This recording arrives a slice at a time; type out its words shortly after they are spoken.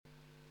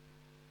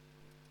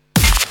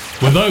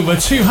With over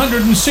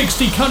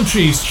 260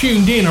 countries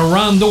tuned in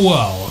around the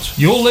world,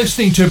 you're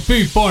listening to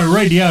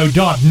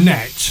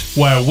bootboyradio.net,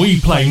 where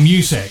we play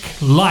music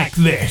like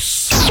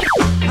this.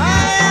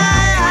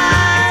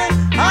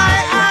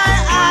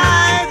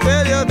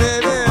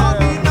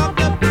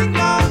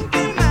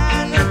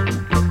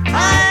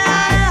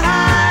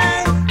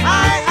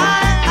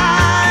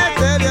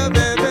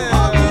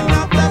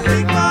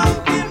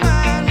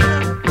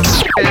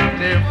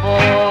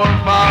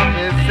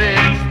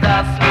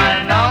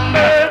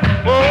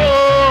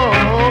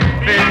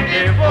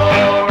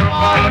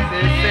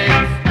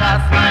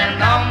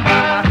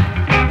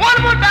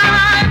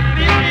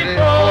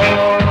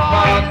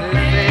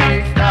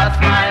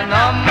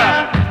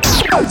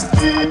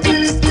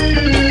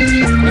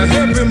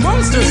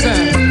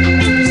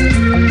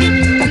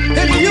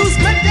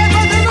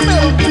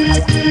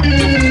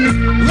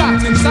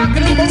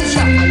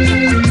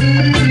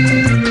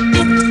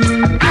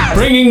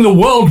 Bringing the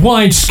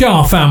worldwide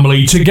ska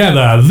family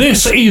together,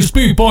 this is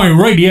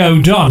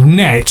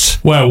bootboyradio.net,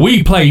 where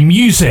we play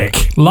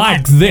music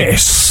like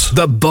this.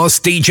 The Boss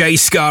DJ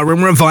Ska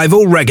and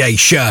Revival Reggae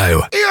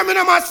Show. Hear me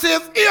no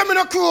massive, hear me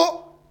no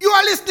crew. You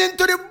are listening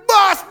to the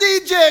Boss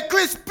DJ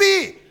Chris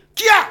P.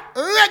 Kia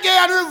Reggae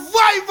and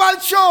Revival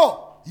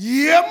Show.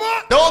 Yeah,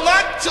 man. Don't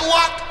like to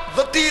what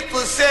the people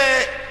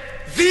say.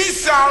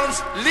 These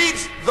sounds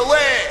leads the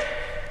way.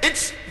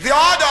 It's the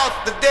order of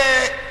the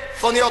day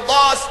from your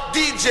boss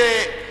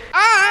DJ.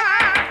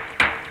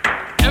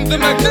 And the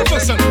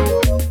magnificent.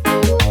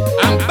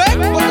 I'm back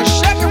for the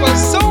shackable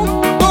soul,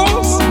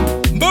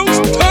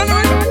 most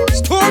thundering,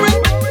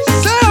 storming,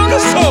 sound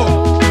of soul.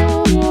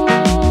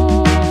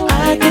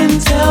 I can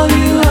tell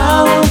you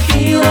how I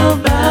feel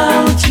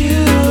about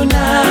you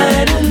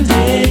night and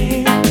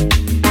day.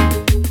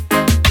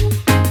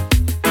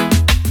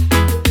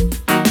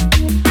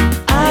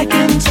 I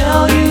can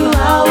tell you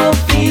how I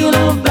feel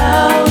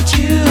about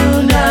you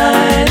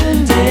night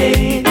and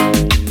day.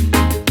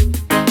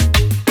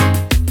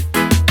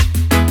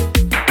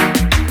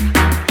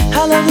 I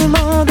love you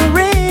more than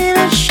rain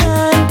or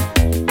shine,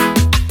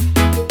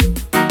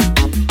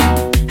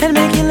 and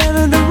making love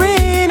in the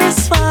rain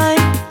is fine.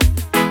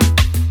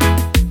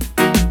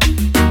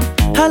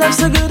 I love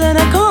so good and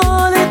I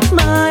call it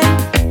mine.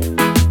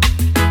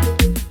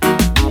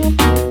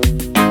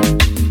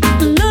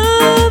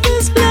 Love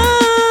is blind.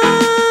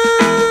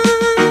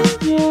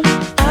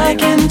 I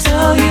can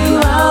tell you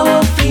how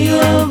I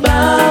feel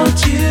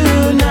about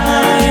you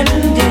night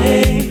and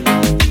day.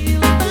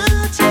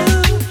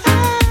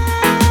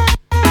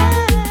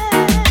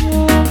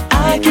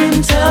 I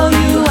can tell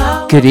you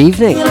how. Good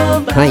evening.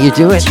 How you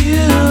doing?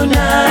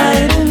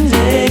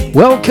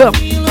 Welcome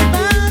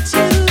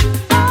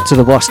to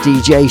the Boss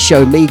DJ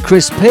Show. Me,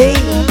 Chris P.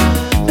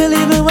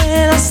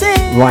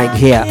 Right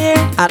here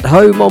at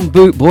home on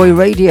Boot Boy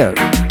Radio.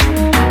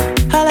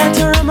 I like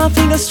to run my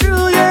fingers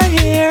through your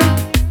hair.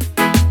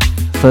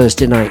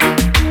 Thursday night.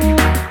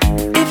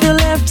 If you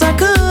left, I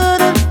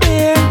couldn't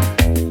bear.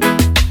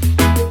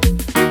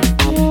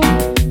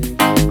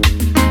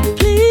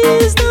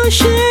 Please don't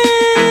share.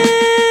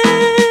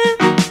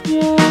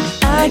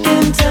 I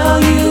can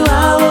tell you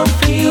how I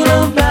feel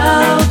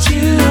about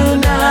you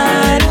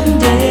night and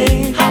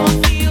day. How I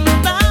feel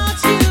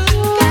about you,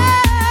 girl.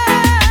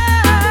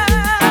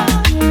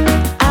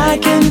 I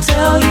can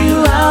tell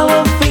you how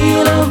I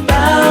feel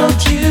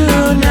about you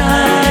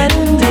night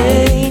and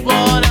day.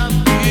 What I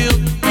feel,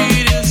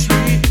 it is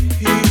real.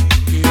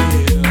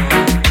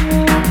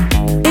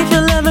 If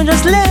you're loving,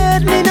 just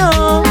let me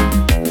know.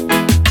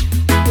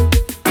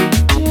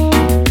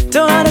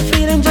 Don't hide a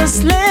feeling,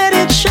 just let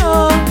it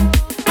show.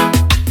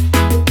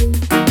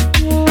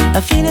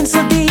 A feeling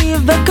so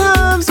deep that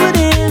comes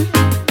within.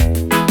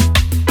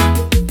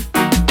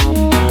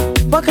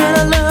 What kind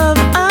of love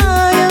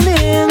I am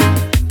in?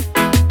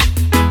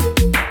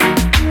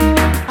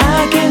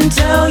 I can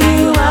tell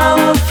you how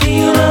I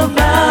feel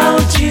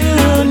about you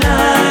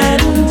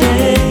night and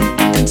day.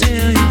 I can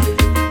tell you,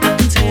 I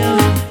can tell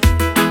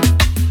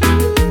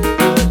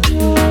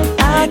you.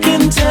 I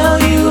can tell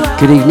you how.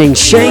 Good evening,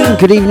 Shane.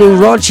 Good evening,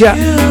 Roger.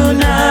 You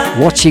night.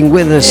 Watching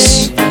with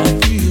us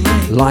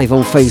live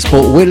on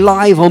Facebook. We're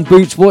live on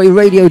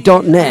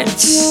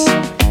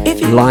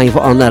bootsboyradio.net. Live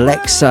on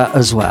Alexa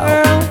as well.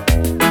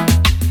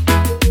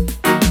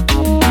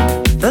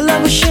 The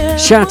love we share.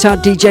 Shout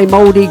out DJ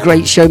Moldy.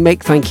 Great show,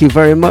 Mick. Thank you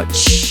very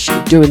much.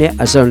 Doing it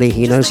as only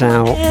he knows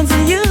how. And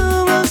you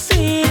will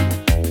see.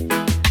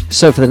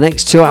 So for the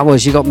next 2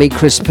 hours, you got me,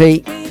 Chris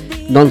P.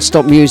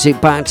 Non-stop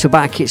music back to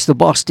back. It's the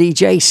Boss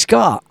DJ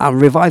Ska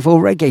and Revival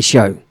Reggae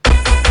Show.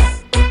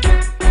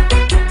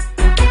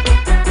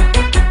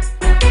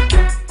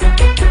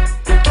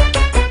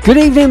 Good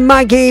evening,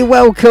 Maggie.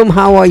 Welcome.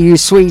 How are you,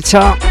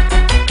 sweetheart?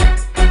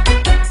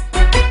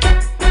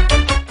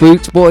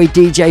 Boot Boy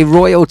DJ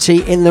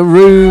Royalty in the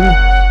room.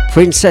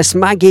 Princess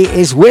Maggie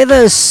is with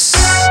us.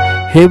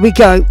 Here we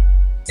go.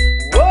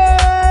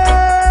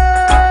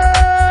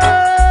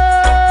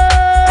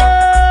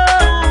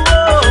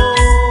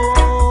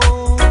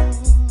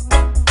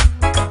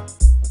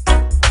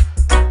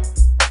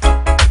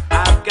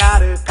 I've got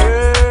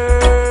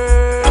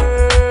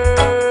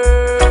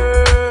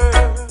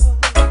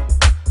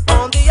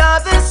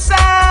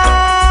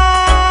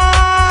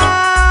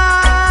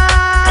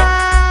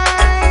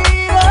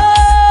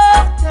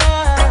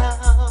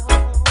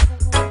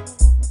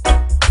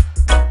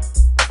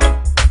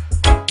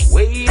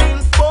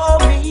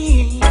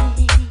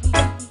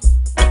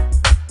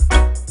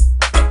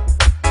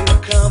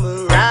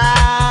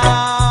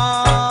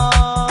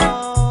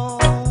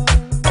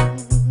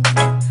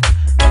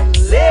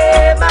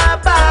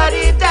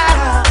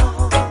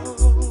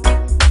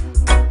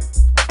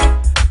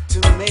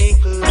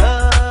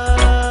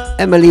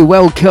Emily,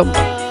 welcome.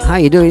 How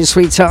you doing,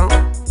 sweetheart?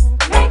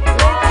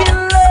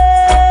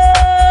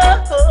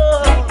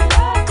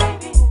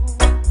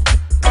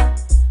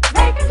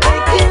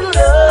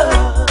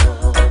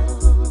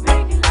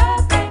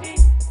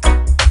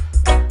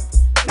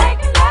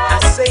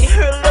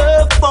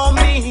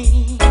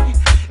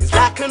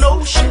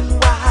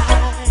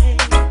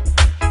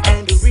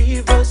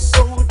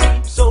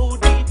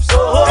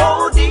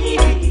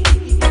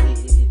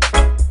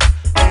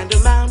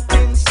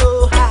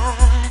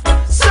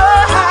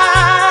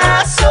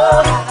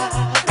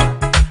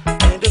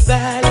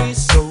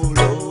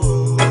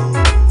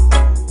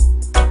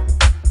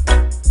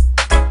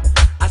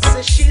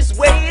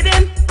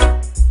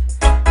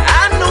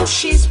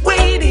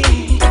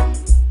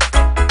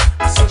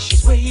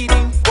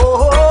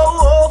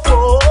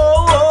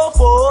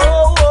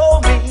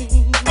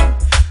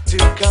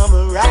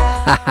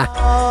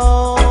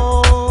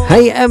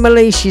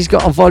 Emily, she's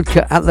got a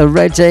vodka at the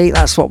ready.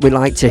 That's what we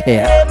like to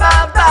hear.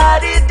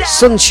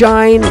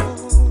 Sunshine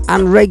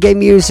and reggae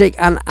music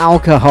and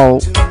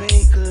alcohol.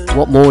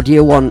 What more do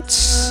you want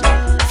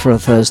for a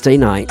Thursday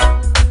night?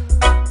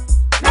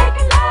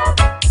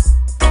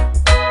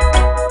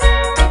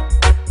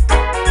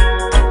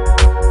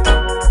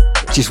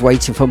 Just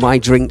waiting for my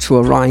drink to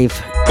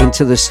arrive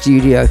into the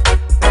studio.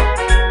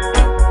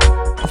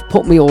 I've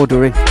put my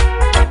order in.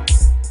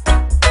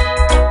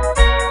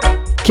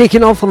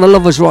 Kicking off on the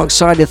Lovers Rock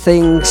side of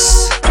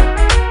things,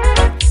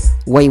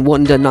 Wayne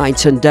Wonder,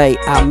 Night and Day,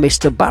 and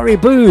Mr. Barry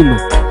Boom,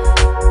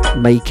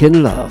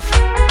 Making Love.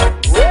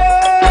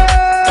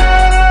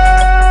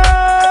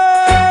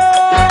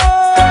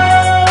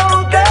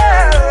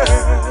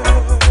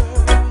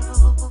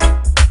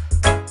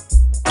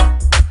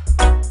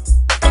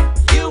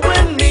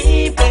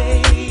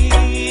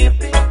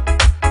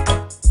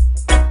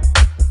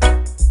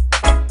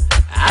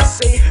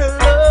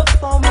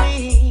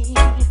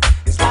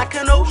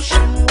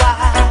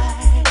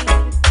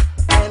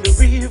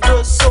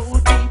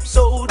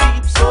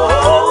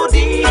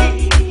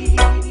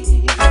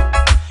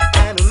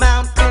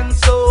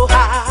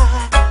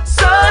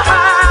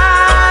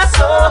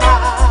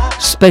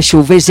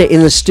 Special visit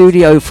in the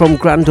studio from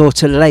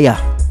granddaughter Leia.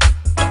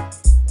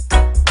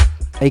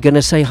 Are you going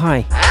to say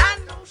hi?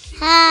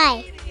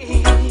 Hi.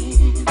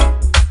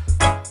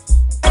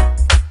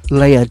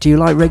 Leia, do you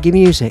like reggae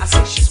music?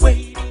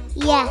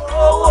 Yeah.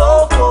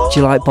 Do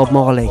you like Bob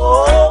Marley?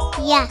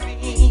 Yeah.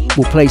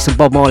 We'll play some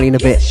Bob Marley in a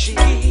bit.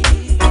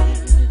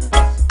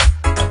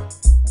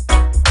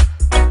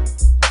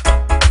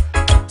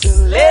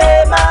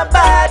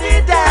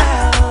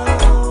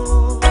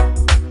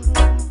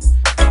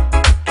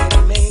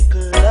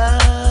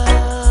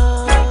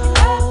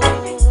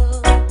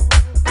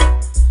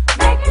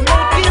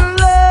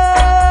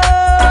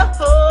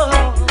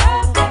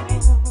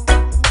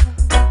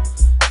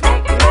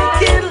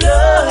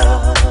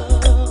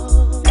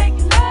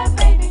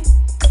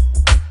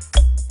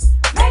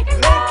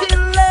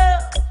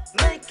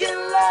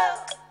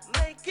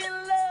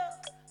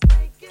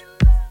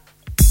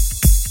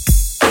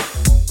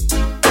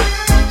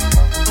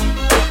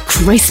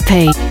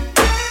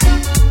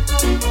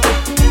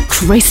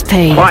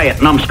 Crispy.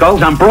 Quiet,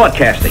 numbskulls, I'm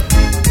broadcasting.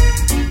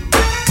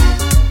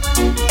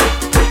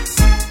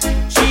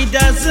 She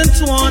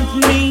doesn't want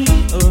me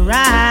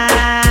around.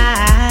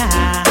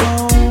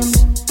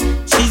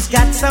 She's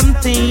got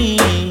something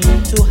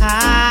to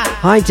hide.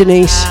 Hi,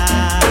 Denise.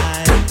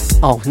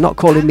 Oh, not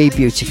calling me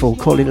beautiful,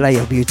 calling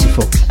Leia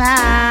beautiful.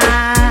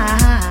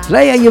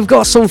 Leia, you've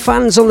got some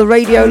fans on the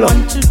radio, look.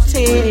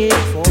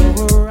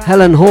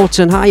 Helen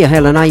Horton. Hiya,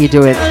 Helen, how you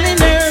doing?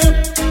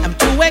 I'm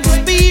too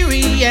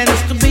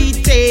experienced to be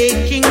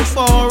taking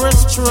for a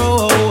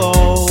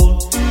stroll.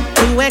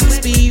 Too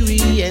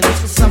experienced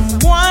for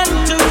someone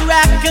to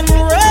rock and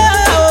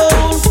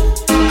roll.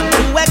 I'm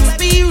too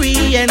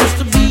experienced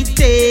to be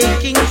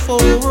taking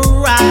for a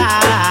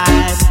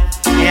ride.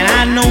 And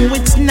I know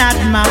it's not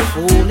my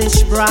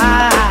foolish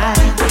bride.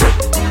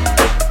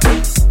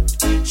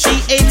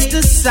 She hates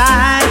the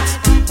sight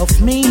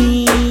of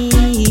me,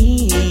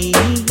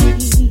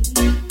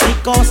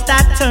 because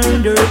that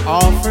turned her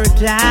off or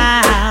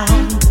down.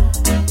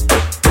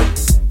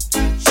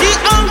 She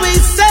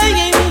always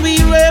saying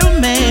we were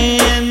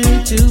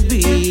meant to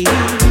be.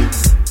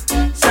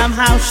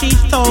 Somehow she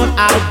thought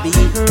I'd be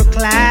her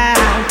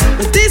clown.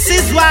 But this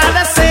is why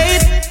I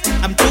said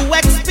I'm too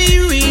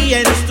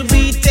experienced to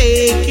be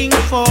taking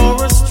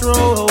for a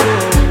stroll.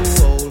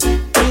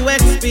 Too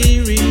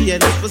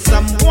experienced for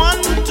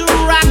someone to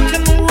rock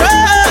and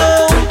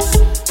roll.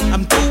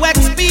 I'm too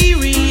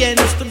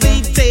experienced to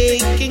be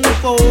taking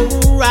for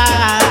a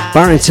ride.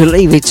 Barrington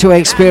Levy, too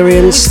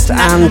experienced,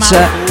 and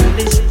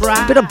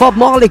a bit of Bob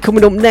Marley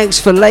coming up next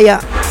for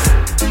Leia.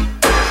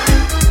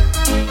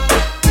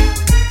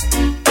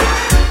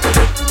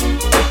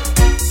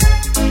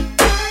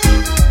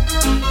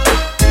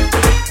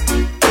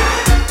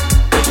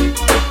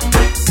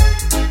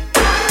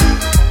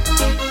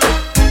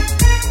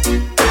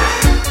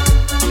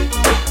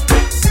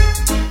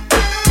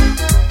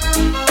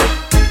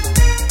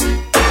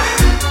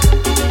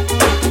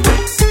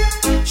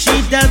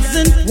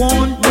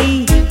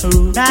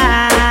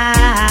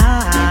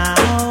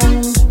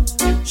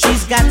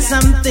 got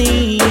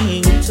something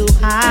to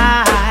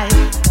hide.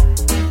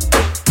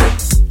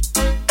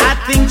 I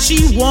think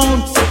she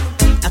wants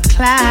a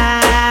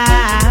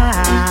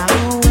clown,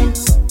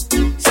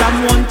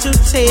 someone to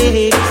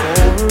take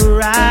for a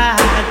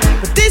ride.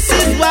 But this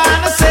is what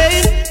I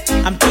say,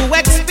 I'm too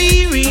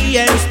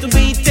experienced to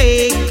be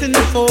taken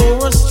for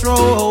a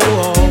stroll.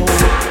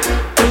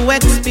 Too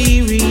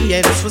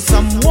experienced for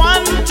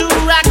someone to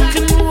rock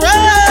and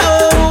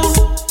roll.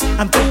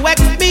 I'm too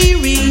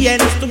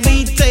experienced to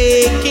be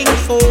taking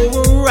for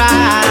a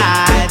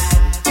ride.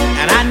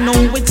 And I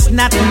know it's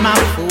not my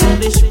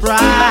foolish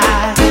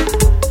pride.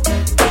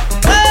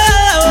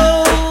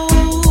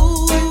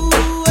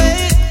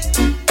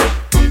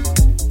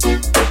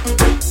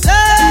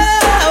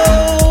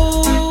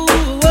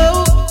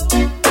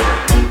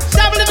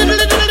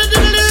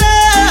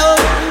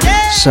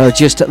 So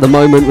just at the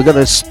moment we've got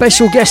a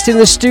special guest in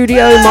the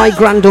studio. My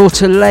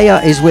granddaughter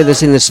Leia is with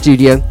us in the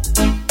studio.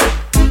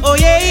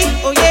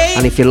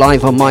 And if you're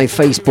live on my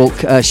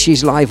Facebook,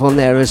 she's live on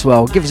there as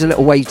well. Give us a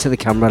little wave to the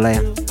camera,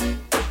 Leia.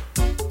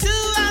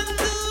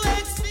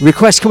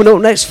 Request coming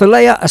up next for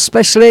Leia,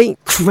 especially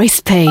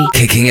Crispy.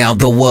 Kicking out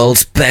the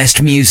world's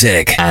best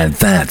music, and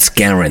that's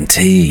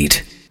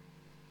guaranteed.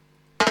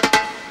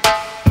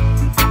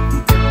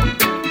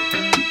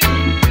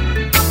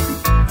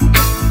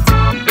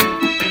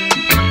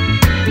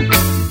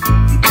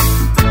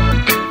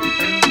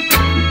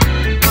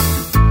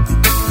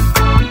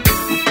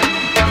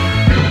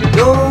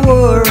 Don't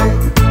worry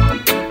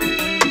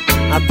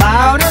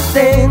about a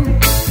thing,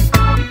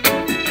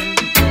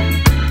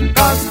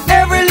 'cause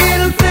every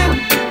little thing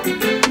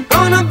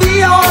gonna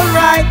be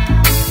alright.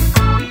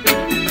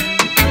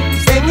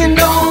 Singing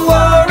don't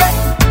worry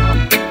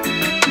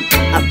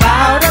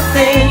about a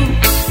thing,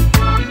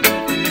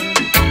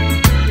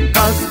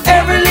 'cause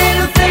every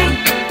little thing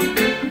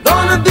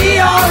gonna be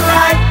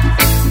alright.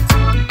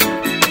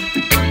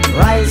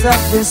 Rise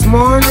up this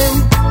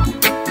morning,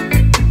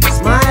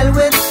 smile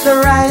with the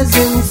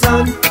rising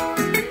sun.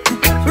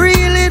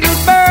 Three little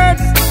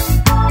birds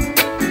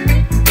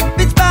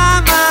pitch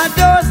by my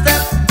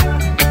doorstep,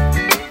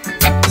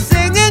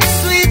 singing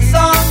sweet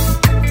songs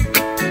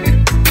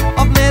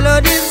of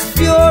melodies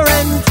pure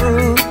and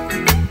true,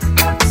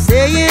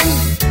 saying,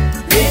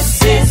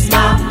 this is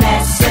my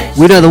message.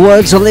 we know the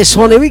words on this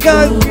one. Here we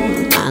go.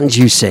 And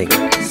you sing.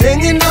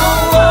 Singing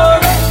don't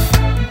worry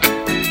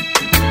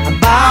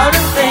about a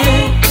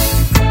thing,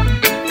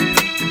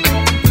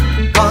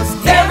 'cause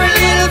every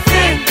little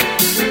thing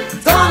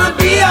gonna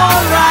be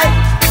alright.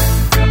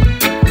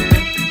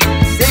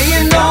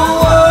 Saying don't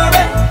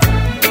worry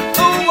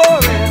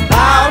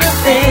about a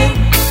thing.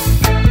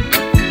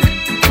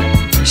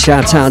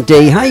 Shout out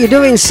D. How you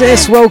doing,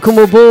 sis? Welcome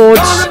aboard.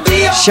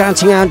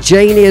 Shouting out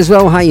Janie as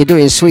well. How you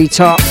doing,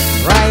 sweetheart?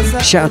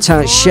 Shout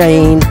out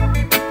Shane.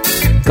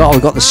 God,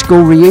 we've got the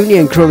school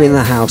reunion crew in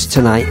the house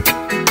tonight.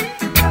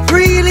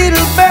 Three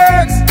little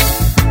birds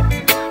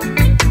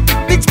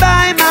pitch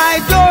by my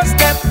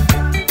doorstep,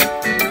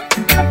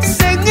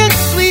 singing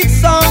sweet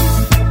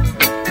songs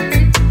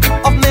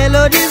of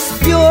melodies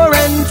pure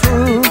and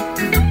true,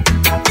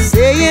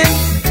 saying,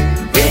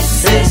 this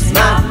is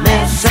my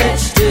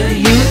message to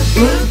you.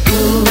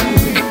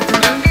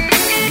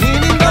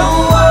 Meaning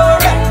don't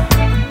worry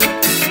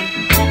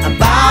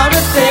about a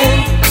thing,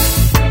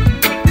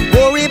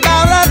 worry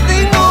about a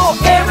thing, oh,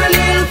 every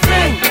little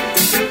thing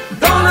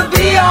gonna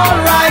be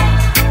alright.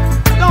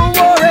 Don't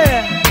worry,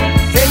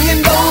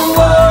 singing don't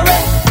worry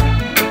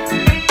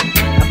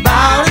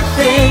about a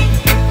thing.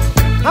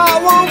 I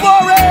won't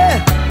worry,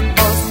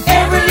 'cause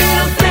every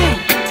little thing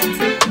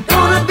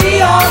gonna be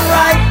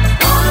alright.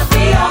 Gonna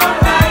be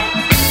alright.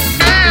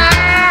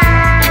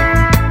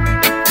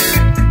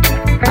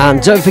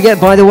 And don't forget,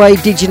 by the way,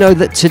 did you know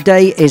that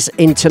today is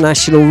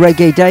International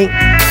Reggae Day?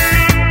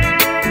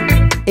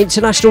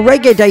 International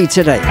Reggae Day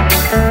today.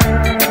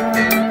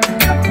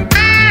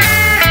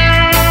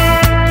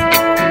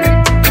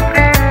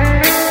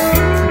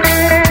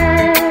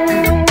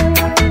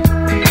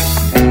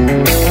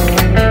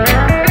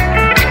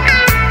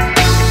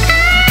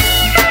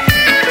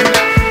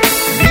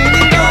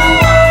 Meaning don't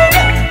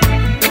worry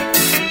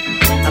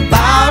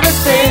about a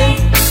thing,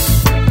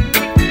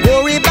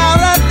 worry about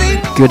a thing.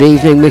 Good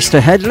evening, Mr.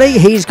 Headley.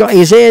 He's got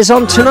his ears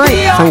on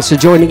tonight. Thanks for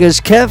joining us,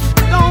 Kev.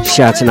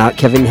 Shouting out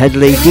Kevin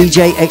Headley,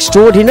 DJ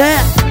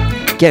extraordinaire.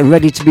 Getting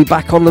ready to be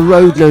back on the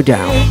road, no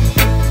doubt.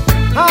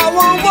 I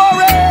won't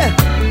worry,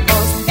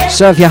 'cause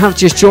So if you have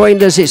just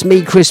joined us, it's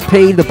me, Chris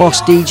P, the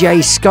boss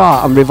DJ,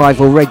 Ska and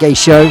Revival Reggae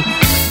Show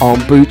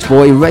on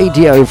Bootboy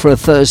Radio for a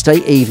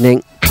Thursday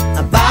evening.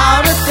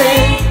 about a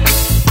thing,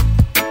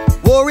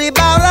 worry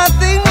about a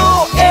thing,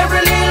 oh,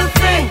 every little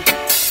thing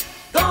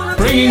gonna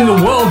be Bringing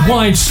the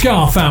worldwide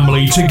Ska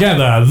family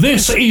together.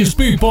 This is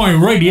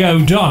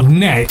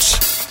BootboyRadio.net.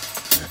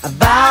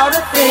 about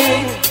a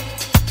thing,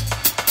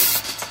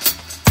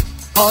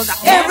 'cause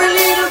every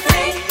little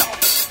thing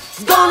is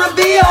gonna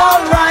be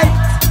alright.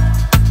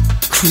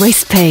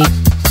 Crispy.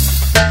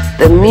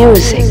 The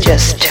music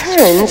just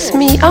turns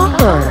me on.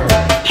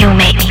 You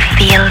make me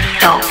feel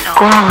so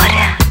good.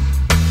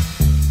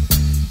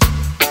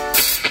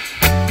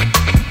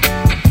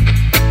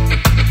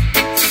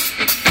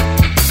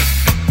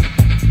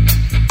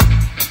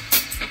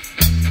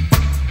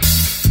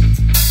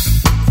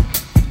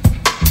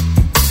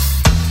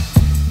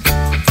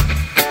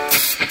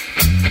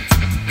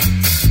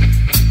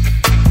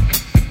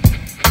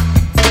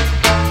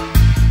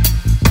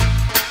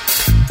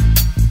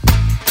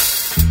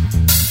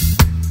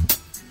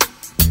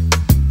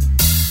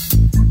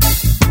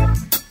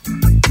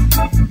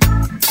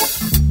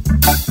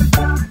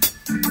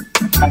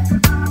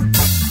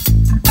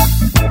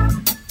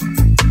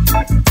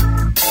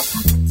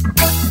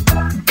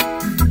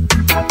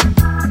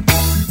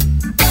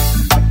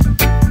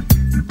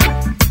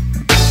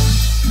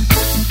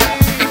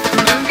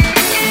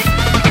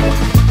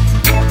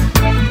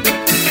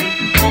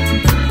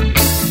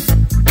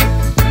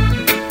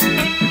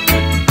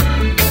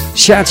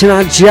 Shouting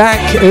out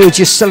Jack, who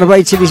just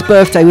celebrated his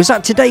birthday. Was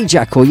that today,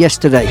 Jack, or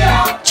yesterday?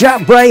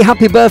 Jack Bray,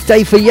 happy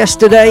birthday for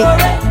yesterday.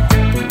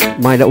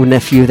 My little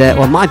nephew there,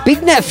 well, my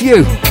big nephew.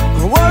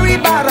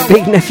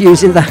 Big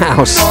nephew's in the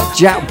house.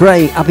 Jack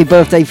Bray, happy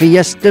birthday for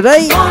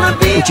yesterday.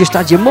 You just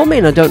had your mum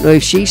in. I don't know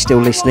if she's still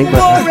listening.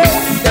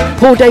 But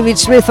Paul David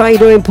Smith, how you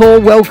doing, Paul?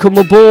 Welcome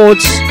aboard.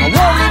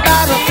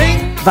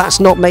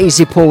 That's not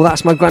Maisie, Paul.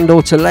 That's my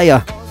granddaughter,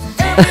 Leia.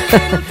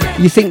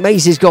 You think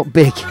Maisie's got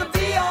big?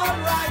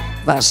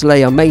 That's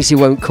Leia. Maisie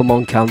won't come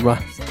on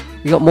camera.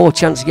 You got more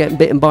chance of getting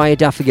bitten by a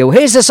daffodil.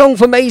 Here's a song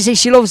for Maisie.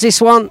 She loves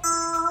this one.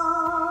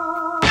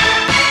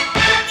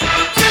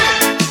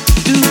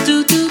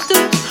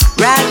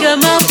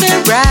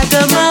 Ragamuffin,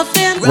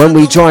 ragamuffin. When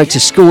we drive to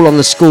school on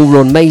the school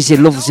run, Maisie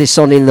loves this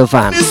on in the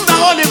van.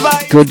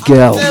 Good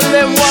girl.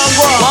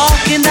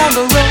 Walking down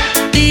the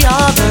road the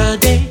other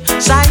day,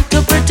 sight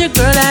a pretty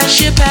girl as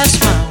she passed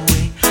my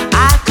way.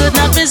 I could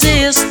not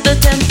resist the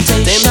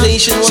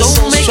temptation, so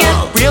me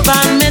get brave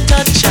and me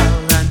touch her.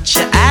 And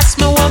she asked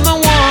me what I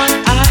want,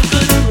 I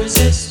couldn't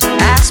resist.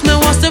 Asked me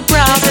what's the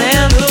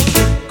problem,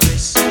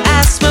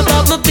 asked me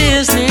about my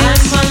business.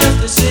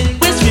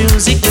 Which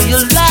music do you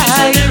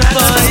like?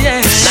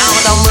 Now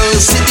the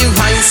mercy, the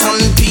rice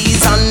and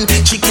peas and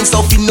chicken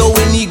stuff, you know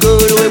any girl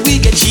where we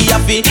get she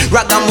happy.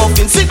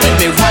 Ragamuffin, sit with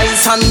me,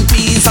 rice and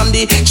peas and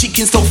the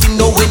chicken stuff, you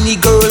know any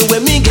girl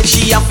where me get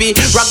she happy.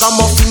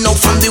 Ragamuffin, now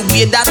from the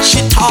way that she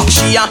talk,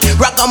 she a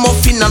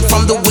ragamuffin, and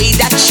from the way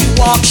that she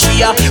walk,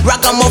 she a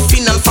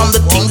ragamuffin, and from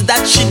the things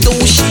that she do,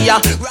 she a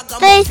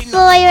Boot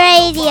Boy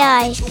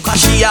Radio.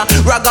 She a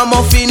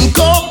ragamuffin,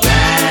 go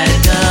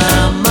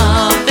ragamuffin.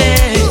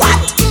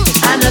 What?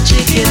 And a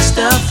chicken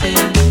stuffing.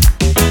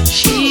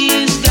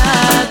 She's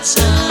got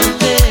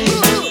something,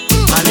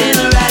 my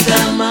little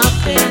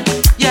ragamuffin.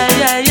 Yeah,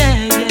 yeah, yeah,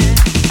 yeah.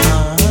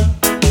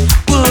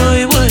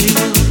 Woy, woy,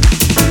 woy.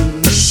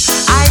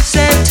 I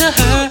said to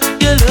her,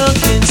 you're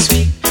looking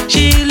sweet.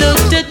 She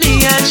looked at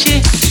me and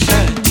she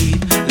heard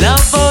deep.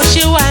 Love how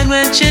she whine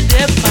when she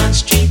dip on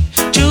street.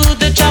 To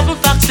the trouble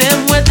fox,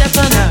 them with dip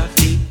on her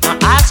feet. I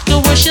ask her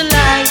what she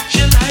like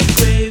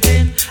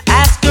craving.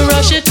 Ask her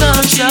how she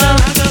comes,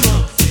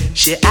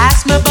 she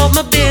asked me about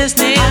my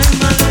business.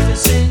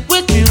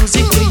 What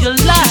music do you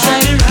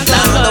like?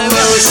 Lord of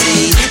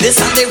mercy, this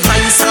and the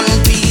rice and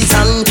peas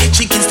and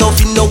chicken stuff,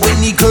 you know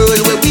any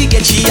girl where we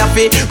get she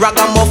happy.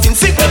 Ragamuffin,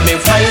 sit with me,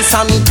 rice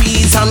and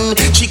peas and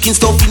chicken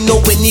stuff, you know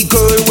any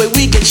girl where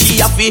we get she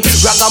happy.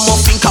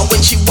 Ragamuffin, cause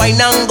when she whine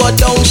and go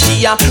down,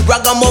 she a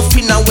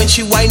ragamuffin, and when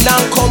she whine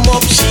and come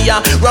up, she a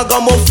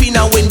ragamuffin,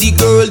 and when the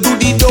girl do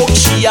the dog,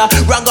 she a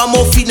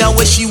ragamuffin, and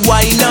when she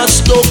whine and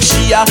stuck,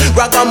 she a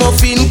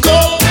ragamuffin,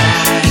 go.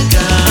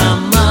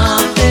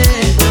 Ragamuffin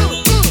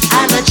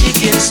and a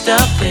chicken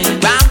stuffing.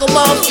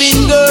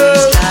 Ragamuffin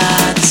girl,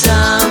 got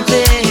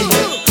something,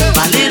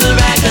 my little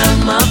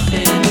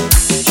ragamuffin.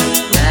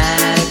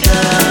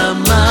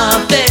 Ragamuffin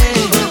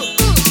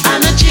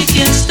and a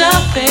chicken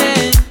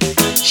stuffing.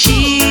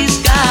 She's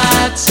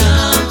got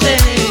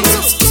something,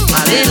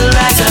 my little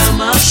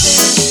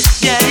ragamuffin.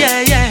 Yeah, yeah,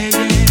 yeah,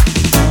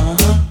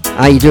 yeah.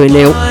 How you doing,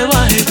 Neil?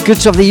 Good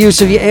to have the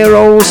use of your ear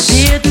holes.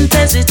 Didn't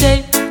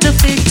hesitate.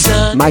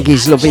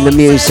 Maggie's loving the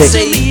music.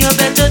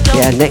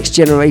 Yeah, next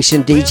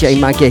generation DJ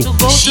Maggie.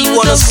 She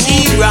wanna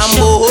see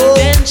Rambo.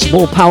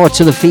 More power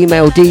to the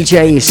female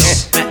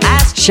DJs.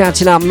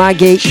 Shouting out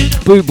Maggie,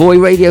 Boot Boy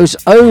Radio's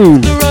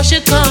own.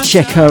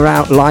 Check her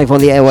out live on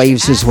the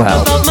airwaves as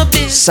well.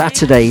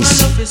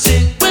 Saturdays.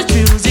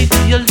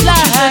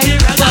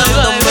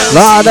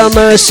 Lord of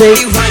mercy.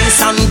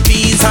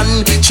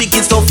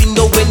 Chicken stuff, you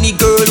know any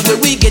girl where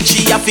we get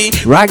she happy.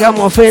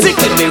 Ragamuffin.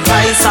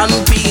 Rice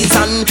and peas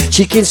and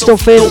chicken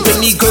stuffing.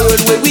 Any girl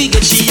where we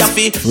get she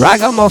happy.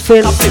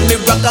 Ragamuffin. Me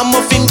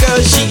ragamuffin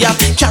girl, she a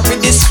carry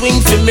the swing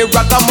for me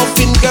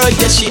ragamuffin girl.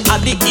 Yeah, she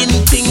had the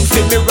in thing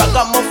for me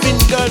ragamuffin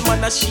girl.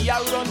 Man, she a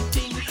run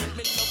thing.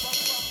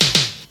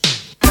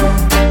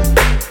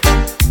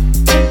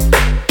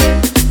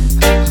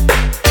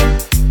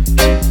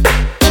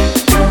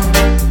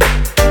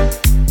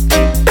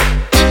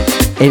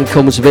 In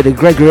comes a bit of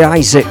Gregory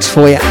Isaacs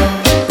for you.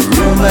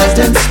 Rumors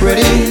them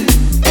spreading,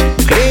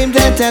 claim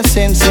that I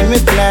sense in me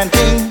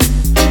planting,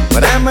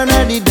 but I'm an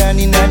addy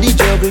danny naddy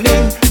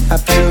juggling. I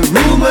feel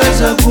rumors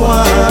of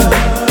war.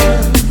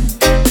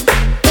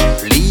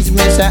 Please,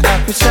 Mr.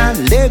 Officer,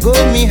 let go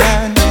me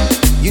hand.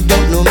 You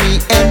don't know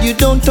me and you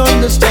don't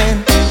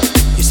understand.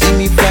 You see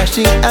me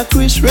flashing a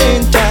Chris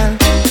Rental,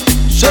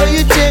 so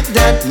you take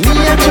that me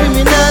a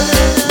criminal.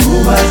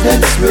 Rumors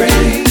them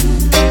spreading,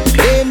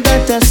 claim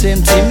that I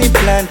sense in me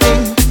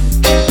planting,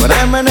 but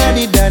I'm an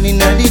addy danny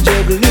naddy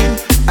juggling.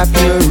 I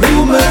feel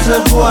rumors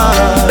of war.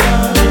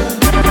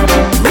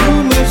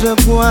 Rumors of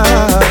war.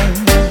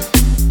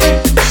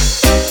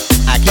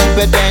 I keep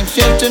a dance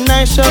just to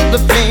nice up the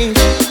place.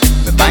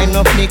 We buy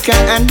enough liquor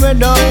and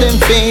bread off them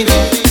face.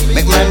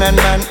 Make man and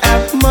man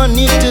have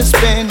money to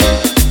spend,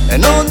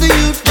 and all the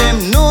youth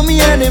them know me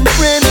and them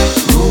friends.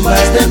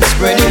 Rumors them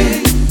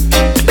spreading,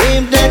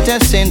 claim that I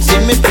sense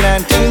in me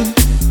planting,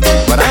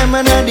 but I'm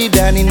an addy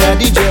danny down in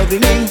the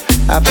juggling.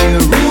 I feel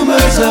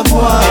rumors of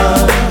war.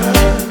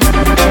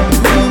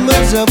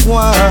 Rumors of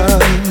war.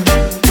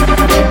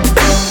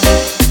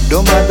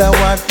 Don't matter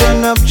what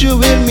kind of jewel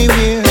me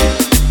wear,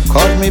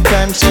 cause me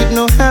pants it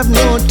no have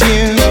no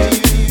tear.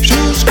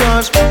 Shoes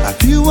cost a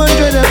few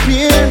hundred a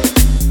pair,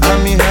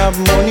 and me have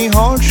money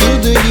all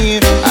through the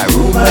year. I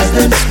rumors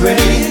them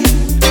spreading,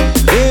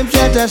 games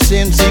that I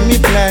send see me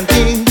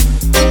planting,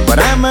 but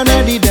I'm an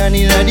addy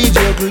danny addy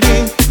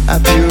juggling. I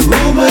feel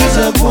rumors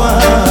of war,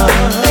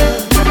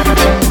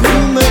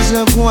 rumors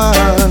of war,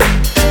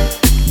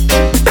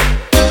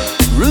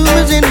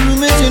 rumors and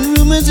rumors and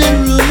rumors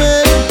and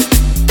rumors.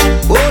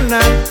 Oh,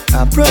 now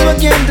a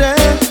propaganda,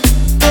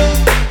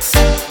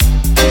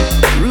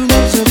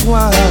 rumors of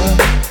war.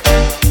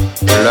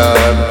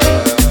 Love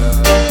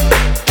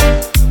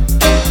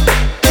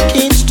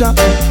can't stop.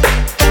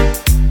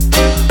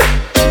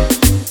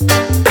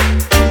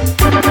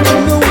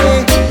 No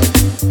way.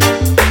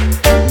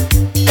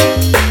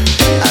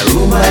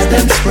 Rumors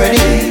them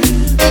spreading,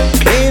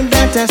 claim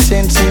that I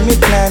sense in me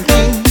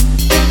planting,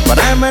 but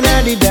I'm an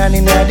addy down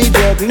in addy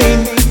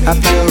juggling. I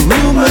feel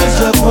rumors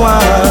of war,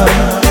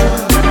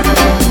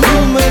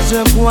 rumors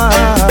of war.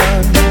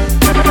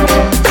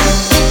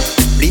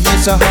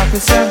 Police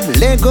officer,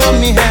 let go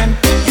me hand.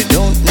 You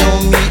don't know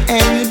me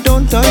and you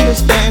don't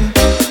understand.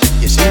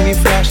 You see me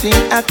flashing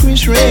a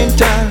Chris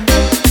Rental,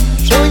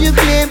 so you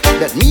claim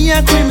that me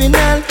a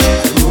criminal.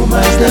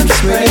 Rumors them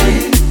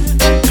spreading,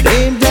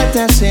 claim that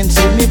I sense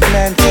in me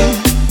planting,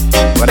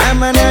 but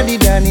I'm an addy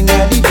down in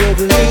addy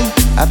juggling.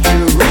 I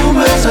feel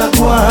rumors of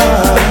war,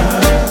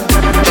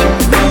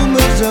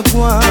 rumors of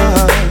war.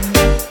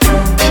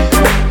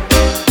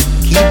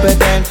 Keep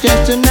attention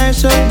to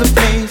nice of the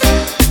place,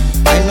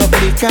 buy no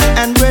liquor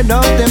and bread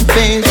off them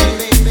face.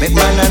 Make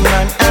man and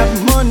man have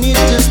money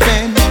to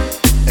spend,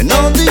 and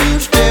all the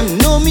youth them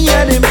know me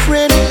and them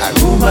friend. I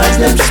rumors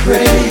them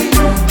spreading,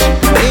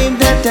 claim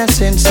that I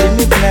sense in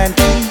me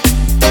planting,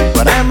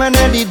 but I'm an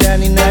addy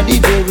down in addy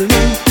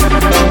juggling.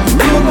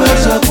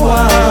 Rumors of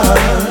war,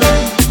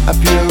 I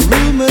feel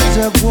rumors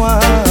of war.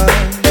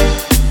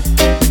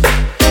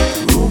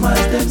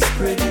 Rumors them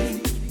spreading.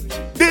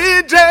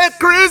 DJ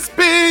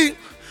Crispy,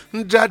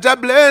 Jaja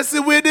bless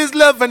you with his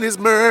love and his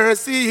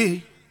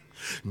mercy.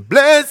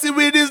 Bless you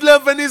with his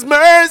love and his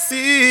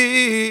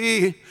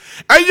mercy.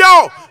 Hey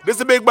yo, this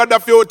is a big band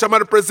of future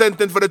man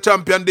presenting for the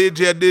champion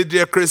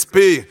DJ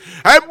Crispy.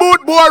 Hey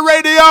Boot Boy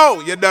Radio,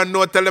 you don't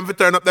know, tell them to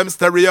turn up them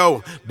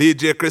stereo.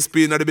 DJ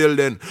Crispy in the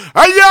building.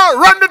 Hey yo,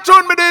 run the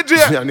tune me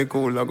DJ. Yeah,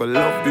 Nicole, I gonna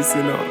love this,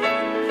 you know.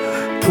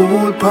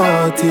 Pool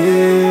party,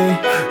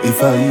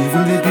 if I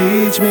even the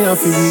beach, me have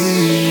to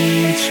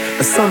reach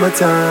a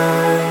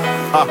summertime.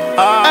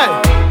 Hey,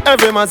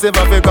 every man say if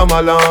I come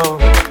along,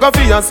 go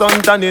for your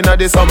sun tan in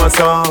the summer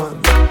sun.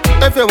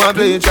 If you want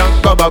bleach,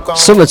 go back on.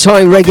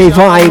 Summertime reggae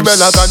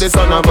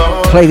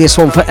vibes. Play this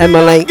one for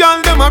Emily.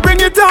 Girl, them a bring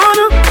it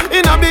on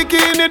in a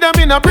bikini, them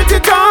in a pretty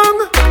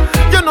tongue.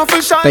 You know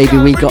for sure. Baby,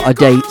 we got a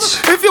date.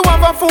 If you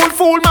have a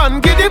fool man,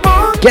 get it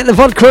on. Get the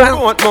vodka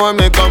out.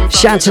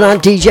 Shouting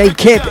out DJ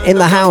Kip in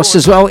the house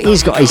as well.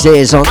 He's got his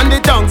ears on.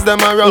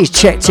 He's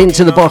checked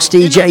into the Boss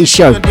DJ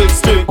show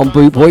on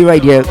Boot Boy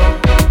Radio.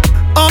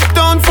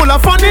 Uptown full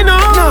of fun, you know.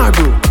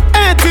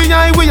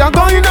 ATI, we are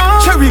going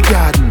on. Cherry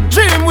Garden,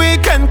 Dream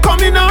Weekend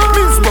coming on.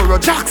 Middlesboro,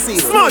 Jackson,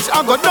 Smush,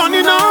 I got done,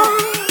 you know.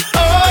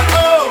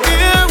 Oh,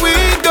 here we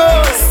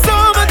go.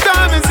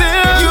 Summertime is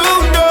here, you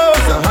know.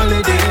 It's a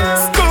holiday.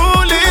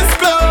 School is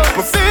closed,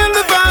 but feel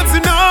the vibes,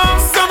 you know.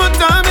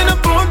 Summertime in a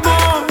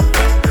Portmore,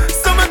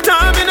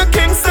 summertime in a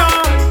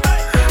Kingston,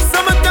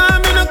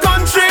 summertime in a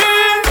country,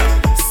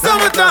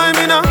 summertime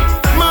in a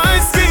my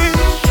city.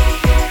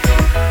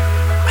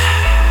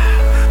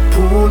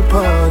 Pool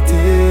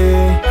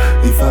party.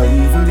 If I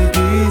even the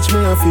beach, me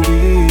have to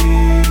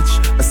reach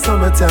a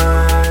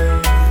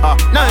summertime.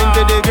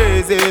 90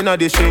 degrees in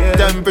the shade,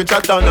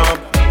 temperature turn up.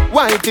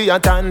 Whitey a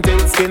tan till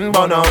skin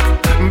burn up.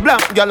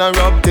 Black gal a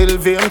rub till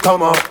vein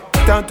come up.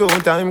 Tattoo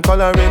time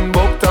coloring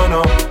book turn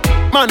up.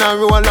 Man a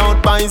roll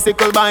out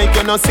bicycle bike,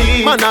 you know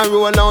see. Man a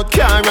roll out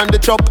car and the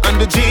truck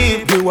and the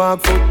jeep. We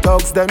walk foot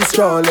dogs, them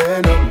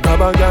strolling.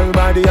 Grab a gal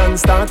body and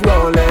start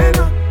rolling.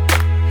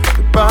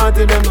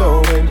 Party them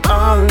going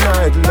all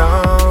night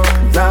long,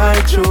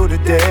 right through the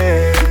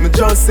day. Me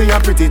just see a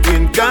pretty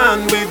twin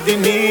gone with De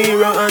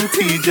Niro and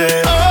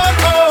TJ.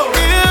 Oh,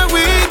 here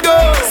we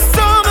go.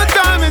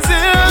 Summertime is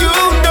here, you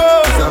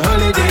know. It's a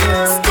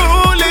holiday.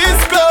 School is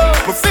closed,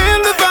 but feel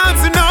the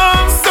vibes, you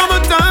know.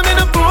 Summertime in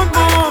a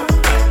Portmore,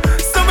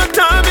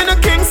 summertime in a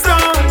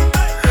Kingston,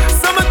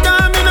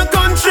 summertime in a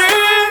country,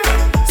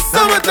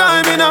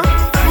 summertime in a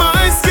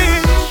my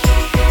city.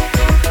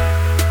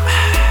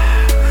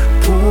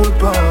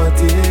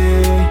 Party.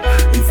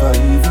 If I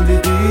even the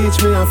beach,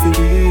 me have to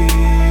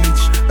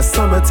reach a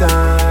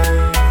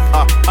summertime.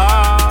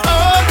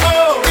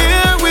 Oh,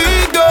 here we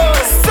go.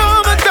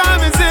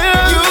 Summertime is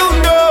here, you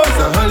know. It's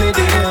a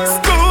holiday.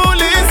 School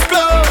is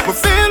closed, but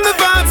feel the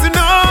vibes, you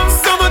know.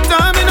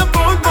 Summertime in a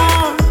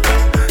Portmore,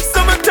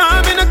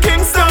 summertime in a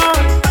Kingston,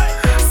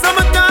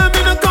 summertime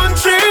in a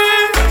country,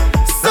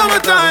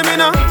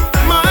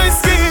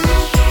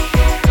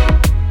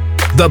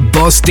 the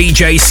Boss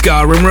DJ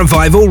Ska and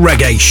Revival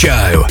Reggae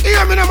Show.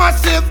 Hear me no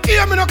massive,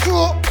 hear me no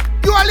crew.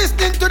 You are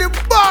listening to the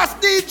Boss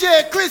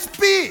DJ Chris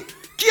P.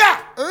 Kia,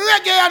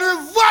 Reggae and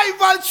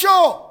Revival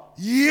Show.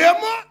 Yeah,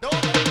 man.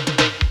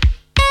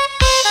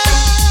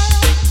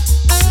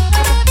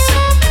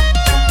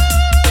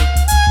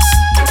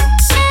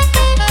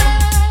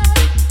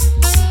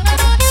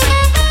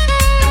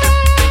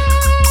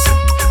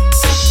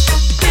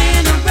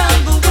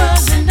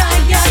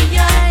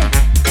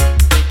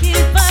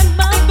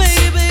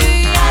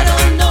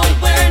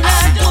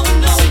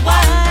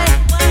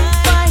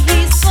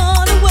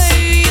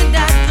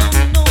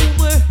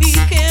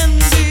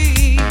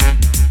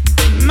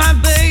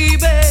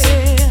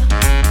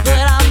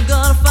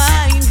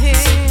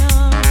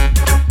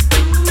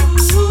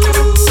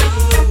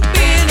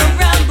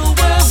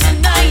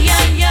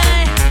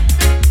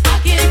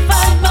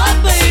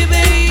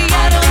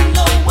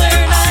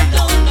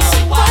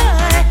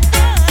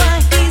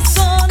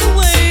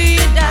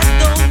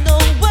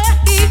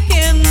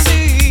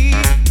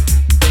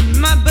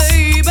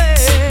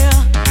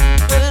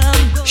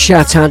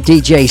 Shout out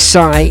DJ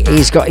Sai,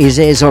 he's got his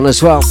ears on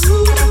as well.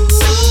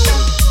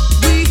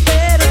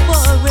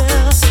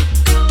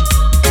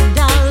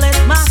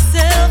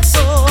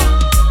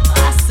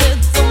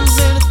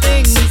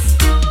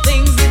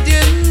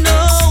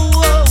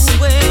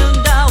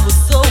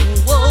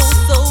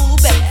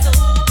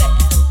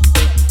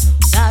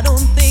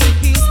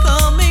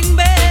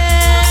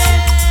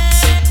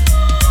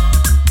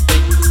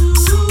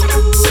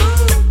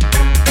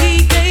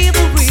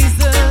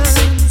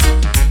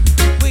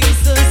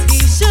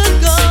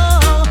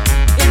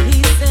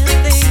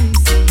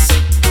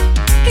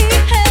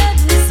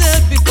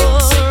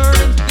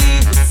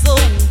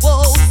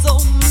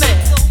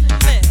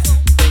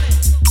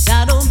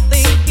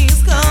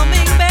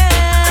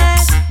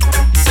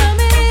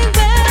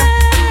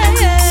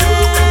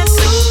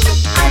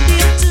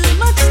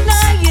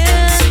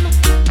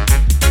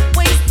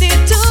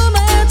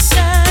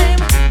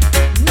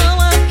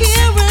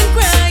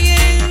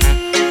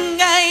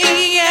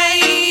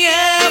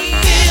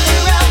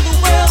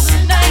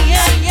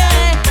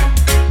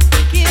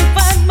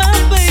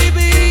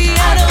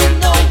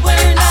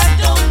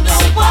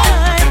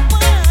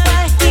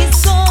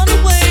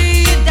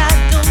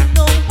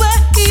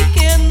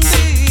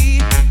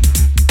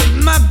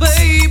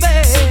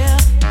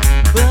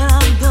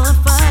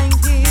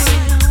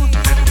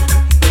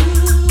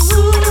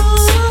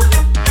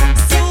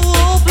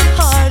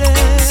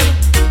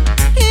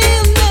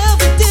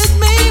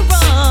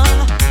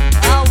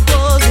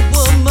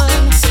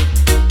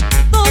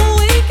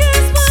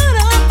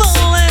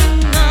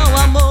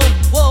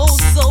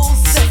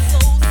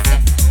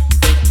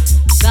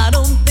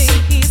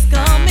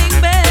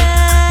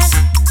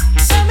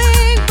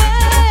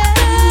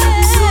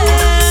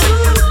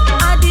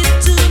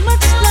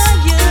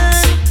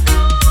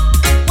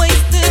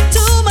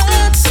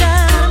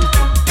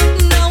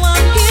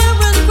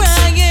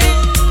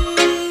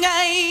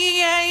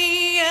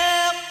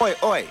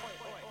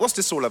 What's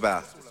this all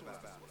about?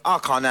 I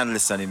can't handle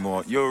this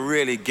anymore. You're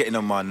really getting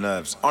on my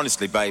nerves.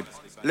 Honestly, babe.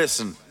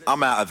 Listen,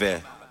 I'm out of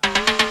here.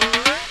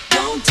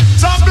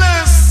 God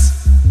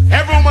bless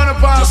every woman who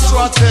pass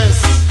through a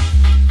test.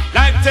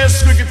 Like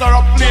test cricket or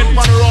a plane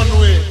on the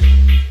runway.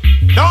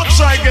 Don't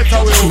try to get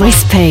away.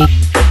 Chris P. As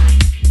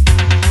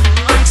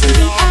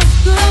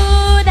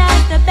good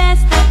as the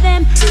best of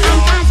them,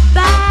 and as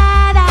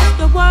bad as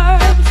the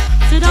worst.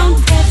 So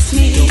don't test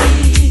me.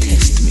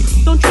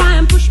 Don't try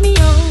and push me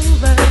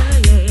over.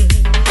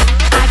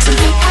 I can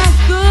be as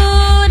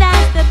good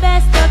as the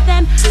best of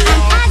them,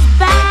 and as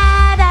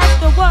bad as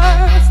the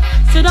worst.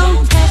 So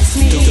don't test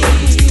me.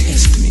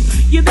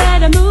 You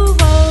better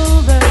move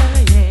over.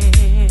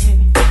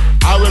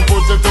 I will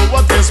put it to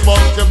what is, but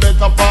you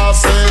better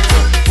pass it.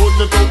 Put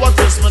it to what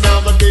is, man,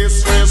 have a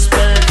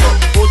disrespect.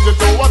 Put it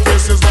to what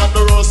is not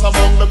the worst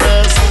among the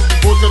best.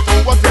 Put it to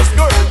what is,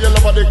 girl, you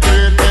love the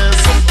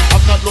greatest.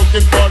 I'm not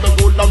looking for the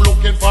good, I'm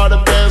looking for the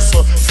best.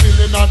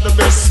 Still not the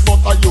best, but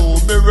I you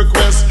me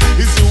request.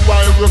 Is you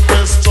I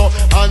request, so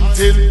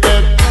until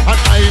then. And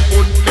I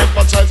would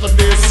never try to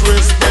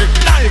disrespect.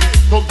 Like,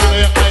 come to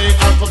the eye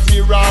and to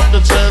tear off the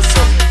chest.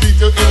 Beat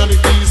you in the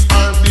east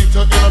and beat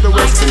you in the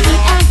west. I can be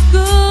as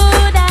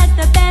good as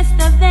the best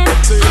of them,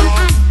 and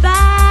as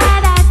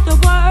bad as the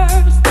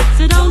worst.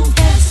 So don't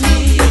test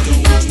me.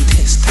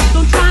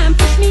 Don't try and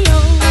push me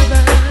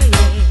over.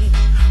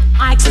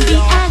 I can be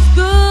as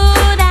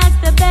good as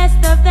the best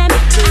of them, and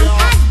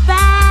as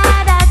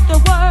bad as the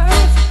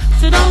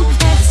worst. So don't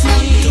test me.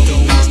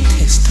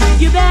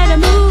 You better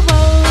move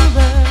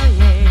over.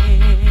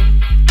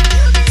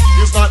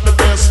 You's not the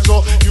best,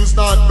 so you's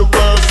not the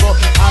worst. So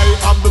I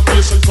am the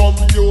patient, come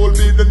you'll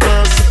be the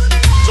nurse.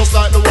 Just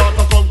like the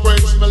water come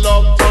quench me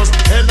love thirst.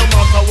 And no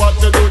matter what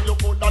you do, you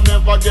could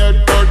never get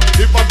hurt.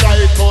 If a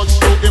guy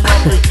touch you, him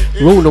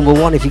happy. Rule number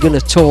one, if you're going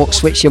to talk,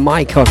 switch your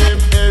mic on.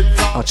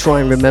 I'll try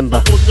and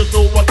remember.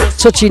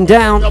 Touching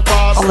down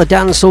on the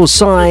dancehall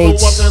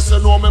sides,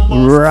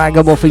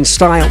 ragamuffin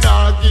style.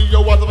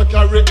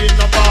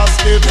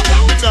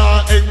 basket. Me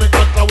nah egg me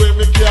cut away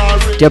me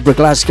carry. Deborah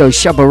Glasgow,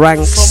 Shabba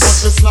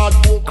Ranks,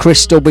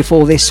 Crystal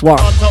before this one,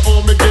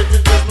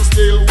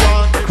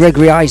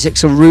 Gregory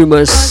Isaacs and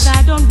Rumours,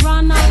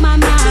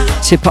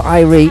 Tipper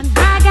Irie,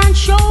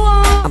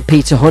 and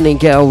Peter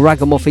Honeygirl,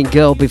 Ragamuffin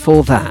Girl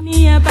before that.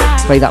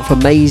 Play that for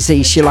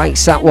Maisie, she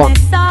likes that one.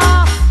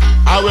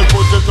 I will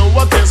put it to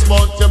a test,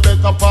 but you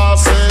better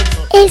pass it.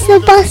 It's the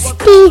Boss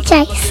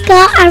DJ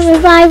Ska and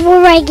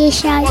Revival Reggae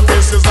Show.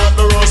 This is not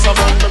the rose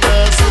among the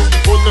best.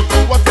 Put it to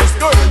a test,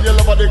 girl, you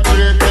love the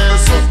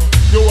greatest.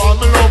 You are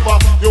me lover,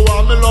 you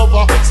are me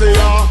lover. Say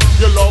yeah,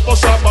 you love a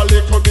shop a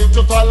little bit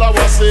to follow.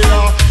 Say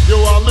yeah, you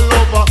are me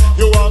lover,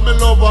 you are me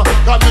lover.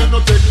 Can me no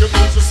take you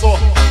easy so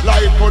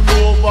like an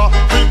over.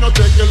 Me no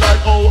take you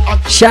like oh.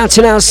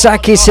 Shouting out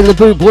Sakis in the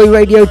Boot Boy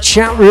Radio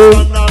chat room.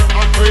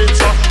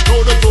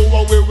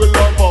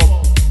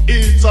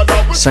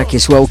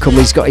 Sakis, welcome.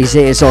 He's got his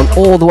ears on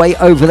all the way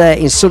over there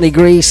in sunny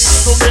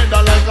Greece.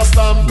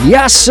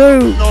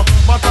 Yasu.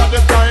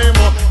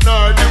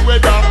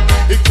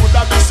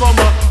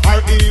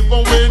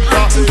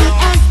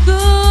 As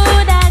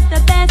good as the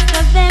best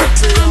of them,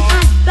 I'm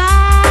as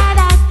bad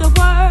as the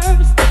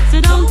worst. So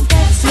don't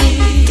test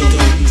me.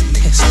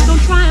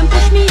 Don't try and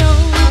push me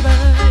over.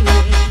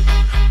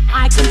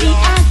 I can be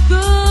as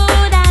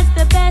good as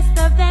the best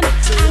of them.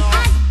 I'm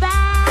as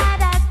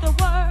bad as the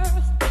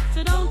worst.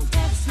 So don't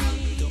test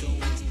me.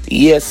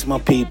 Yes, my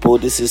people,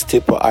 this is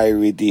Tipper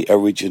Irie, the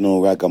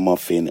original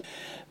Ragamuffin.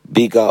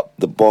 Big up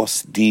the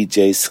Boss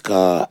DJ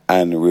Ska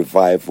and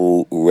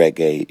Revival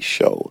Reggae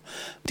Show.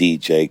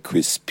 DJ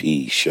Chris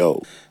P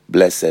Show.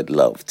 Blessed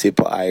love.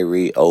 Tipper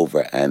Irie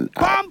over and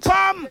out.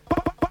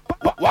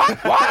 What?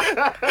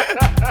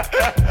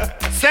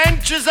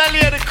 Centuries I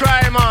lay the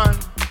cry, man.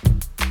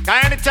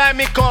 Anytime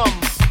me come,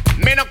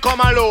 me no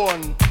come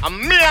alone. And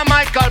me and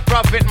Michael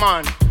Prophet,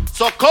 man.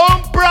 So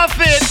come,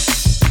 Prophet.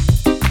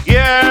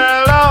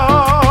 Yeah,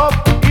 love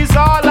is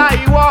all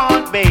I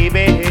want,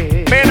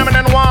 baby. Me no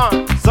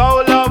want.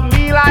 So love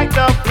me like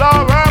the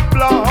flower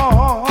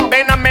bloom.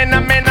 Me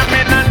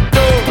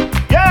do.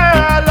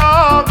 Yeah,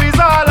 love is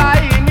all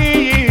I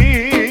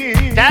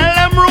need. Tell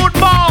them rude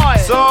boy.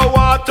 So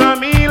water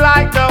me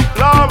like the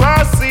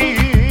flower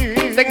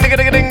seed. Ding ding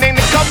ding ding ding.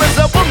 Come and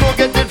say, who no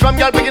get it from?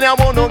 Y'all picking out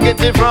who no get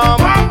it from?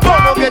 Who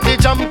no get it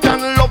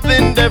champion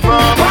loving the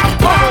from?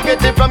 Who no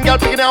get it from? Y'all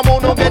picking out who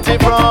no get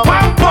it from?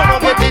 Who no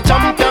get it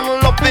champion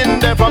loving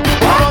the from?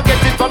 Who no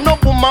get it from no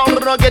woman? Who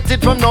no get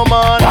it from no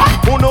man?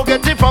 Who no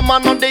get it from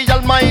man? The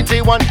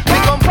Almighty One. We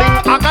come bring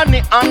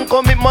agony and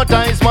commit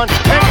mortize man.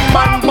 Any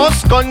man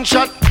bust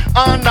gunshot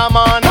and a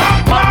man.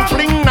 Man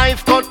fling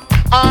knife cut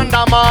and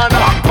a man.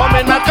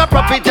 Coming like a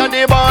prophet and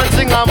the born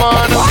singer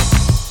man.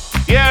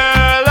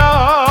 Yeah,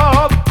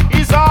 love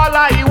is all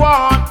I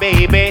want,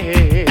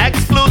 baby.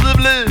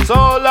 Exclusively. So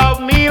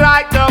love me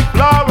like the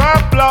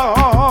flower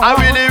bloom. I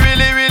really,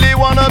 really, really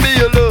wanna be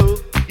your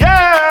love.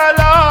 Yeah,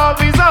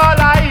 love is all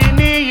I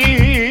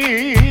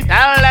need.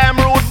 Tell them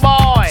rude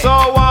boy.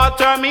 So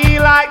water me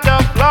like the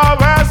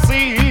flower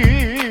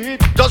seed.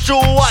 Just show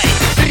why. I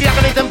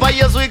can them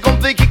empires we come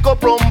to kick up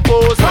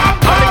propose.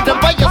 I them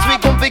empires we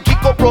come to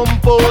kick up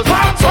propose.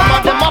 Some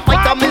of them are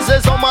fighter, me say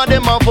some of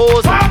them are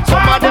foes.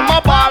 Some of them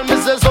are ball, me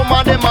say some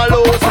of them are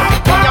lows.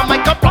 When you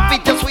make a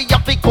profit, yes we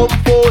have to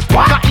compose.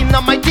 Cause in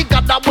a mighty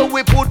God that way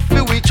we put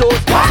few we chose.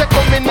 Say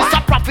come in,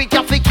 Mr. Profit, you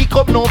have to kick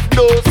up no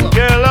flows.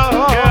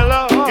 Yellow,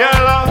 yellow,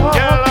 yellow,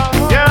 yellow,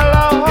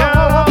 yellow,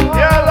 yellow,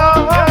 yellow,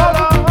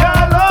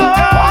 yellow,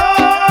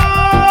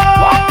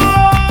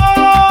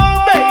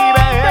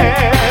 baby.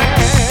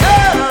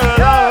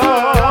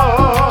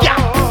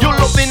 Yeah, you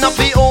love it not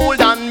be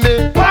old and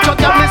me. Chuck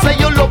me say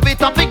you love it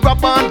not be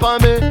grab on for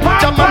me.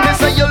 Jam me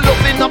say you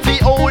love it not be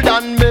old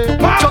and me.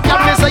 Chuck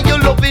me say you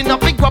love it not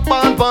be grab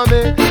on for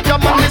me. Jam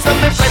me say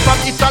me fly from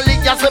Italy,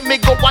 you say me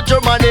go watch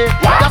Germany.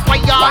 That's why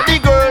all the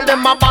girl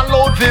them a ball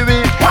out for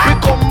me. We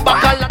come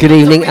back a lot. Good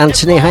evening,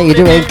 Anthony. How you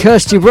doing?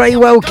 Kirsty Ray,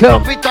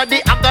 welcome.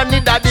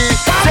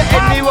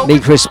 Me,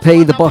 Chris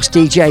P, the Boss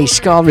DJ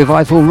Ska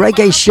Revival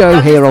Reggae Show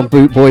here on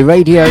Boot Boy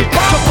Radio.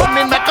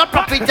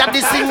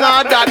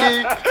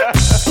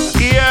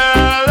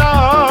 Yeah,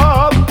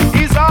 love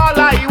is all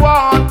I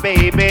want,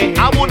 baby.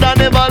 I woulda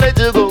never let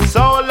you go. So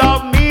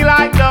love me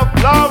like the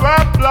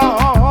flower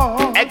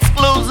bloom.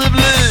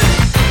 Exclusively.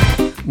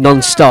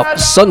 Non-stop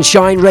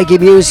sunshine reggae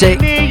music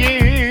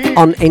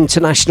on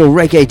International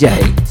Reggae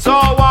Day. So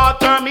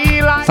water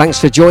me like Thanks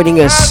for joining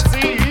us.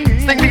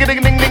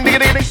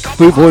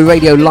 Boot Boy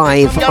Radio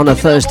live on a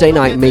Thursday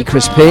night. Me,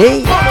 Chris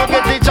P.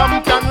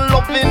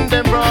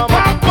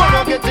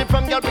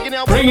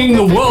 Bringing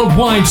the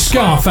worldwide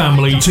Ska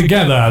family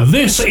together.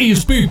 This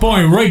is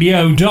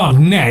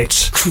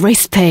BootboyRadio.net.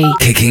 Chris P.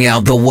 Kicking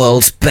out the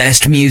world's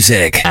best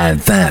music, and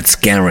that's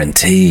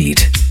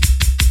guaranteed.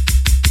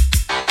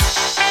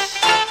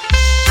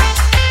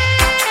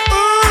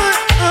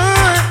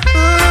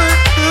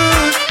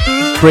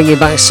 Bringing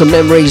back some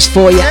memories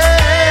for you.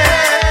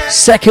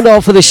 Second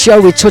half of the show,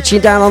 we're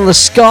touching down on the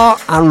ska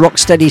and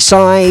rocksteady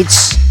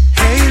sides.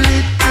 Hey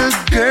little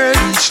girl,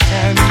 each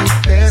time you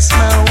pass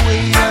my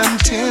way, I'm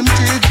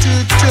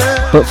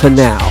But for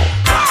now,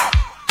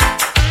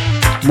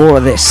 more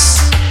of this.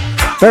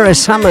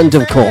 Beres Hammond,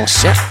 of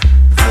course. Yeah.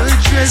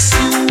 The dress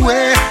you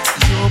wear,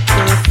 your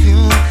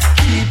perfume,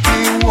 keep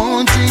me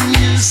wanting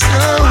you so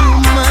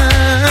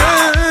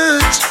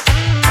much.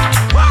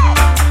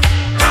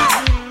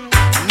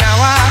 Now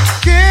I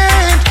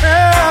can't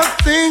help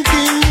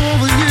thinking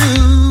over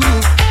you,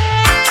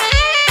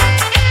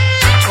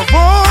 of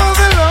all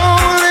the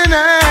lonely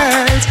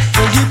nights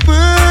that you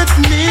put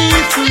me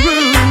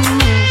through.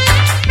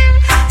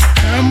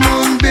 Come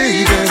on,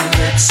 baby,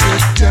 let's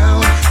sit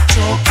down,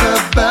 talk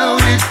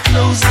about it,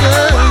 close the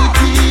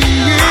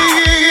deal.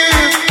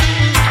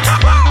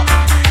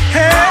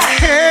 Hey,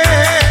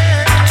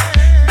 hey.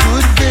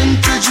 Good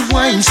vintage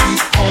wine,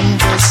 sweet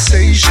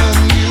conversation,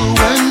 you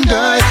and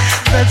I,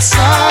 that's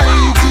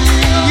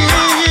ideal.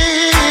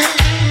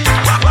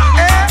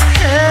 Hey,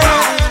 hey.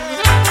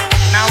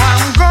 Now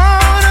I'm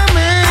gonna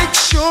make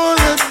sure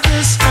that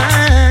this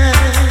time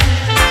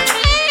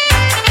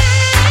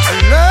a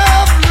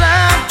love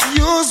like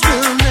yours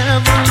will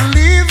never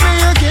leave me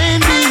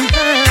again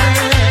behind.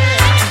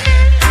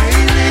 Hey,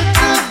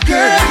 little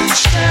girl,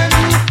 each time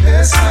you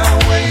pass my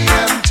way,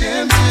 I'm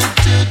tempted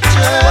to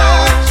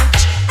touch.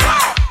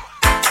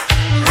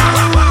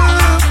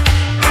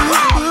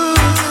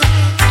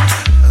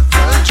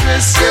 The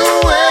dress you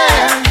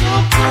wear,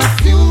 your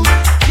perfume,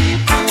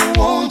 keep me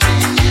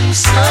wanting you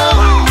so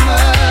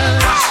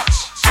much.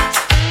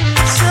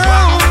 So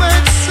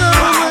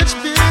much,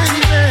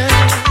 baby.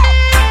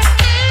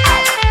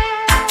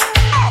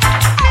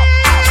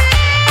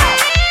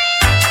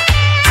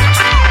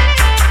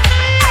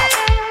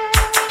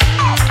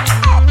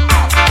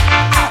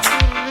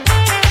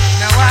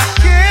 Now I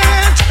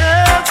can't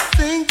help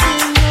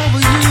thinking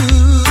over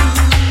you,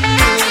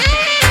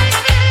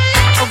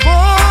 of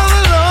all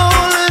the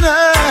lonely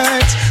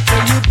nights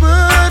that you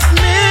put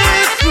me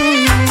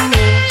through.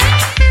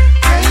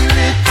 Hey,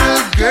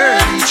 little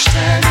girl, each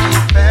time you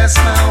pass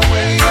my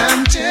way,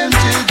 I'm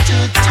tempted to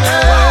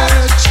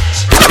touch.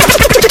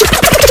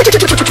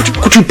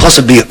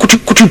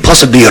 Could you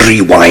possibly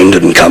rewind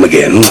and come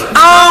again?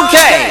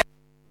 Okay.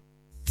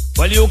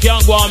 Well, you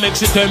can't go and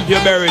mix it temp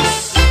your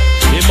berries.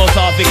 You must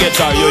have to get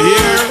her, you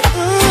hear?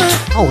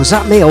 Oh, was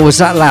that me or was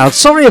that loud?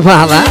 Sorry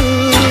about that.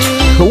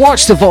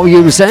 Watch the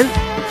volumes then.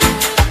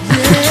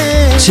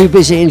 Too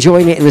busy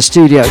enjoying it in the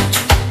studio.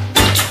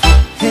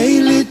 Hey,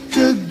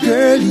 little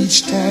girl,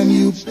 each time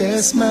you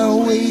pass my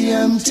way,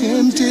 I'm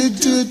tempted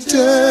to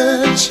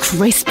touch.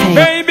 Crispy.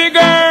 Baby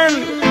girl,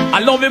 I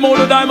love him all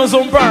the diamonds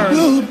on pearl.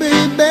 Oh,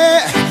 baby,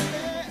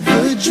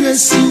 the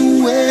dress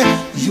you wear,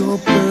 your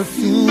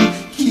perfume,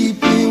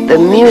 keep me The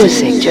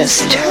music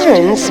just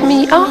turns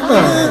me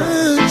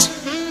on.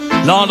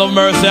 Lord of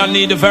mercy, I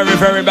need the very,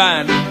 very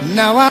bad.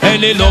 Now I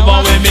Any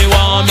lover with me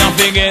warm, you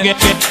forget.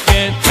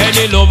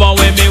 Any lover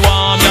with me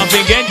warm, you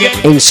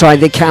forget. Inside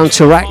the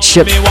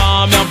counteraction, Me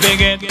warm, you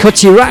forget.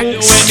 Cutty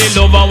Ranks Any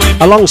lover with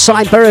me.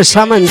 alongside Beres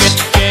Hammond.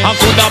 I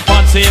could have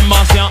Patsy,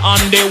 Marcia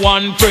and the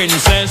one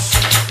princess.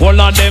 All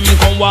of them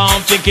come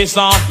want to kiss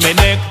off me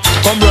neck.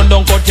 Come run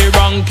down Cutty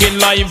Ranking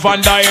live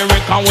and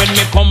direct. And when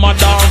me come a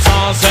dance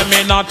and say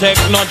me not take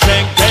no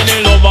check.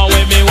 Any lover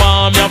with me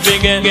warm, you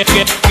forget.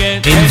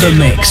 In the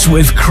mix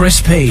with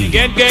Chris P.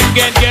 Get.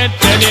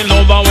 Any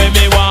lover with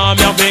me warm,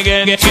 you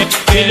forget.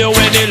 Kill you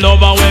any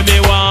lover with me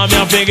warm,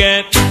 you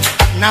forget.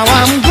 Now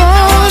I'm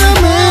gonna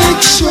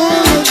make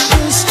sure that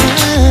this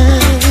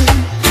time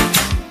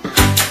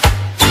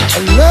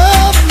a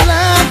love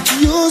like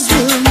yours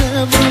will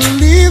never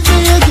leave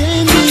me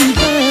again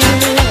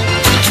behind.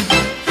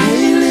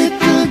 Hey,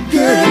 little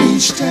girl,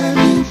 each time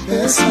you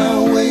pass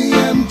my way,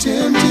 I'm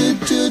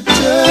tempted to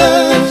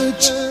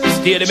touch.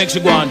 Stay the makes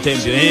you go and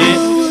tempt you,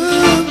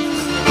 eh?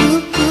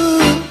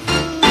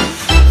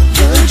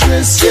 The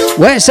dress you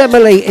Where's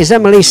Emily? Is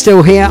Emily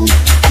still here?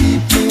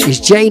 Is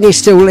Janie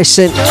still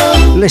listening?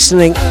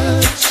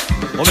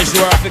 Oh, me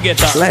sure I forget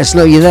that. Let us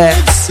know you're there.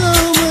 so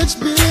much,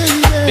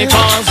 baby.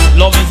 Because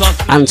love is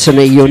not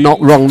Anthony, you're not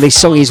wrong. This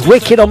song is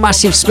wicked on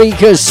massive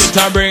speakers.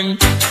 to bring.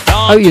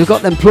 Oh, you've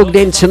got them plugged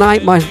in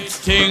tonight, my.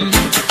 Thing.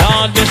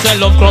 Lord, me say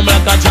love come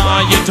like a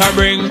joy it a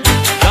bring.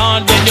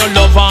 Lord, when you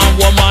love a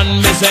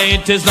woman, me say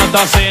it is not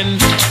a sin.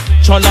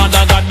 So Lord,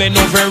 I got me no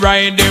free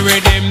ride the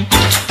rhythm.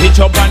 Hitch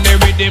up on the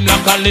rhythm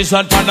like a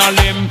lizard on a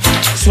limb.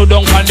 So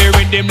down on the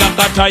rhythm like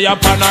a tire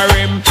on a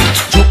rim.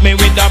 Took me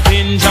with a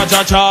pin,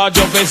 charge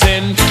of a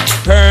sin.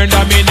 Burn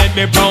a me, let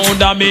me pound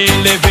a me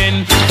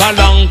living.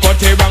 Galang,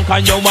 Cutty Rank,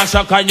 and you a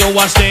shock and you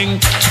a sting.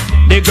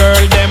 The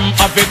girl them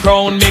have a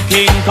crown me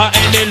king. Cause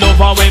any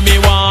lover with me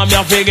want,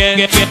 me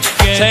forget.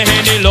 Say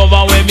any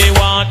lover with me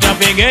want, me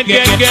forget.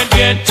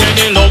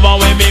 Any lover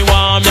with me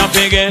want, me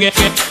forget.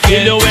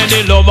 Kill you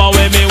any lover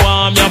with me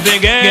want, me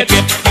forget.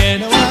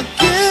 Now I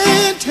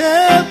can't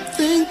help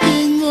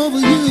thinking over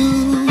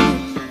you,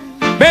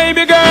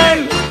 Baby girl,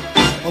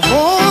 of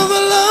all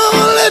the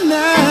lonely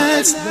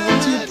nights that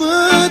you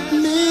put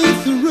me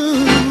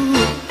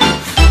through.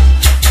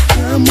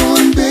 Come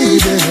on,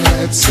 baby,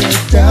 let's sit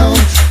down,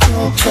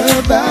 talk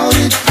about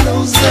it,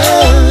 close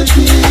the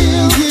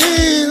deal.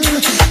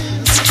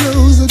 Let's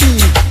close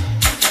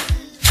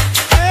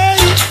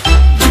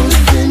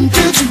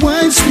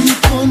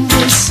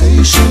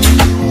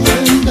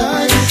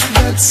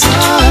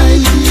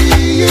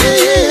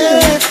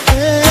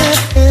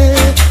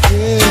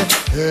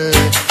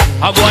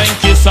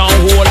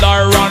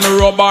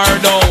rub her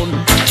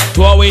down.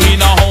 Two away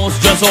in a house,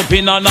 just up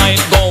in a night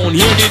gown.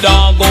 Hear the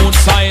dog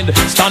outside,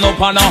 stand up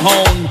on a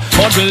hound.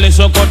 But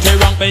listen, cut the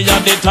rank, me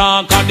at the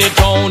talk of the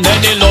town.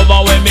 Any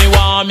lover when me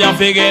want, me a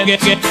forget.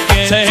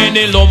 Say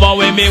any lover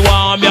when me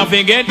want, me a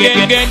forget.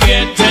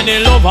 Any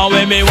lover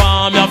when me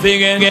want, me a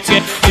forget.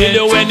 Tell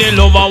you any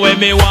lover when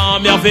me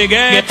want, me a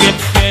forget.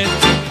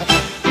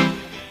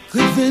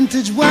 Good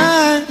vintage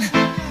wine,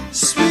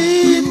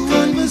 sweet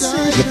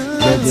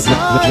conversations.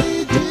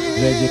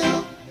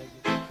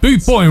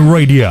 Boot Boy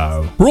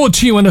Radio, brought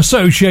to you in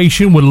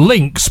association with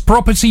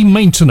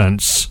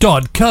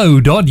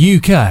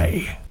linkspropertymaintenance.co.uk.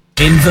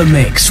 In the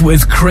mix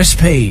with Chris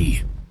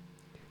P.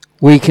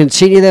 We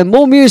continue there.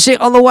 More music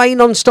on the way,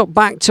 non-stop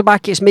back to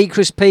back. It's me,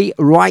 Chris P,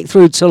 right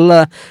through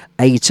till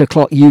 8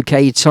 o'clock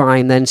UK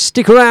time. Then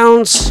stick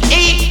around.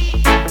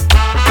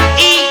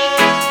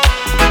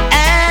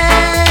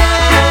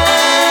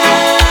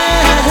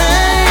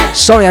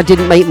 Sorry I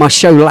didn't make my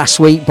show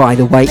last week, by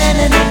the way.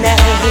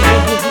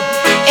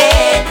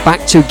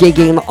 Back to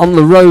gigging on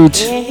the road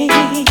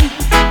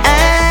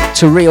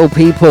to real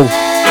people.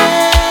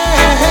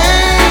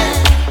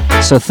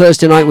 So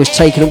Thursday night was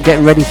taken up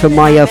getting ready for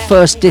my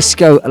first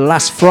disco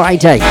last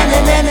Friday.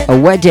 A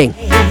wedding.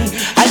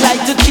 I'd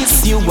like to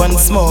kiss you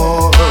once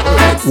more.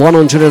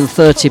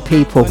 130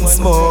 people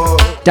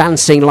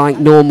dancing like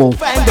normal.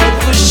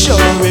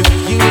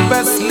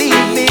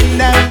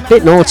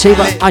 Bit naughty,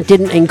 but I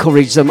didn't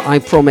encourage them, I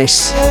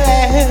promise.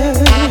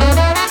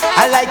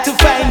 I like to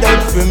find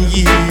out from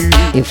you.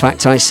 In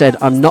fact, I said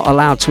I'm not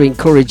allowed to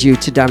encourage you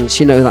to dance.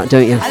 You know that,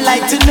 don't you? I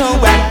like to know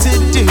what to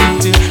do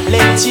to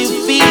let you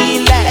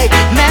feel like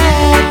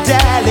my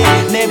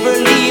darling. Never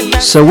leave my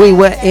So we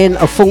were in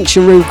a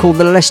function room called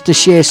the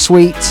Leicestershire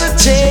Suite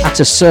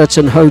at a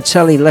certain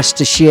hotel in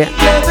Leicestershire.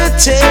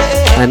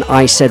 And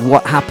I said,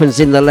 what happens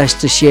in the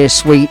Leicestershire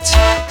Suite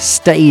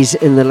stays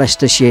in the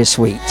Leicestershire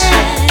Suite.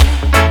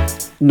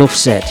 Enough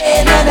said.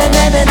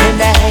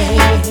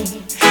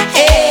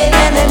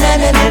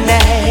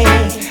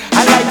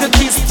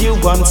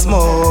 Once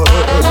more,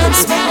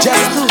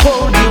 just to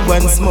hold you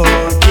once more,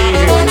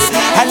 yes.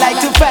 I like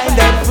to find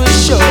out for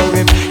sure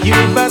if you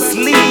must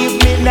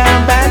leave me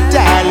now, my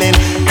darling.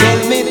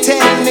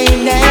 Tell me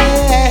now.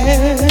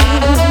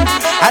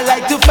 I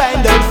like to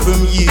find out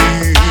from you.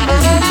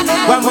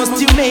 Why must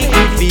you make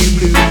me feel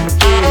blue? Yeah.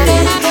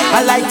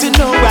 I like to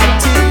know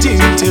what to do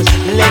to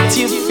let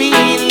you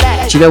feel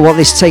like. Do you know what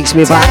this takes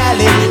me back?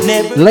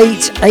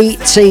 Late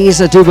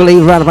 80s, I do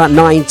believe, around about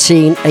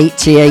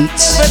 1988.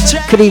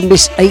 Could even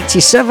miss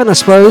 87, I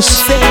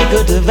suppose.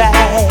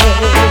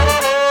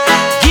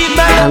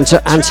 And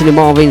Anthony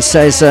Marvin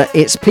says,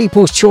 it's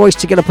people's choice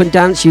to get up and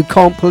dance. You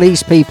can't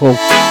police people.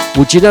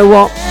 Would you know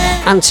what,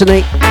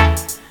 Anthony?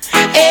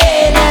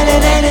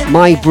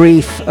 My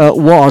brief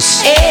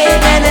was,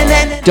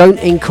 don't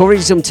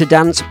encourage them to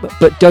dance,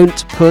 but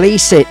don't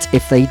police it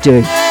if they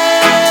do.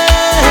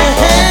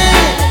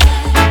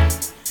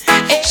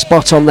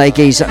 Spot on there,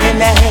 geezer.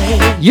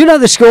 You know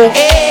the score.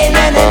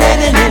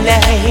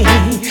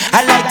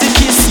 I like to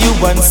kiss you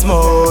once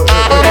more,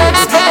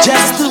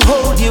 just to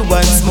hold you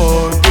once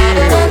more,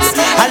 yes.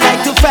 I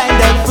like to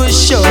find out for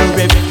sure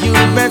if you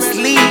must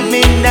leave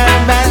me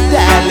now, my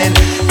darling.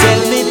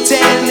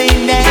 Tell me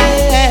now.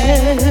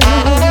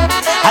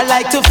 I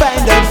like to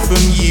find out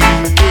from you,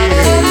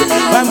 yes.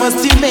 Why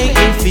must you make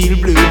me feel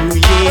blue,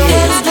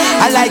 yes.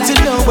 I like to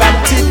know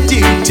what to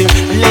do to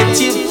let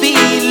you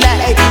feel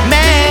like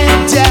my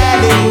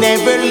darling.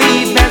 Never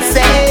leave me,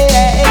 say.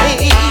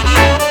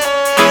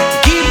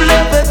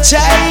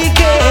 Try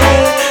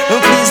again,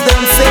 please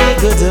don't say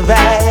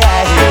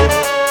goodbye.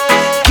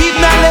 Give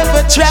my love a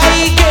try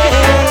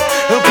again,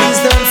 please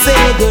don't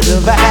say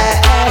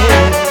goodbye.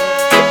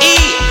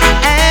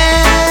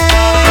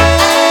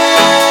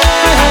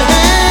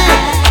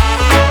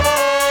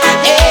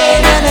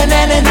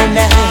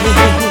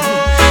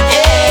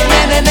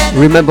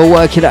 Remember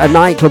working at a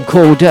nightclub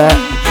called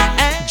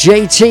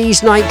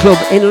JT's Nightclub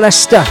in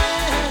Leicester.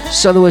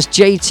 So there was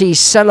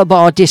JT's Cellar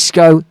Bar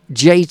Disco,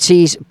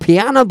 JT's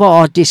Piano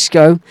Bar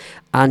Disco,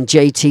 and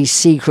JT's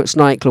Secrets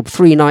Nightclub.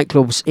 3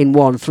 nightclubs in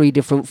one, 3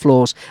 different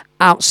floors.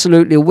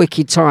 Absolutely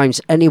wicked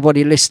times.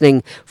 Anybody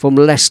listening from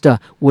Leicester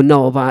will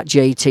know about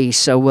JT.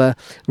 So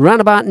around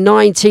about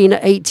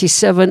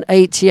 1987,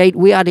 88,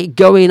 we had it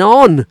going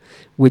on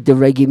with the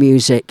reggae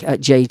music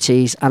at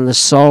JT's and the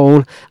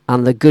soul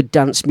and the good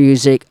dance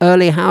music.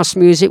 Early house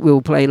music, we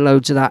were playing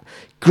loads of that.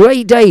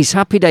 Great days,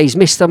 happy days,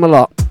 missed them a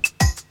lot.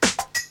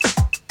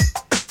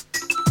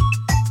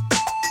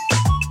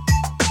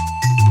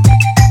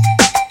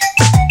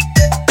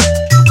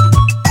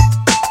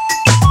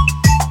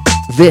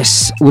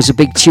 This was a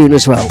big tune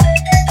as well.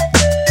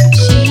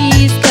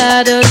 She's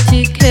got a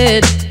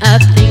ticket, I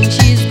think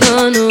she's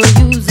gonna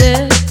use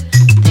it.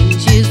 Think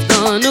she's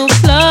gonna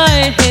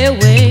fly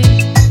away.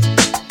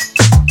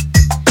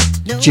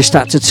 Just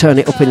had to turn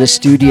it up in the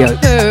studio.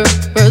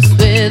 Purpose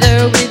with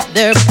her, with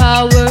their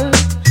power.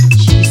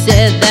 She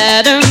said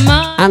that her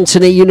mind.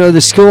 Anthony, you know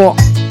the score.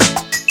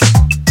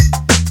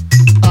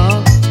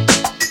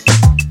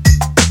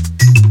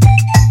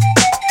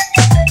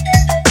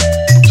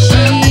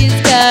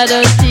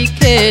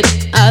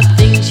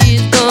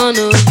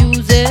 gonna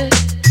use it.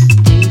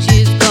 Think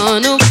she's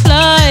gonna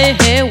fly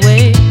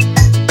away.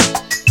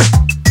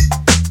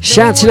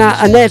 Shouting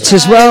out Annette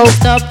as well.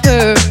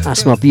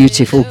 That's my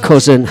beautiful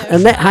cousin.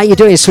 Annette, how you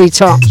doing,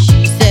 sweetheart?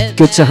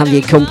 Good to have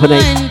your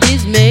company.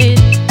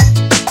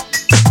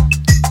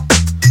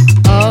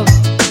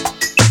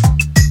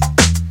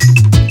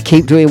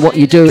 Keep doing what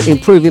you do,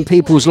 improving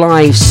people's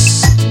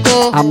lives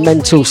and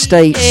mental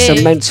states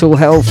and mental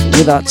health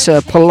with that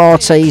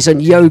Pilates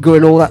and yoga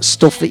and all that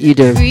stuff that you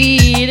do.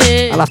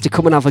 I'll have to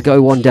come and have a go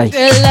one day.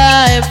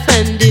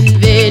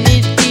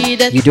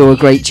 You do a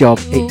great job.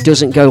 It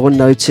doesn't go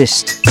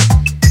unnoticed.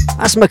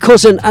 That's my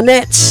cousin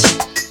Annette.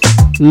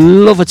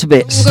 Love her to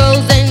bits.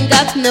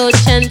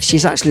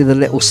 She's actually the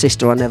little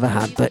sister I never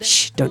had, but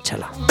shh, don't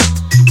tell her.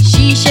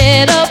 She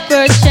shared up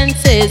her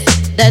chances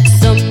that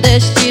someday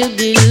she'll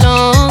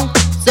belong.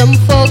 Some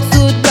folks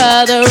would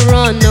rather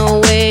run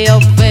away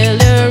or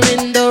failure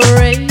in the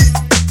race.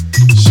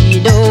 She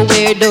know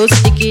where those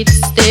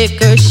tickets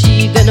take her.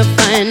 She gonna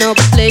find a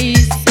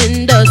place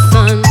in the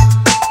sun.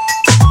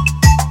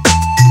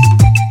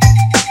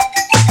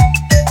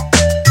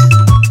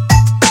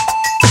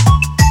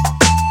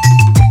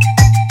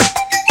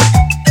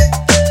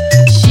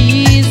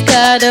 She's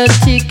got a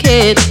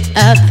ticket.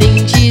 I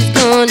think she's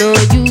gonna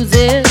use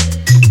it.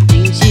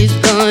 Think she's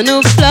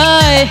gonna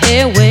fly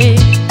away.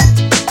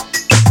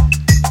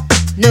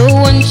 No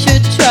one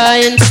should try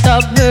and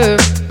stop her,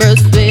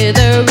 persuade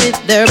her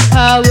with their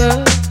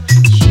power.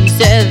 She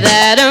said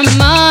that her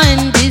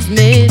mind is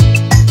made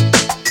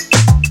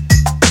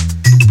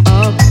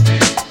up,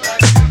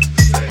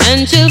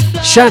 and she'll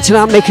fly. Shouting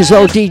out Mick as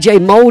well, DJ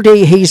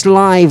Mouldy. He's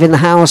live in the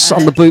house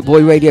on the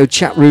Bootboy Radio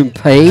chat room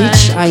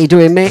page. How you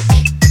doing, Mick?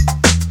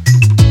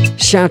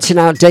 Shouting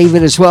out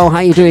David as well. How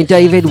you doing,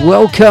 David?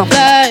 Welcome.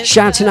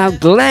 Shouting out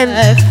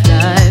Glenn.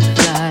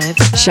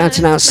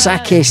 Shouting out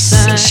Sakis.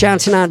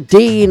 Shouting out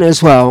Dean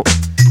as well.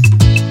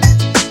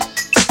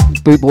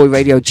 Bootboy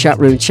Radio chat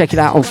room. Check it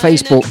out on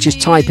Facebook.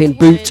 Just type in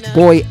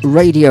Bootboy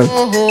Radio.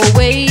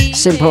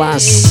 Simple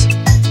as.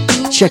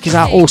 Check us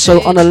out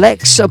also on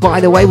Alexa, by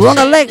the way. We're on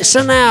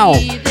Alexa now.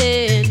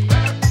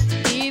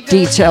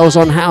 Details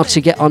on how to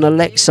get on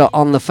Alexa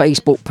on the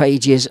Facebook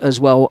pages as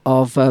well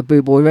of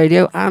Bootboy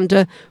Radio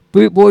and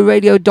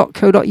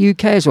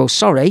bootboyradio.co.uk as well.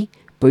 Sorry,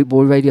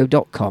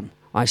 bootboyradio.com.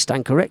 I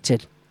stand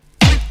corrected.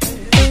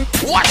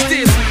 Watch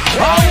this.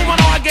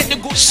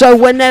 So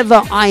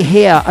whenever I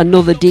hear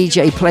another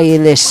DJ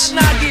playing this,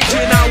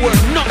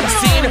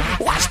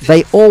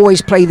 they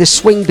always play the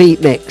swing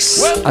beat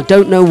mix. I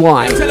don't know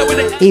why,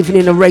 even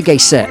in a reggae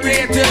set.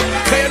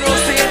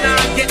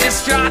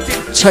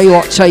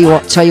 Tell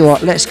you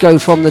what, let's go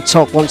from the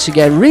top once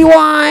again.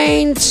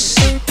 Rewind!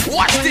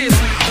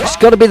 It's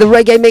got to be the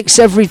reggae mix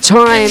every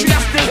time.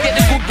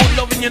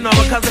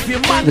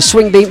 The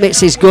swing beat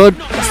mix is good,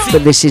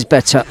 but this is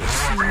better.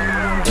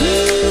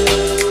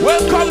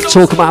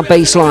 Talk about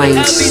bass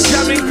lines.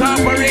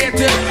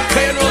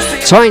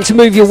 Trying to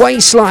move your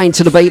waistline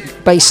to the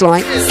bass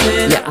line.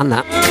 Yeah, and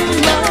that.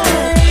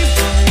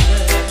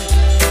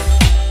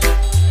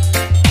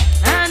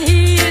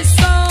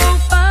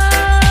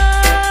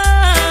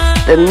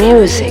 The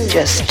music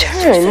just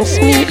turns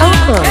me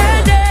on.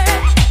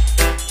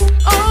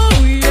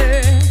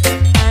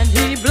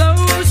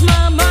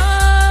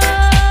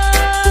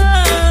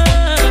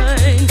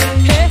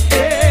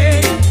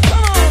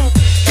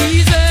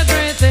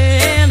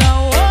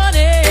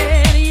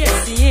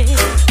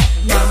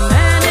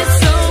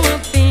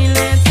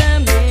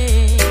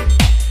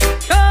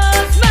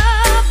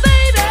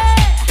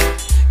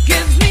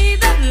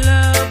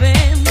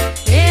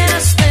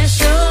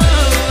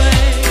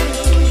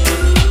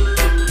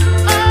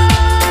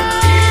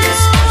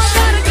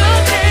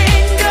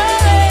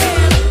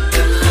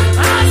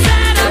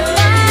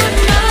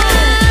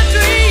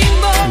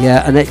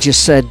 Yeah, Annette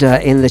just said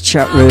in the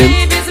chat room,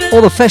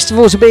 all the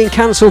festivals are being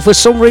cancelled for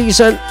some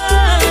reason.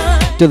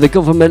 Do the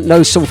government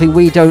know something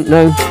we don't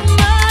know?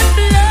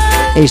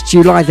 Is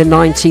July the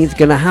 19th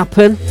going to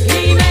happen?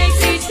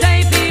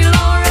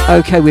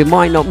 Okay, we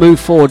might not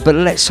move forward, but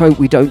let's hope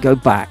we don't go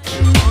back.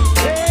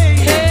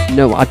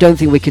 No, I don't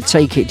think we could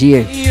take it, do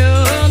you?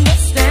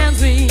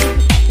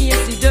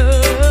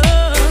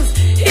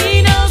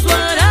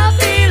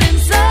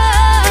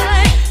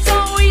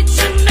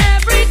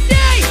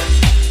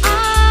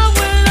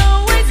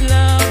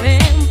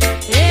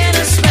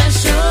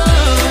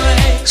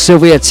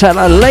 Sylvia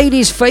Teller,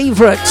 ladies'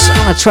 favourite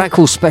on a track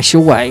called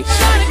Special Way.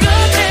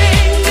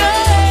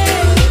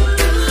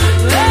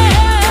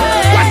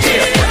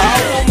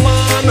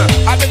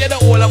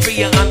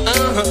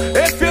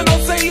 If you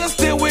don't say you're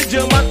still with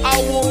your man, I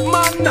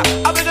woman.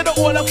 I beg the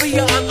order for you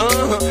and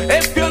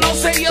if you don't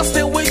say you're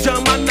still with your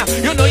man,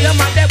 you know you're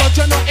mad there, but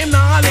you know him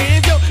not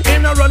leave you.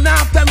 Him not run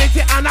after me,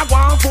 and I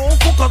want for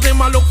cause him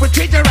a look for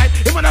treat you right.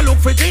 Him a look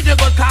for treat you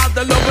good, cause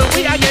the love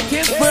we are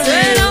getting for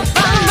real.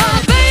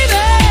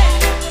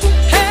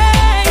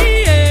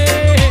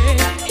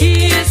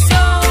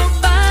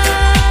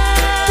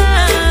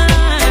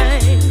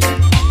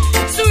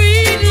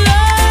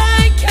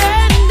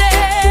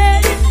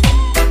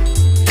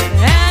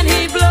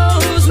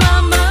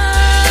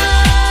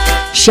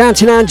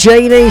 Shouting out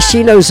Janie,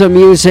 she knows her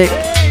music.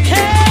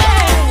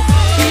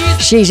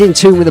 She's in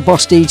tune with the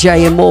boss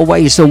DJ in more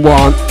ways than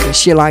one.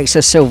 She likes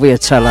her Sylvia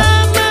Teller.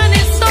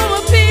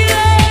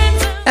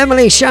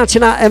 Emily,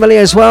 shouting out Emily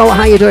as well.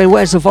 How you doing?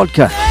 Where's the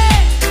vodka?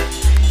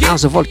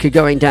 How's the vodka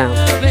going down?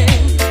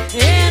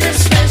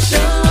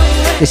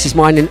 This is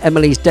mine and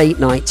Emily's date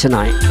night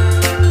tonight.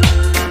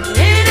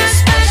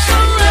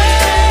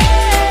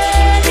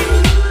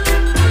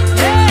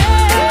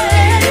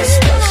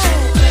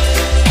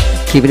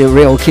 Keeping it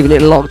real, keeping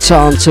it locked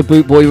on to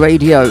Bootboy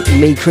Radio.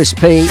 Me, Chris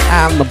P,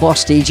 and the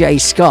boss DJ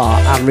Scar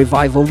and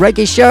Revival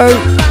Reggae Show.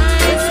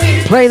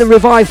 Playing the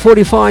Revive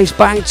 45s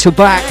back to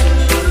back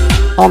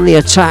on the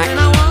attack.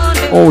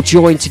 All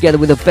joined together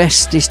with the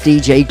bestest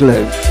DJ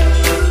Glue.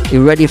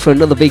 You ready for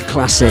another big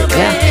classic?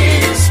 Yeah.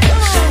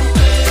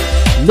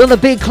 Another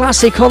big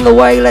classic on the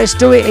way. Let's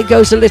do it. It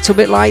goes a little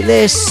bit like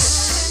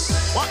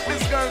this. What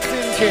this girl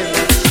thinking?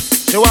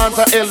 She wants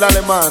an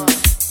elderly man.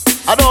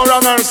 I don't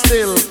run her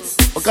still.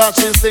 Because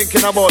she's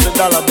thinking about the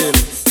dollar bill.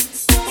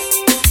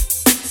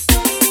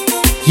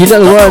 You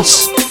know the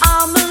words.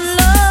 I'm in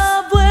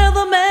love with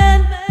a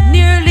man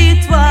nearly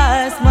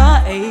twice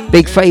my age.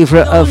 Big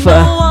favourite of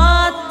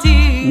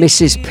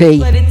Mrs. P,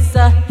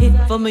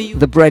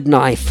 the bread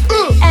knife,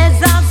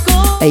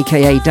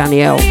 aka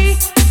Danielle.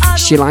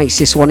 She likes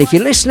this one. If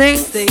you're listening,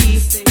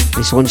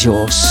 this one's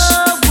yours.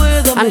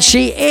 And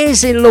she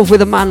is in love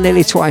with a man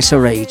nearly twice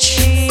her age.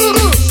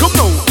 Come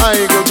on,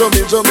 I go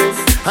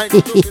jumping.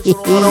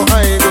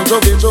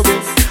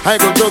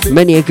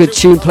 Many a good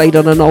tune played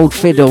on an old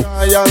fiddle.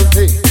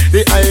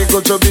 The I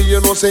go to be, you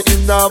know, say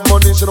in that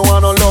money, she don't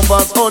want no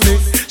lovers, honey.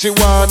 She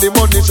want the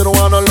money, she don't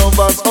want no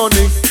lovers,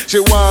 honey. She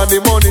want the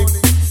money.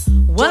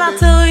 Well, I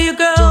tell you,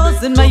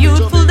 girls, in my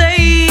youthful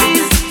days,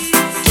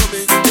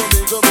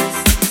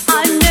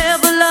 I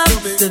never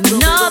loved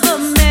another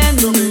man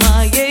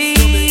my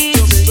age.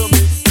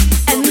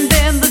 And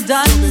then the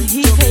Don,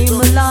 he came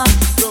along,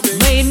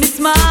 made me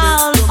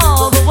smile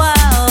all the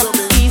while.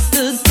 He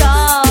stood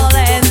tall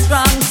and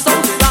strong,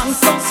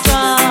 so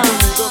strong.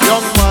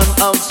 Young man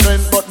have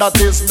strength, but that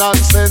is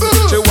nonsense.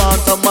 She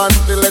want a man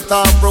to let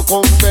her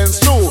recompense.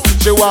 True,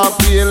 she want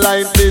pay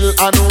line bill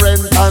and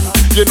rent, and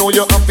you know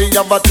you have to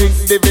have a thick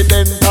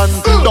dividend. And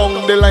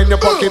down the line your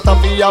pocket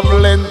have to have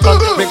length,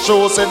 and make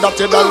sure say that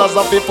your dollars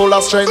are full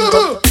of strength.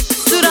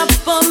 Stood up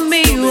for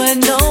me when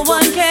no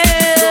one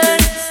cared.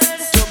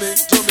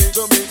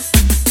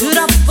 Stood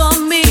up for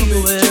me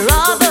where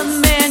other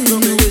men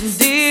wouldn't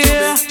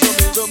dare.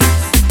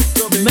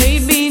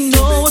 Made me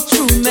know a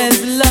true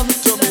man's love.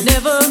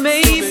 Never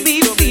made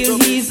me feel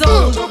he's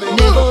old.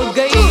 Never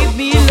gave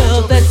me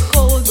love that's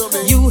cold.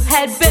 You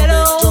had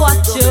better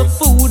watch your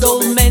food.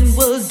 Old men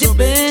will dip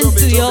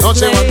into your Don't plate.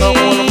 say what a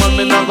old man,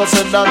 me not go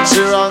say that she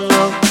wrong.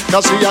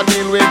 Cause she a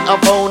deal with a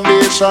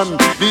foundation.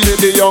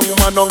 The young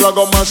man don't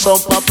go mash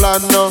up a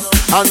plan.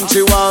 And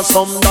she wants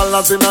some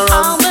dollars in her hand.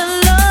 I'm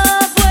in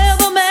love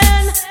with a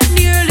man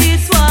nearly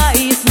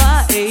twice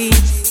my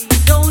age.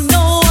 Don't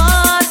know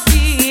what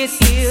it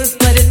is,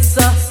 but it's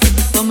a hit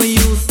from my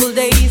youthful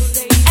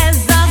days.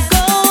 As I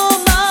go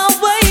my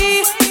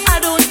way, I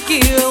don't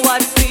care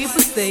what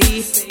people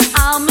say.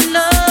 I'm in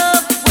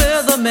love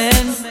with a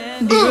man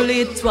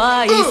nearly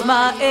twice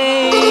my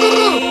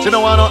age. She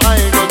don't want no I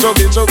go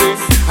chubby.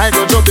 I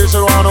go chubby, she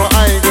want no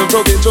I go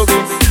chubby.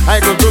 I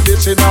go chubby,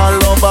 she not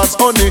love us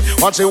honey.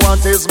 What she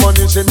want is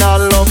money, she not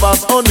love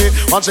us honey.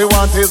 What she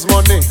want is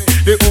money.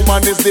 The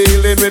woman is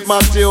dealing with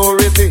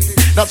maturity.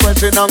 That's when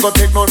she not go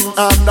take none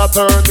under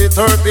 30,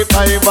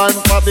 35 and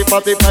 40,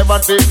 45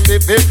 and 50,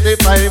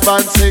 55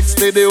 and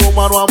 60. The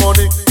woman want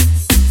money.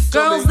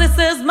 Girls, this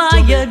is my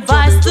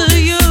advice to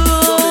you.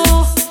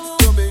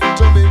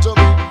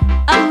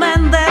 A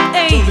man that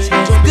age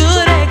has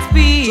good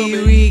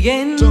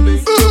experience.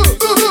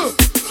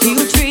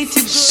 He'll treat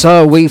you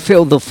So we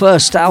filled the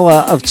first hour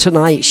of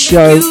tonight's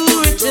show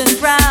rich and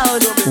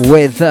proud.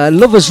 with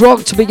Lovers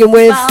Rock to begin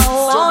with, I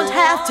won't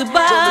have to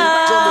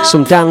buy.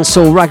 some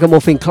dancehall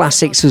ragamuffin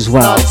classics as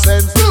well,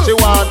 She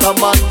want a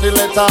man to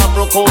let her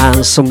broke out.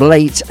 and some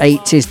late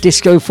 80s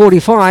disco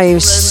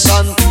 45s.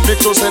 Make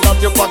sure say that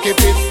your pocket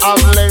is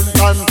have length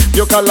and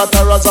your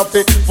collaterals are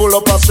fit full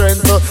up of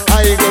strength.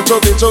 I go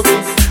chubby,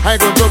 I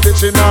go chubby,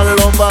 she not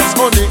love us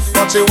honey.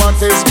 What she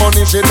want is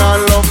money, she not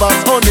love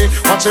us honey.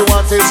 What she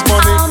want is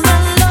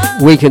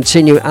money. We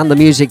continue and the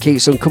music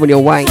keeps on coming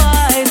your way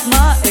Twice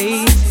my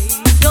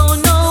age.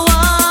 Don't know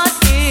what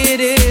it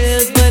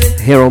is, but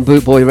it's here on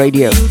Bootboy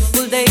Radio.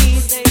 beautiful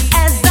days.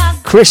 As I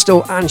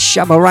Crystal and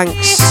Shabba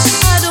Ranks,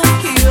 don't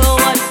care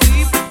what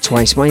people.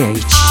 twice my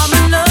age.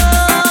 I'm in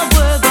love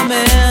with a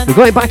man. We're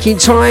going back in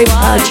time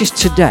just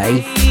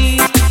today.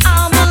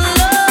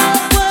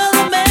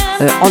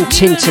 On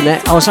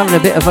Tinternet, I was having a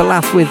bit of a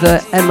laugh with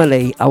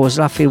Emily. I was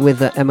laughing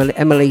with Emily.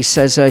 Emily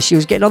says she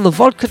was getting on the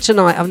vodka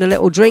tonight, having a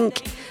little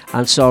drink.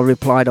 And so I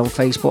replied on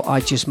Facebook,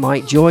 I just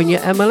might join you,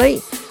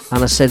 Emily.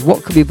 And I said,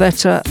 what could be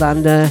better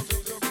than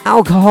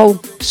alcohol,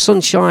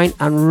 sunshine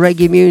and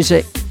reggae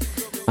music?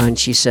 And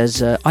she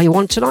says, are you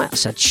on tonight? I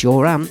said,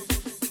 sure am.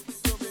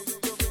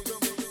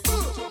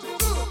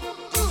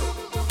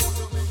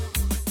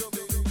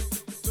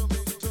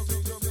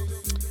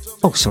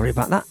 Oh, sorry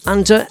about that.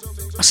 And I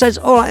said,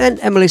 all right then.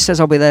 Emily says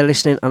I'll be there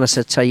listening. And I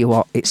said, tell you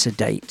what, it's a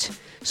date.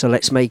 So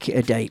let's make it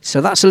a date. So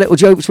that's a little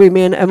joke between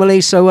me and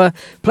Emily. So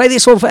play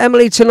this one for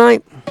Emily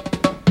tonight.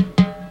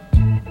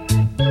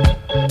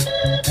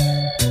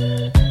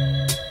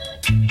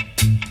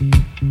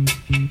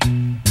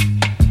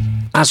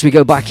 As we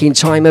go back in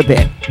time a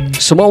bit,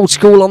 some old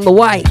school on the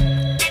way.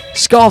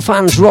 Ska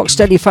fans,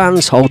 Rocksteady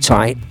fans, hold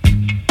tight.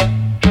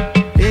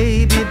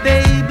 Baby,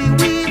 baby,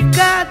 we've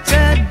got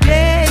a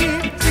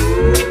date.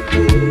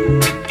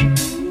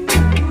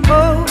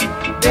 Oh,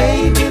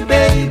 baby,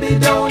 baby,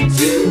 don't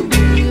you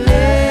be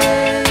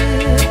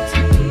late.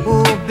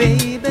 Oh,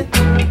 baby,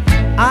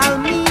 I'll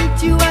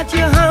meet you at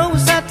your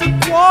house at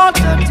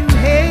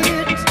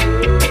 7:45.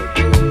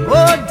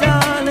 Oh,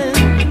 darling,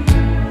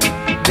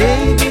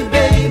 baby,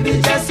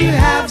 baby, just you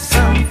have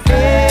some faith.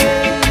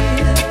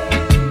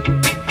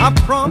 I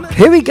promise.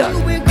 Here we go.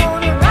 We're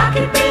gonna rock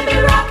it, baby,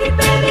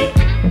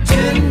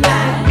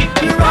 tonight.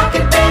 You rock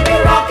it, baby,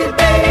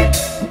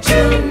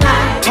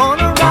 tonight.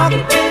 Gonna rock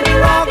it, baby,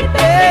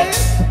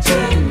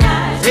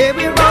 tonight. Say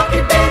we rock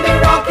it, baby,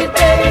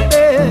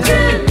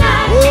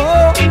 tonight.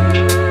 Oh,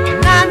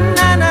 na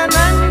na na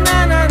na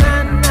na na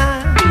na na.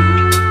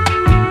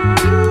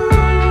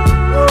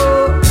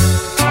 Oh,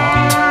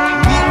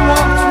 we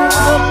walk through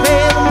the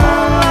pale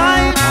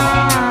moonlight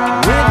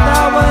with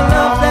our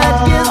love that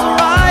is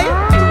right.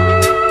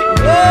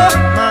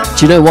 Oh,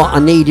 Do you know what? I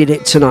needed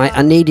it tonight.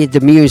 I needed the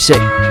music.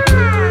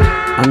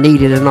 I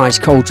needed a nice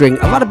cold drink.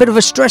 I've had a bit of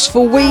a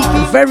stressful week.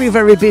 Very,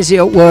 very busy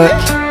at work.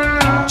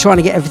 Trying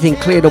to get everything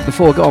cleared up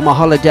before I go on my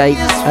holiday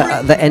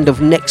at the end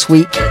of next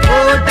week.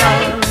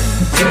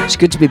 It's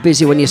good to be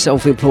busy when you're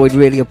self-employed.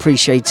 Really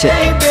appreciate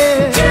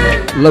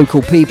it.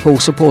 Local people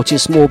supporting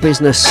small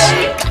business.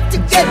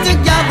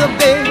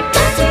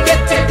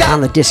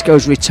 And the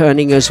disco's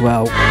returning as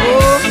well.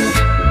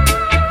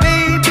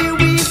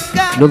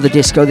 Another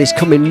disco this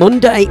coming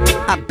Monday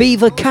at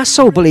Beaver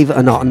Castle, believe it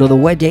or not, another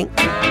wedding.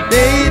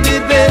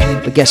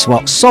 But guess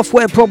what?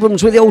 Software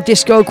problems with the old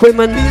disco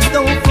equipment.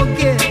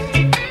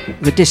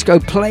 The disco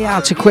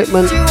play-out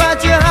equipment.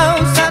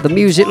 The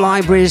music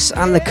libraries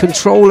and the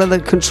controller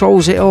that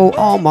controls it all.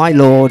 Oh my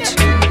lord.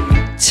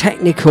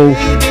 Technical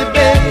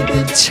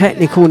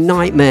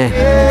nightmare.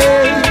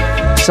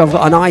 So I've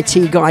got an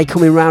IT guy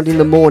coming round in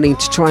the morning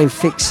to try and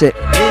fix it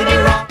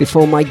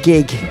before my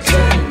gig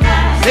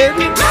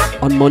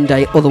on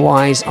Monday.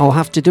 Otherwise I'll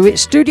have to do it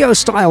studio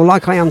style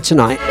like I am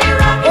tonight.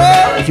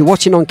 If you're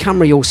watching on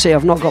camera, you'll see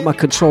I've not got my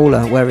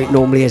controller where it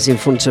normally is in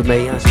front of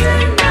me.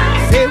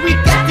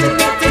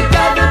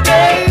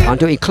 I'm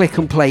doing click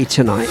and play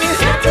tonight,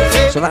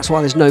 so that's why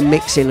there's no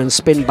mixing and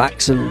spin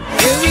backs and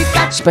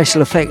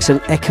special effects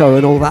and echo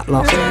and all that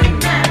lot,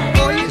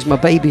 because my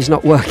baby's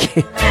not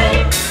working.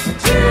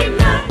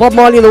 Bob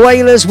Marley and the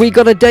Wailers, We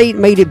Got a Date,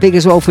 made it big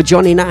as well for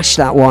Johnny Nash,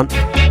 that one.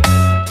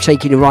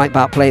 Taking it right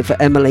back, playing for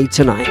Emily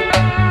tonight.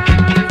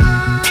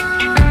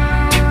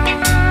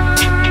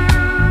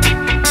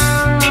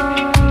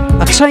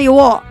 I tell you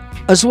what,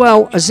 as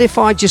well, as if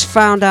I just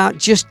found out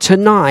just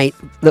tonight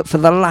that for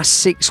the last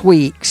 6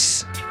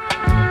 weeks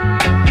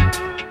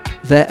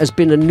there has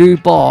been a new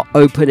bar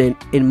opening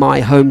in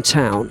my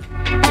hometown,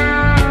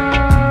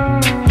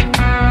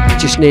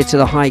 just near to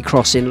the High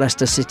Cross in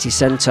Leicester City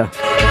Centre.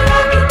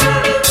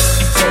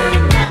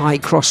 High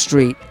Cross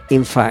Street,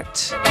 in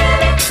fact.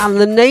 And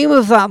the name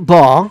of that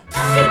bar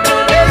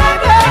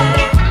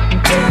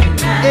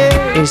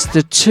is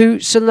the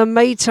Toots and the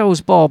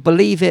Maytals Bar,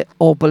 believe it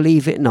or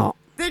believe it not.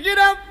 Dig it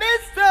up,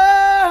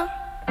 mister.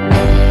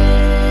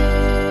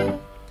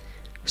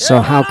 So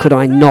how could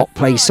I not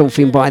play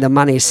something by the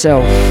man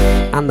himself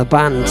and the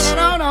band?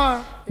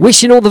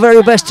 Wishing all the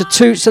very best to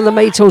Toots and the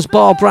Maytals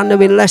Bar, brand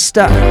new in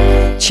Leicester.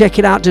 Check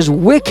it out, there's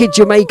wicked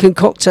Jamaican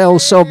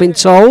cocktails, so I've been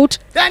told.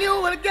 Get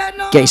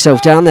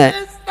yourself down there.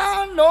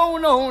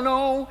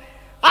 No.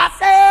 I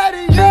said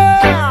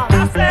yeah.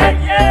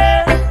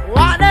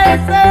 What they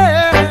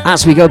say.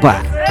 As we go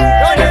back.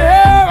 Don't you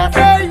hear? I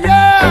say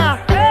yeah.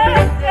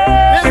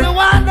 This is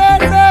what they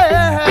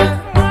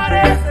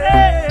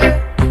say.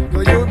 Do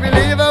you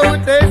believe I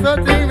would take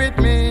something with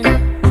me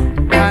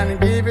and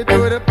give it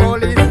to the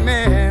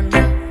policeman?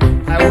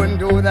 I wouldn't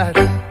do that.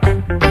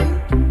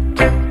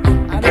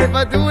 And if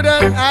I do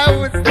that, I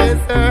would say,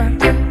 sir,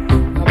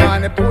 I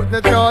want to put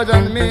the charge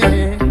on me.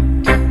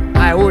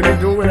 I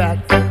wouldn't do that.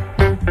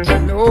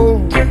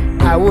 No,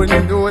 I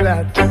wouldn't do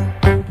that.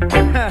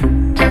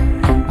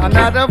 I'm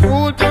not a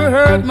fool to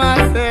hurt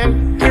myself,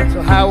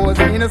 so I was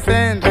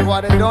innocent of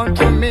what they done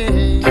to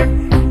me.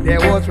 They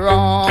was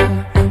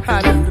wrong.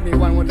 Listen to me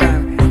one more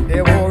time.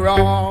 They were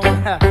wrong.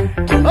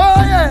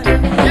 Oh yeah,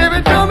 give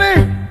it to me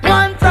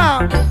 1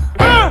 time.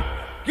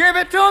 Give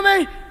it to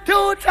me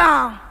 2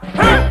 times.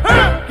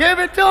 Give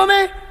it to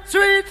me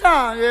 3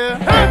 times. Yeah.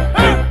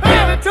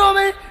 Give it to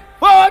me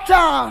 4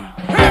 times.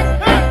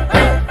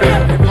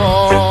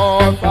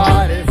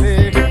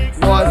 446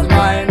 was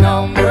my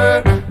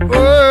number.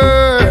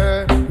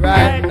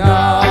 Right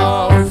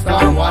now,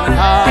 someone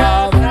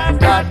have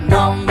that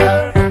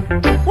number.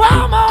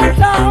 One more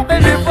time,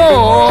 baby.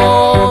 446.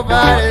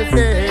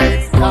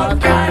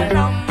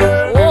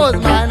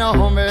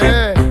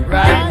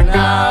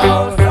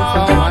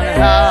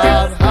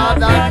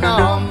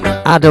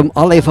 Adam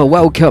Oliver,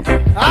 welcome.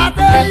 I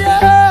say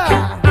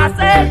yeah. I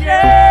say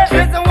yeah.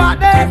 Listen what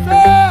they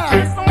say.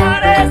 Listen what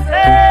they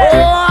say.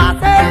 Oh, I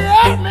say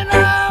yes, me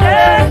now.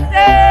 Yes,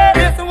 yes.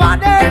 Listen what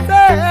they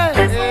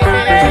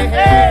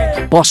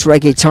say. Boss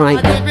Reggae time.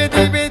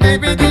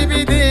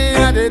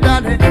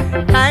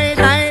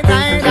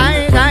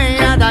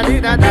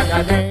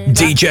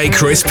 DJ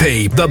Chris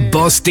P, the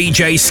Boss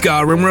DJ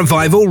Ska and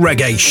Revival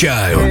Reggae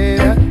Show.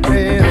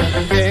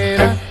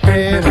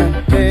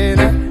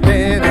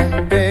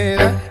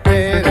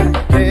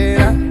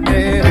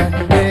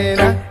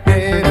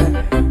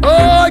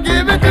 Oh,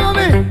 give it to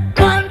me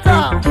one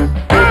time.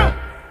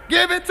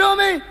 Give it to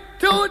me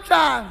two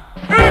times.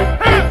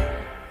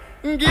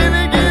 Give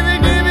it.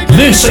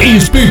 This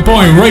is Boot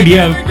Boy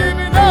Radio.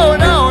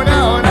 No.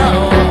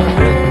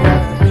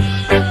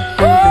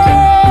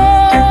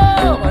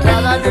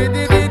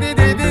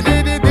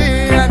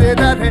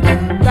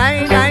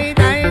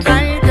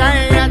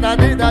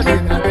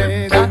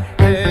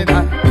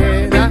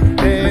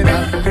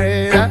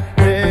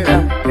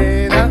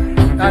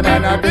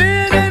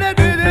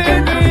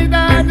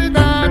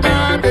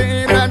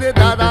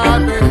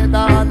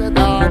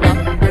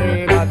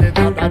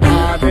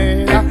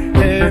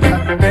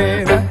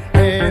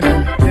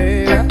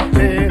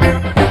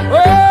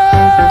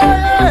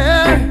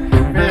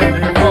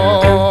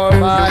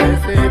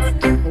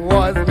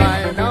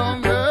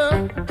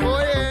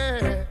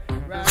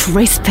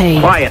 Crispy.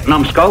 Quiet,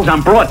 numbskulls,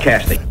 I'm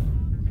broadcasting.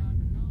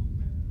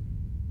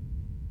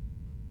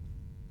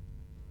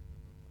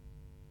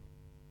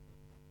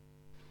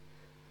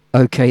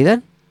 Okay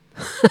then.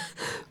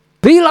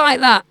 Be like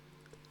that.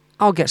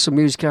 I'll get some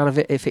music out of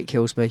it if it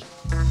kills me.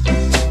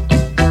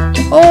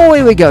 Oh,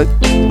 here we go.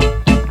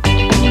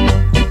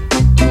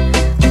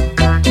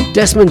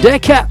 Desmond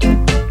Decker.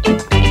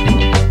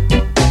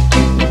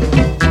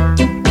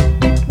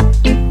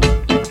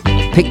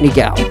 Picnic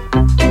Gal.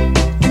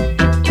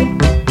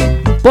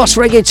 Boss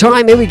Reggae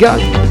time, here we go.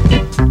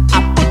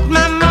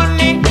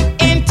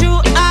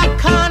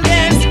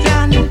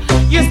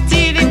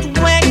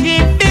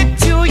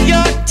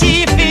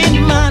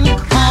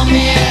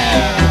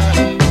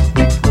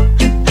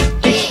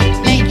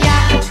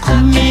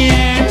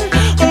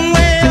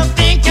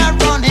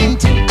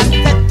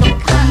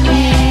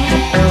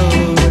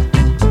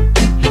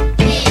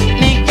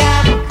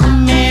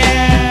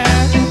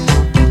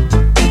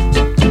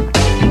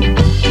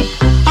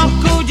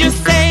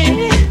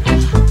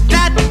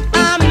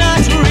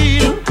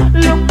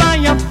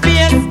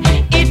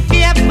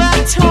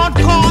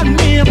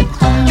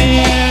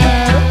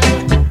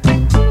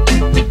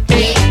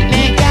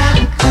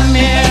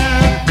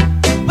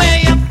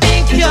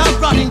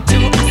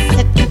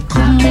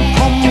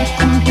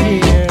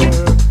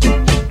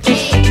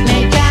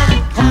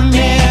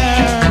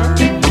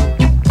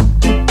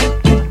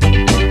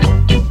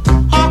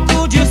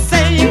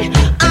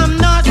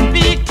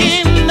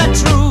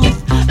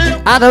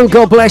 Adam,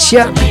 God bless you.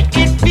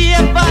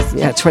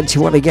 Yeah,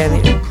 21 again.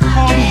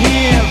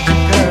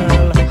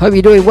 Hope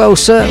you're doing well,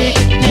 sir.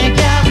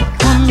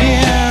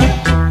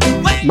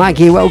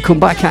 Maggie, welcome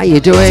back. How you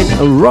doing?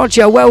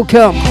 Roger,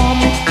 welcome.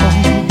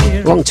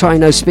 Long time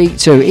no speak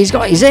to. He's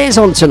got his ears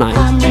on tonight.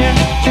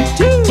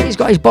 He's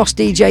got his Boss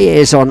DJ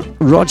ears on.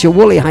 Roger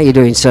Woolley, how you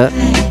doing, sir?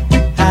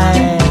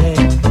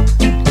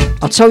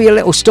 I'll tell you a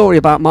little story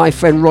about my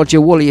friend Roger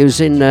Woolley,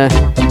 who's in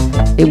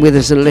with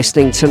us and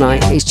listening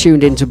tonight. He's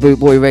tuned into Boot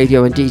Boy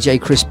Radio and DJ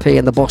Chris P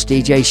and the Boss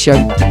DJ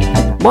Show.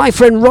 My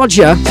friend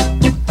Roger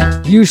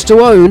used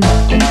to own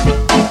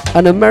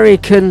an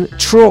American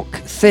truck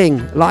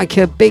thing, like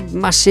a big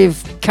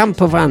massive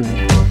camper van,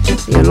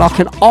 like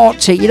an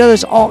Arctic, you know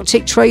those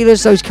Arctic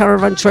trailers, those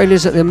caravan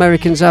trailers that the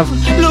Americans have.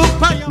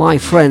 My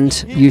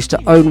friend used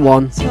to own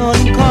one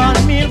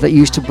that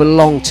used to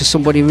belong to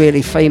somebody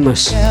really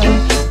famous,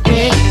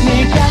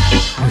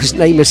 whose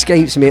name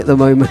escapes me at the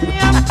moment.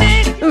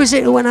 Who is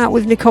it who went out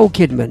with Nicole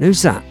Kidman?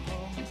 Who's that?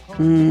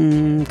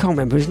 Can't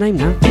remember his name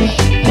now. He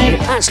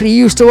actually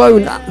used to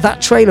own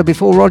that trailer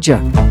before Roger.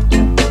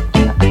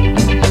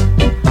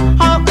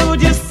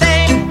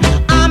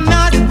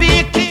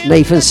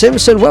 Nathan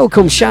Simpson,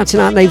 welcome, shouting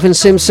out Nathan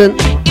Simpson.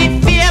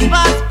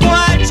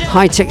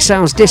 High Tech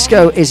Sounds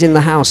Disco is in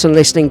the house and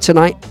listening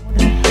tonight.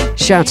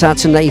 Shout out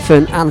to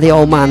Nathan and the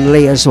old man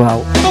Lee as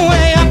well.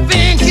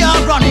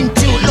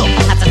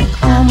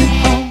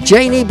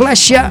 Janie,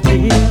 bless you.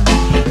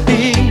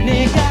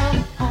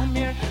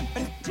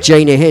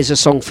 Janie, here's a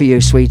song for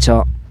you,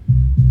 sweetheart.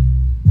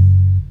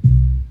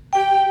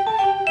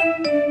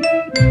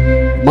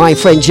 My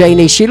friend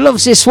Janie, she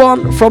loves this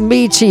one, From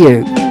Me to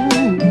You.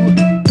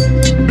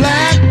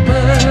 Black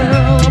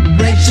pearl,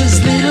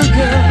 precious little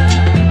girl,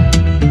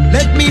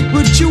 let me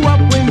put you up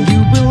when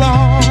you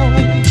belong.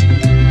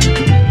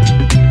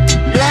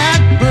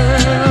 Black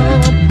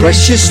pearl,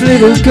 Precious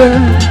little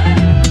girl,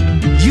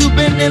 you've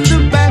been in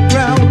the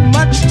background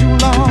much too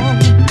long.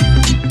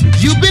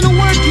 You've been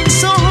working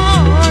so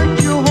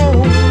hard your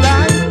whole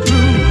life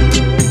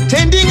through,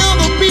 tending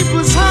other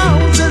people's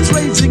houses,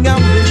 raising up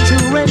the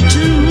children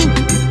too.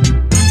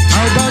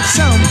 How about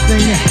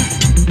something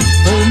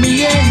for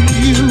me and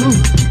you?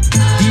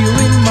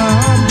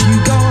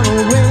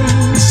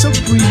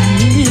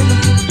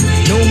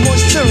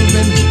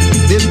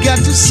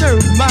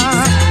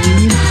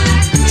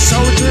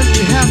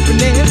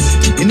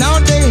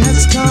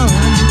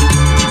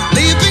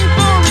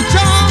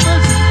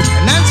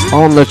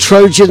 on the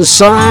Trojan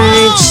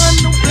side.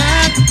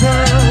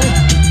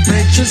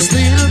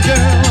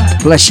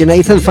 Bless you,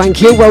 Nathan.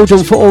 Thank you. Well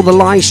done for all the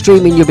live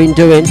streaming you've been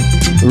doing,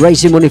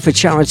 raising money for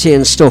charity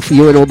and stuff.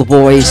 You and all the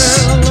boys.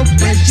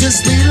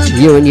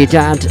 You and your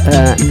dad,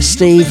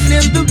 Steve,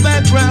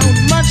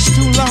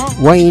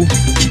 Wayne,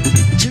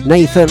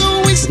 Nathan,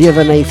 the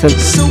other Nathan.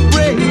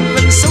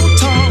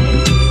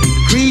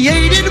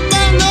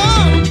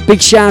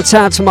 Big shout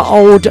out to my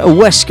old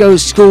West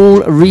Coast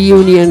School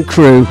reunion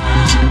crew.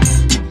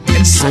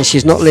 And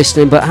she's not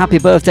listening, but happy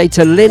birthday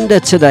to Linda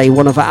today,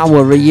 one of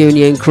our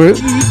reunion crew.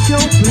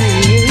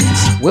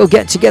 We'll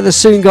get together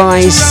soon,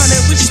 guys.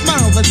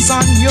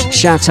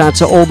 Shout out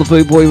to all the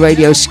Boot Boy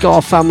Radio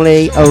Ska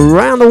family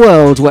around the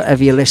world,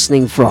 wherever you're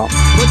listening from.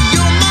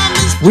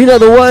 We know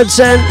the words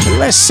then,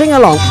 let's sing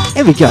along.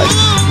 Here we go.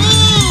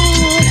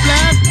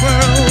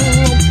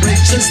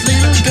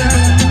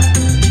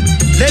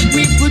 Let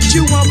me put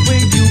you up where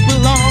you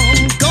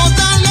belong, 'cause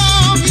I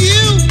love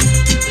you,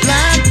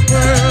 black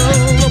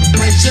pearl, a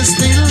precious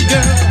little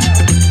girl.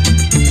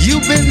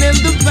 You've been in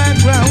the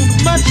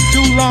background much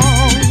too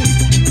long.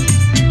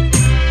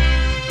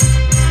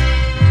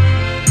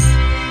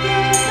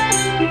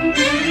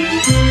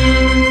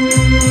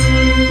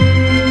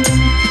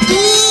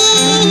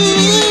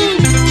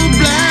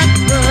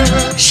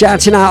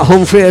 Shouting out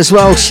Humphrey as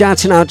well,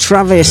 shouting out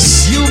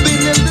Travis,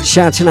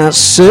 shouting out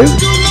Sue.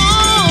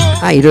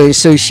 How you doing,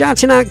 Sue?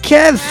 Shouting out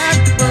Kev.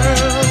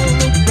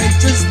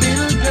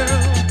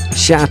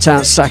 Shout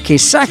out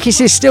Sakis. Sakis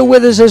is still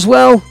with us as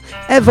well,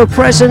 ever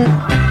present.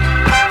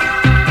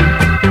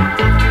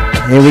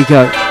 Here we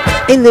go.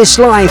 In this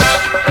life,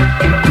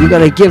 you got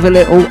to give a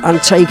little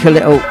and take a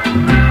little.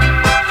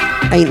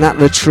 Ain't that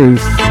the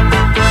truth?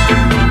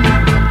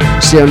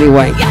 It's the only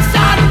way.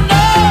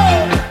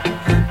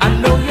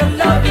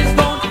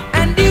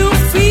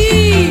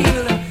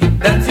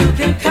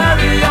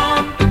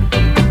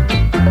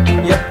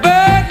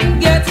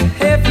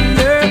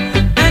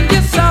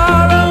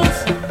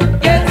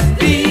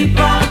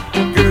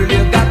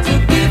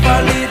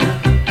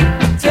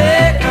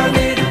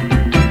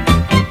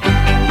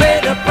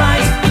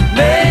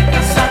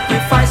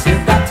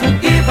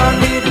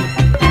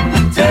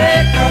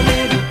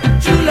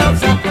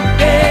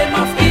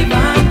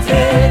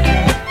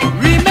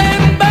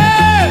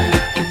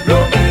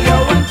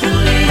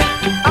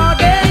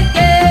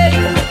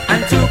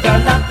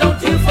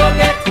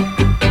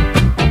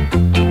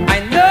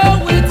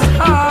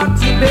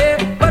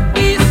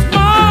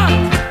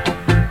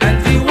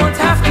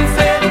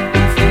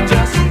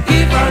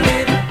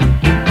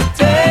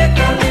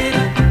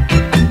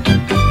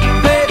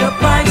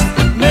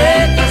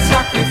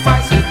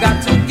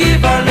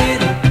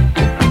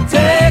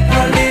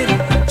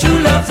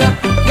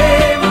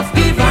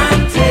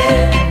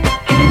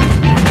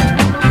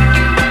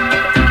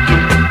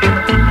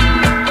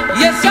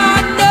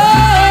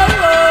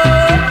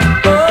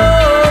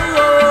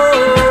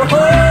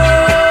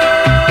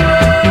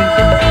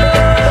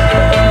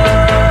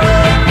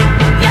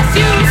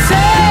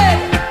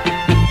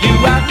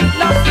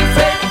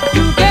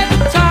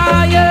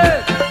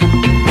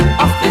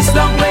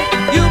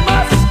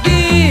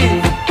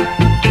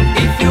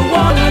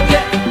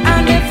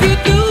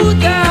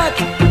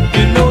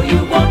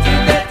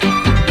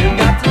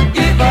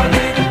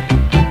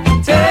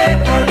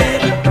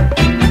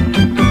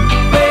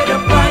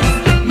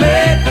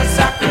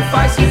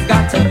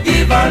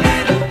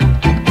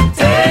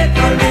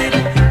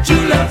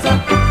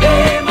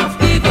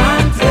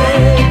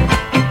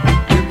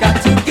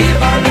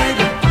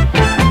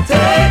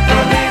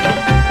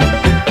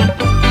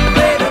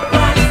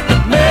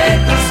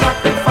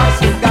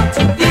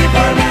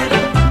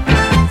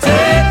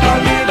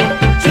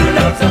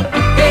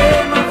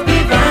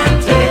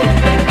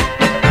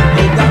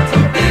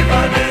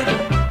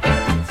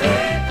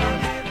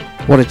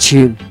 What a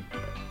tune.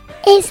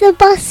 It's the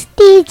Boss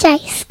DJ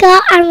Ska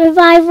and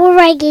Revival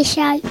Reggae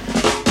Show.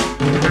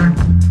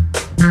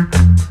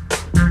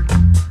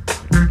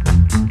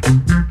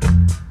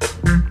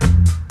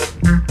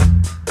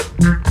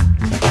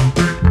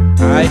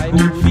 I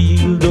could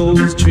feel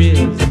those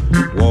trails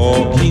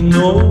walking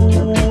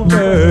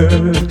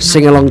over.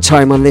 Sing along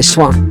time on this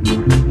one.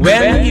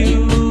 When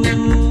you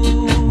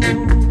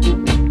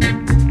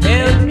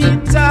held me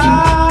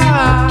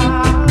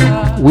tight.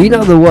 We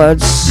know the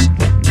words.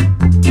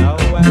 Now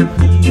I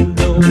feel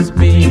those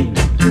pains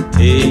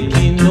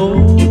taking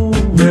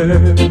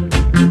over.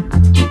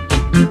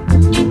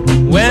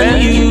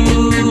 When you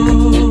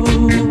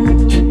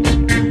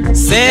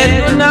said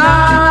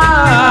goodnight.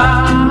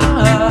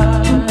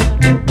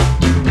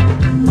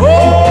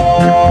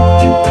 Oh,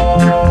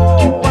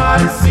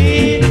 what a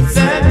sweet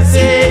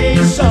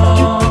sensation.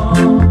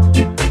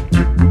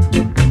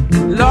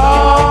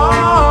 Lord,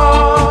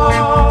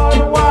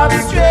 what a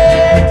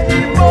strange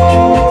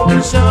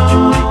emotion.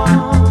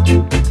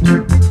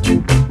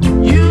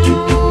 You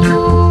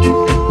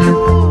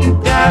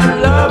got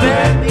love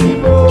and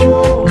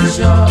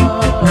devotion,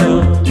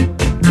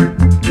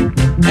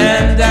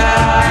 and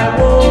I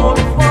won't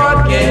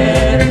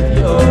forget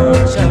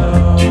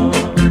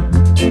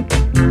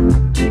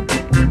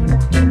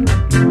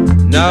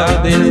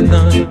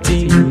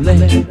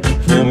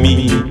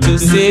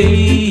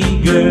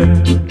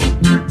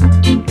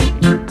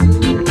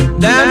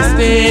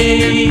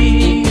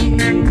stay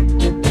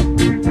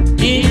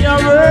in your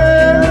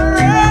world.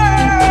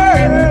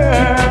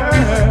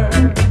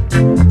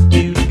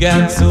 You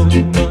got so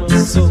much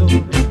soul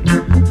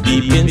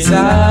deep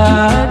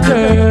inside,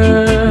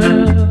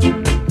 girl,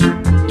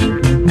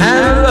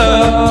 and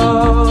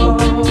love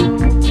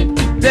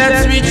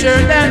that's richer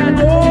than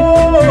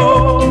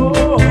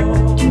gold.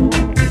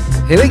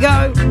 Here we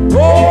go.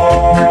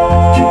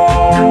 Oh,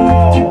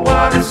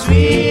 what a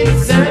sweet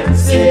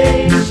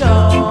sensation,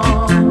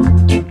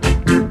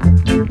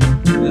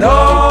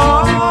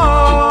 Lord.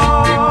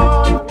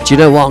 Do you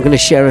know what? I'm going to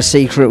share a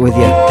secret with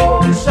you.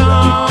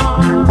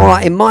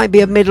 Alright, it might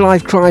be a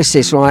midlife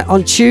crisis, right?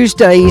 On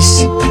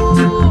Tuesdays,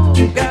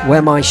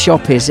 where my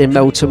shop is in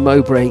Melton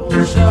Mowbray,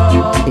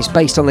 it's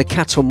based on the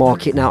cattle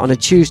market. Now, on a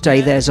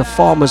Tuesday, there's a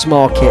farmer's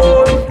market,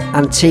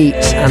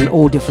 antiques and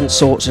all different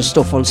sorts of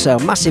stuff on sale.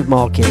 Massive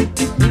market.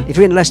 If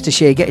you're in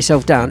Leicestershire, get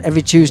yourself down.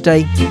 Every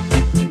Tuesday,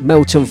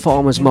 Melton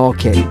Farmer's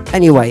Market.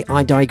 Anyway,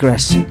 I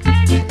digress.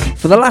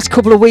 For the last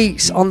couple of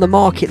weeks on the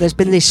market, there's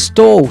been this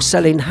stall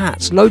selling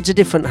hats, loads of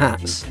different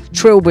hats,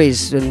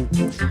 trilbies and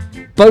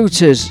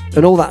boaters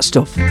and all that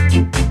stuff.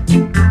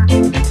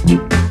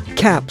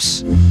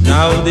 Caps,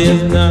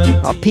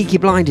 Peaky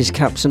Blinders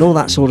caps and all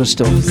that sort of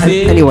stuff.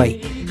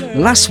 Anyway,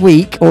 last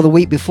week or the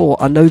week before,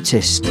 I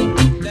noticed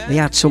they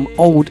had some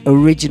old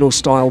original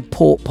style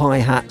pork pie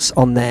hats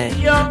on there.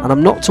 And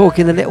I'm not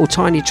talking the little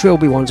tiny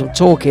trilby ones, I'm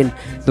talking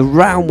the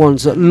round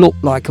ones that look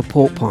like a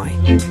pork pie.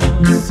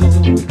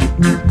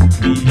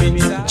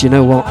 Do you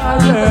know what?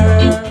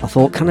 I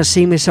thought, can I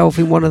see myself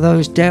in one of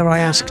those? Dare I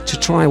ask to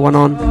try one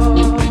on?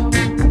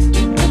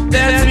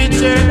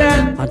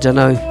 I don't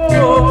know.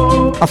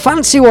 I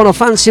fancy one.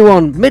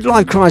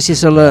 Midlife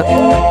crisis alert.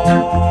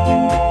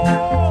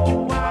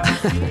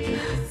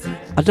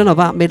 I don't know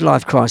about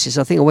midlife crisis.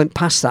 I think I went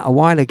past that a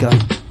while ago.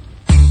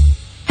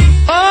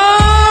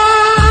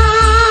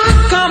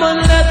 Come on,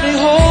 let me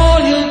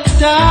hold you,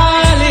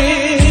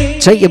 darling.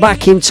 Take you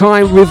back in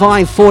time.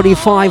 Revive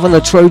 45 on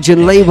the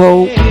Trojan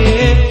label.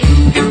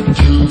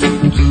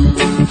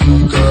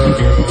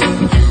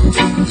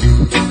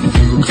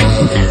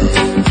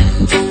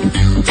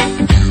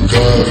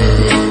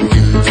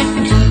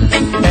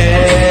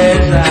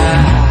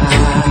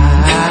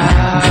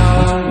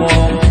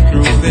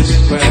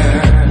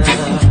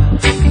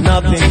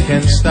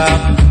 Can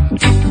stop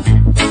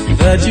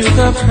the Duke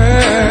of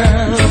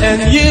Pearl,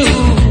 and you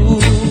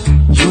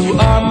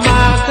are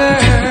my girl,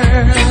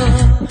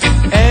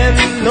 and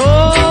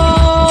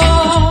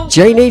no.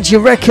 Janie, do you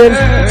reckon?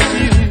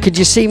 Could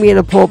you see me in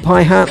a pork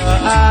pie hat?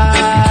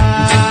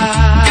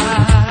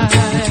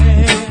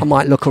 I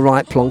might look a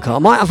right plonker. I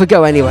might have a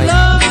go anyway.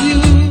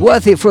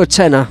 Worth it for a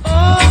tenner.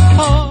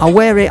 I'll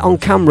wear it on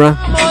camera,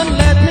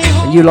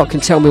 and you lot can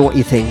tell me what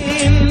you think.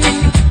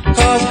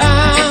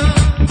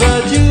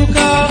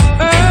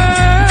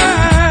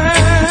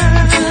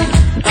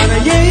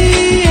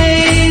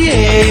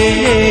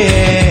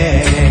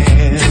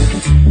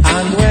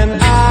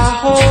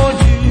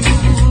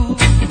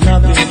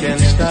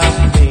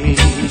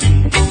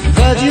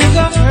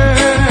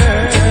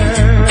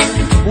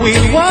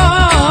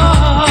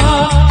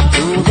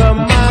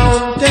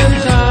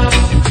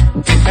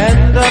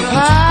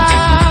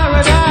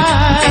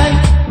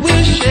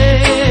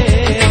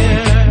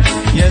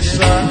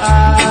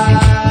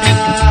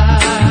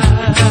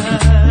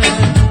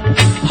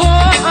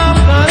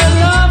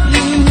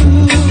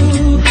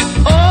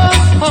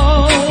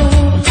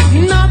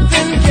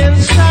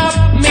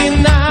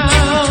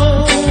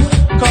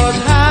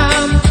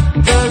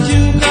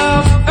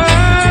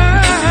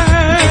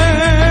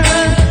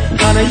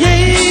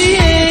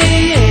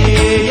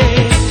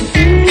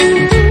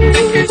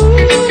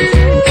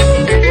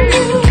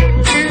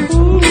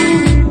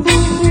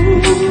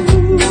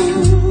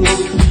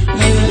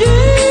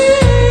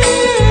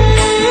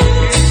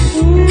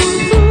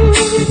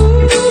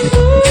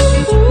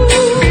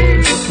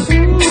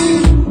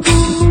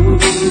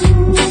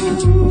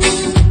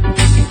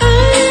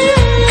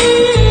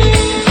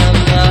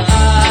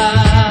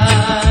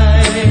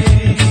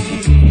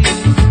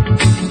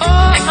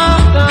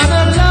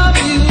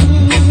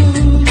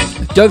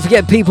 Don't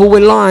forget, people, we're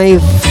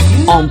live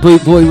on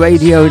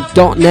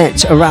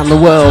bootboyradio.net around the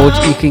world.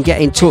 You can get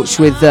in touch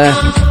with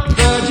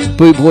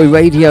Bootboy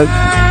Radio.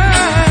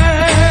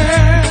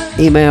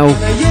 Email,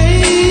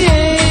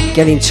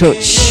 get in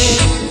touch.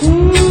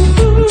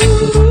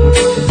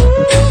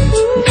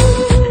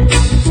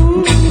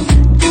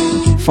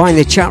 Find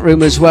the chat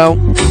room as well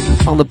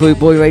on the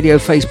Bootboy Radio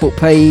Facebook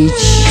page.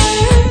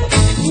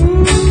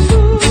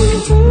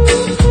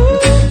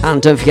 And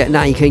don't forget,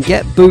 now you can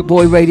get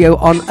Bootboy Radio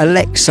on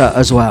Alexa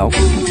as well.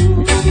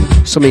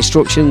 Some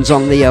instructions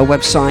on the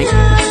website,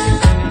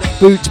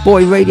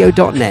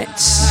 bootboyradio.net.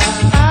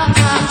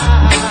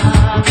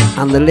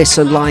 And the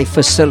Listen Live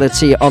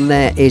facility on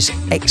there is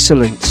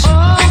excellent.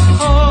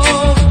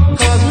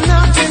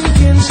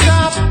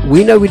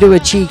 We know we do a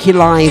cheeky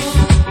live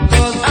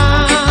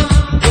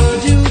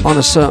on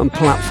a certain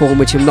platform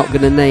which I'm not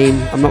going to name,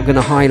 I'm not going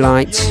to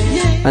highlight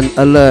and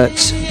alert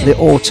the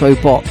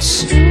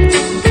Autobots.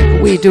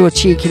 we do a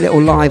cheeky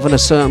little live on a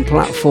certain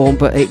platform,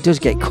 but it does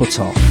get cut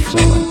off. So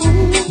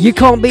you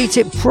can't beat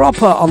it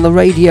proper on the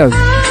radio.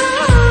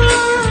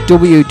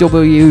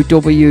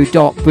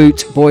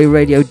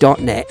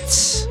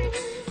 www.bootboyradio.net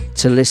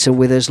to listen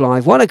with us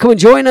live. Want to come and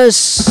join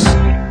us?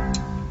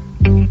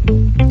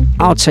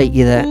 I'll take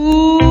you there.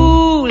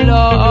 Ooh,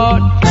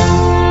 Lord,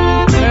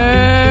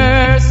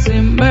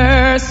 mercy,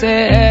 mercy.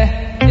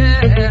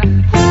 Yeah.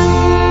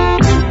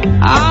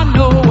 I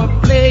know a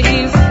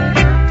place.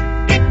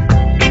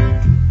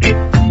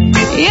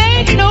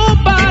 Ain't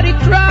nobody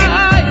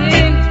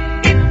crying.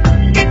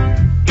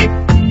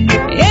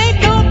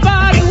 Ain't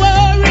nobody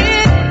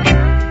worried.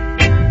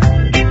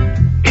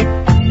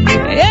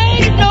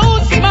 Ain't no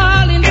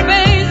smiling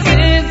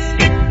faces.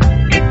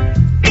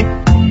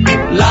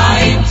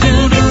 Lying to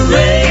the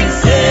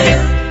races.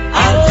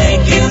 I'll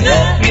take you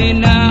there. Hey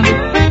now,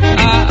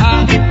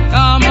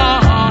 come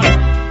on.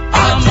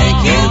 I'll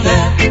take you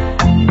there.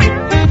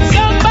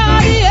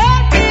 Somebody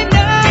help me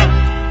now.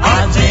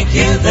 I'll take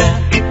you there.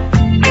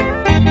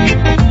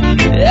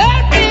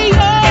 Help me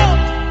home.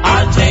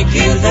 I'll take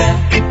you there.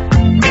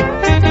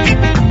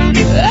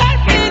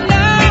 Help me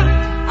now.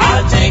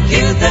 I'll take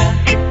you there.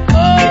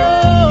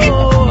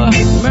 Oh,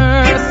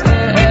 mercy.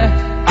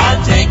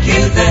 I'll take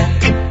you there.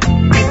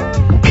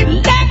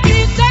 Let me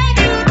take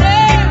you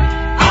there.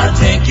 I'll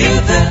take you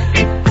there.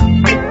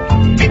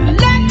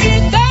 Let me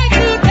take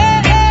you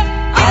there.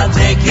 I'll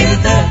take you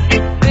there.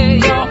 Hey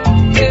yo,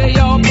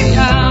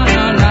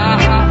 piano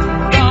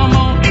now. Come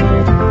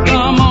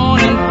on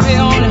and play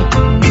on it.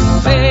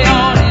 Play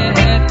on it.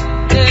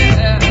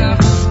 Yeah.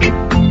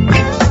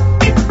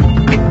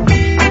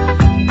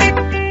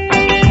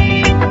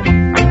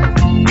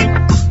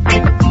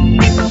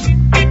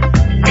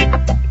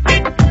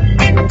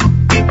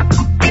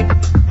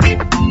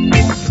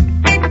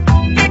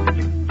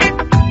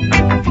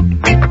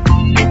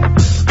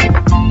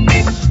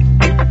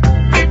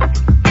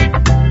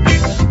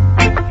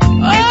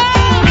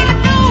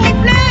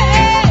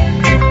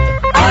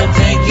 I'll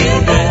take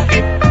you there.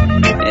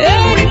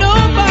 Ain't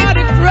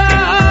nobody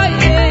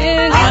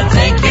crying. I'll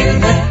take you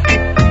there.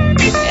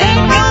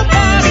 Ain't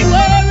nobody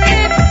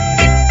worried.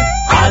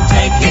 I'll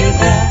take you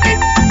there.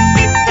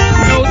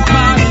 No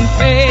smiling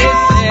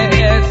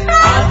faces.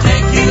 I'll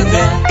take you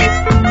there.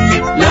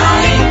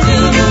 Lying to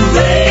the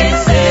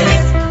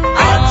races.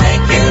 I'll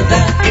take you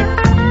there.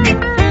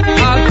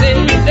 I'll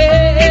take you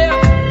there.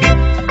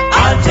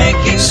 I'll take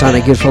you there.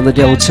 Sounded good from the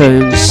Dill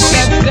Tunes.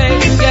 Stay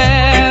together.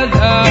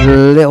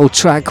 Little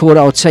track called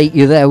I'll Take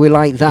You There. We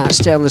like that.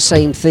 Stay on the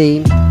same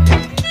theme.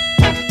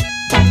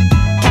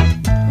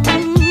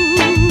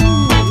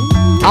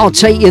 I'll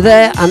take you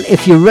there, and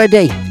if you're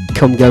ready,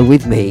 come go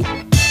with me.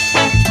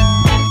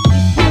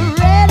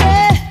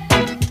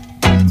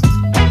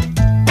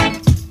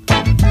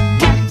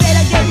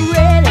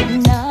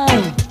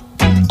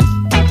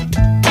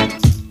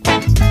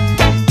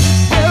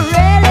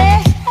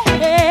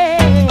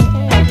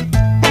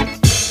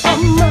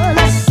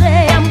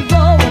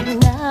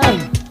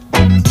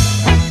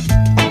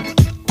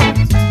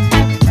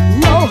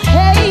 No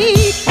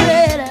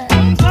hatred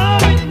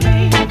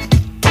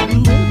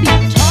will be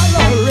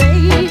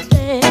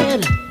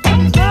tolerated.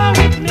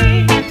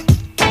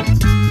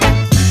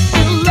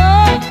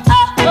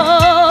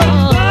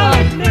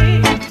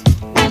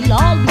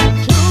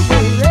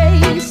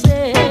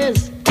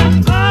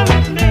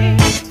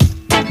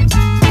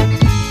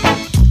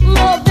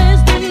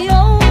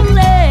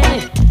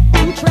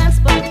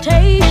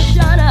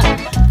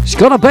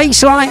 Got a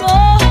bass line?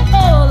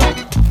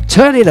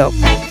 Turn it up.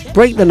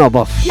 Break the knob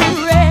off. You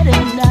ready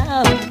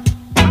now?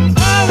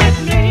 Come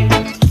with me.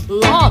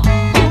 Lord,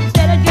 you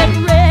better get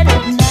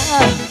ready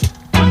now.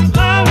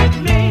 Come with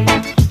me.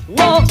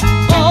 Whoa,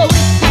 oh,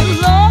 with you,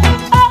 Lord.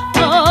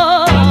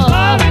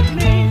 Come with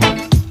me.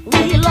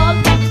 We love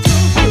you to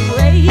the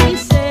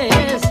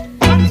races.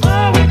 Come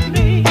with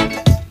me.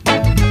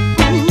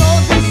 No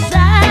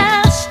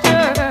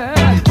disaster.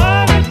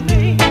 Come with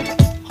me.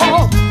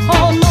 Oh,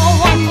 no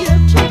one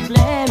here to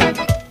blame.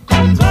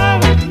 Come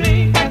with me.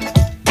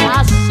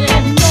 I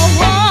said no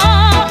one.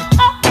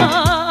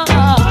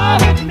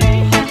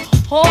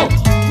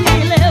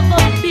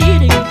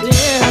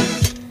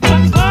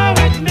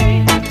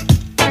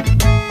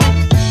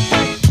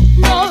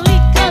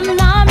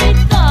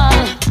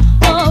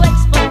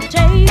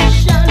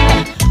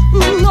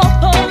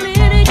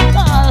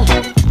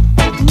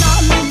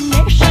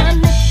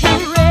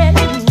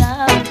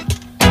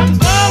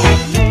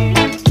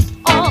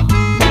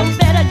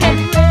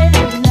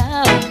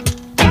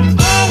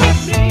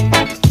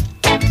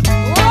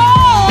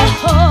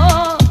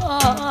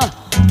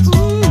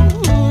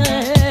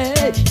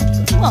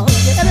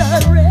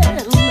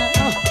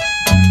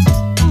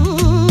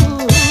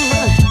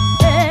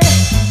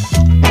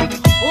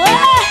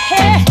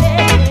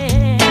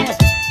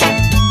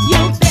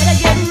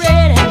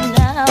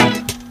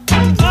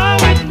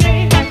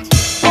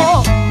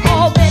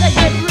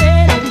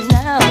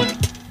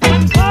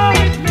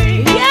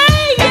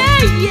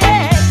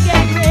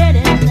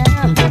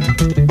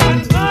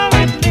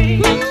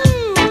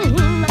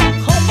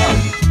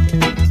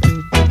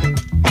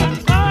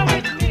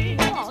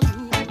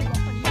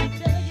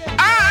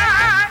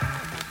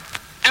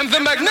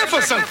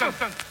 listen.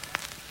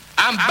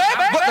 I'm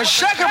back, but the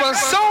shaker was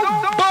so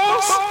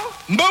boss,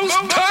 most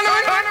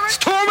thundering,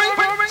 storming,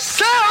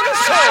 sound and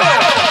soul.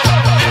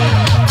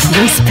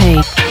 Chris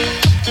P.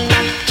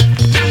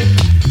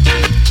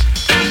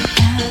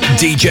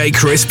 DJ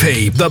Chris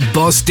P, the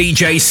Boss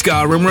DJ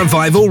Ska and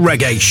Revival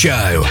Reggae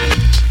Show.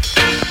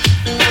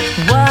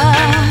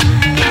 What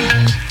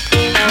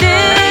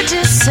did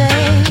you say?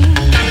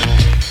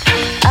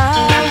 I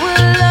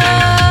will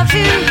love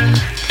you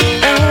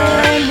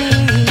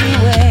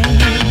anyway.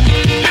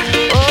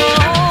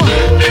 Oh,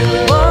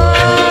 boy,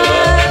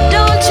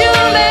 don't you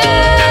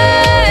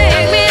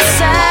make me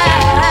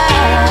sad,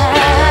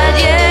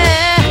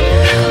 yeah.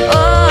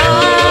 Oh,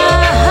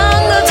 I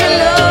hunger to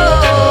know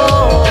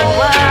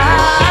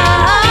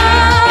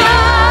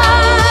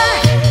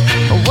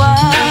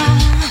what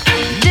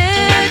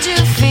did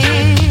you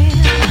feel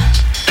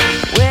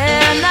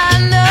when I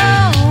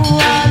know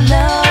our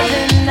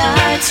loving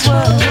nights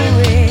were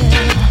real?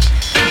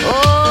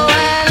 Oh,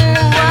 and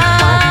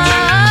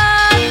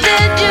what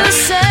did you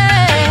say?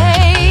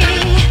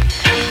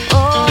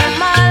 Oh,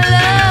 my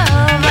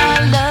love, I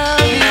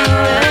love you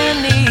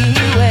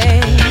anyway.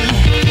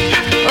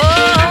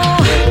 Oh,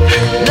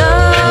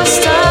 love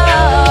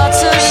starts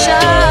to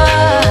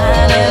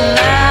shine and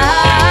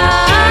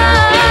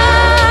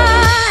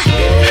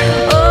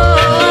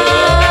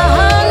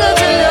hunger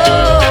to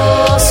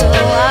know, so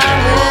I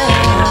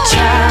will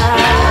try.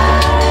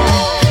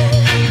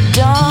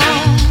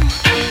 Don't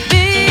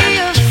be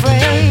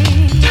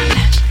afraid,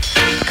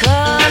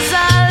 'cause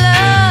I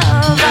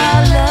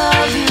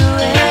love you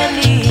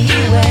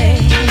anyway.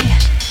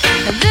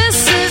 This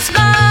is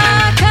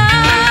my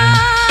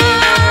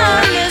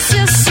kindness,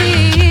 you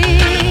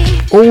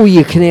see. Oh,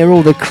 you can hear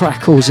all the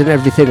crackles and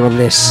everything on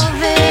this.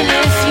 Even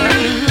if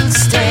you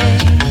stay,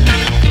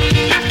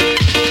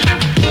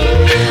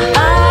 I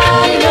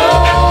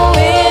know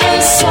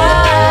inside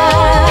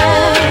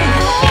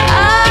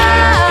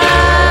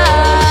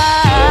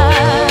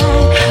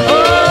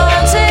oh,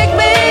 take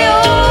me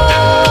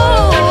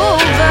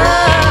over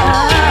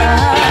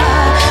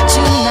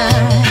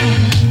tonight.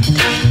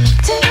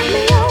 Take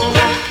me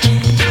over.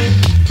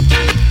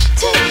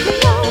 Take me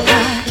over.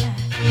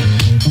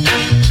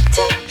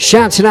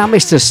 Shouting out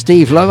Mr.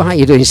 Steve Lowe. How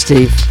you doing,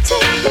 Steve?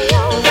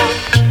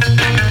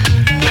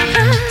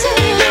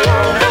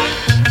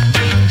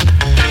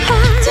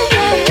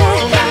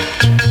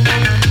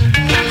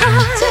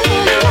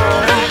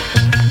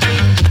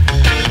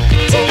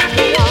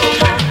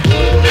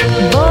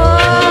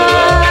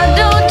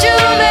 Don't you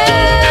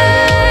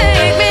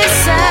make me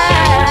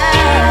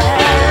sad,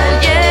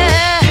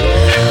 yeah.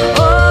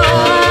 Oh,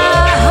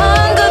 I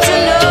hunger to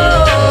know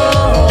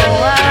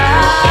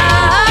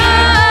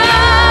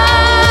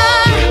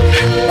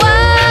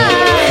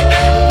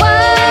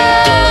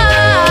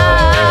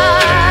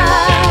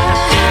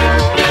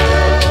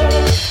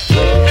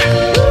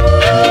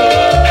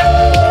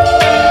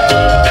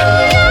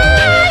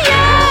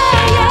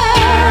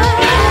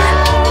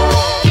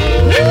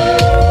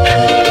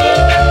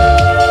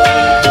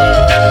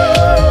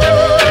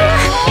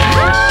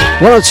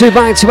One or two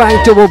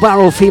back-to-back double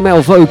barrel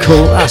female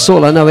vocal. That's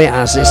all I know it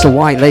as. It's a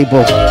white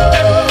label.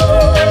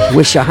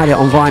 Wish I had it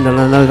on vinyl,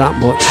 I know that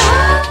much.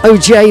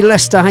 OJ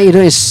Lester, how you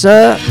doing,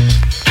 sir?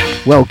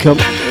 Welcome.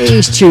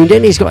 He's tuned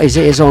in. He's got his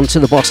ears on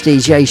to the Boss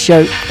DJ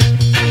show.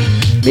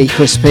 Me,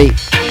 Chris P.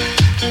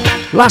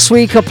 Last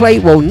week I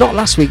played, well, not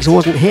last week because I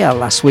wasn't here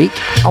last week.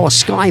 I was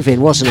skiving,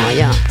 wasn't I?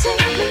 Yeah.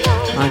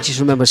 I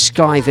just remember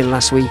skiving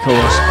last week I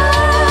was.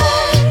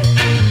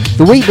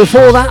 The week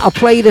before that I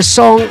played a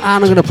song and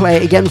I'm going to play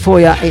it again for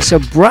you. It's a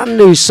brand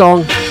new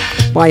song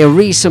by a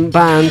recent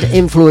band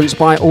influenced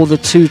by all the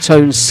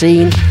two-tone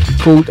scene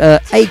called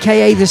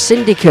AKA The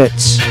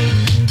Syndicates.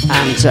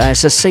 And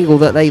it's a single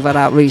that they've had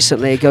out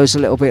recently. It goes a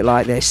little bit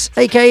like this.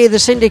 AKA The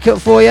Syndicate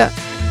for you.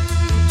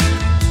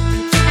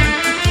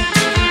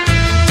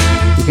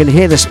 You can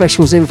hear the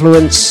Specials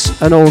influence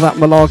and all that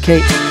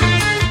malarkey.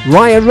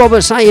 Ryan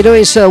Roberts, how you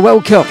doing, sir?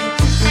 Welcome.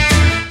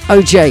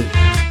 OJ,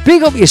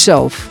 big up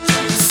yourself.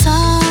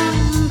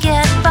 Some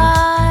get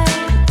by,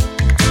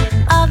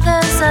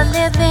 others are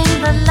living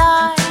the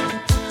life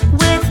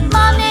with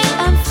money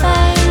and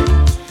fame.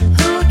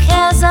 Who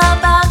cares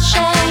about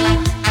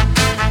shame?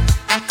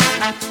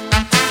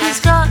 He's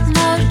got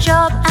no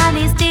job and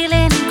he's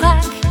dealing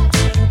crack.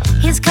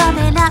 He's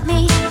coming at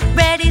me,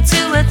 ready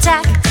to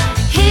attack.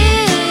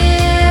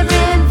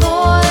 Hearing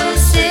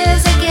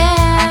voices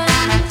again.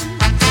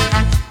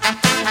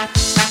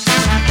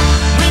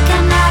 We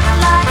can act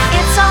like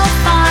it's all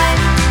fine.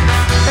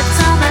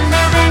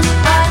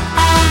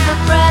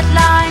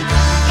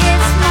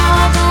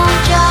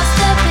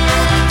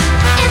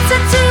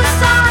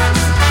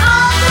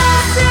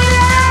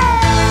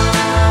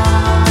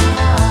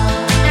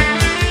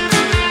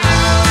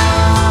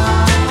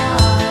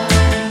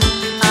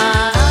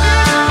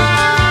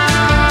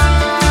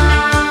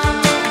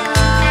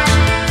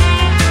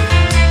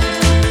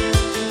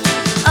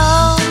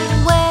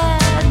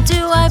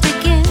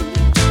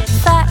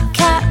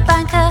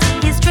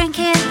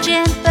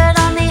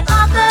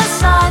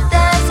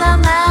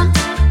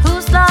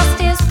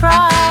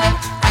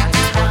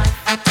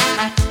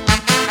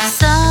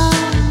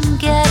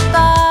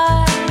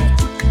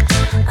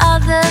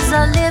 others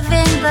are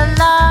living the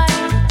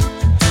life.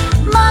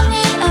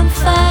 Money and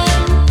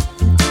fame,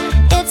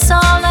 it's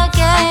all a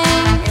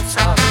game. It's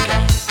all a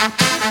game.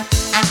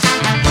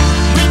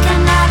 We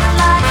can act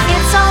like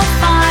it's all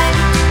fine,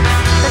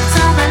 but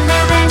some are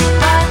living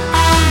right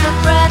on the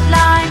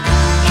breadline.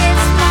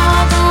 It's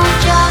more than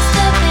just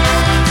a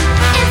pity.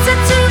 It's a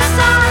two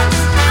sides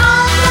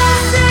of the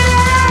city.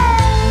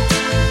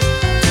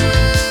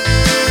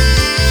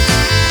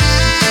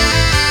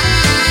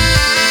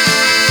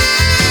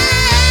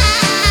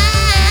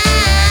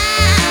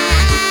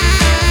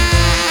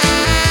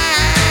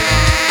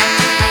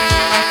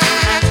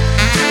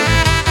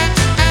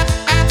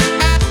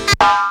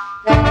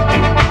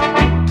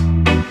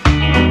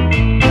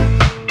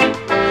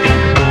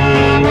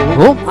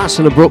 Oh, that's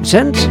an abrupt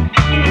end. Do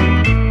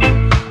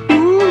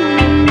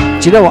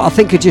you know what? I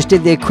think I just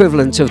did the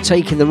equivalent of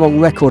taking the wrong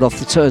record off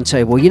the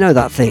turntable. You know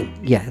that thing?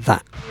 Yeah,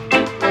 that.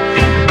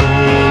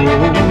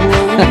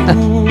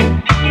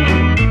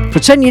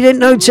 Pretend you didn't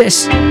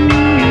notice.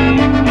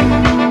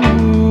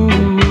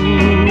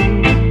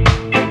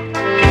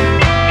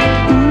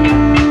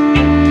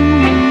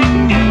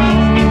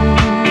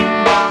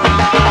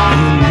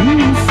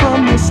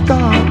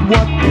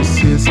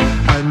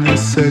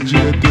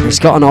 It's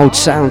got an old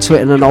sound to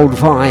it and an old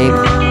vibe.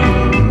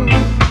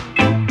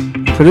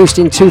 Produced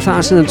in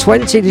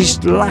 2020,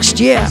 this last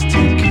year.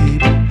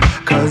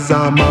 Cause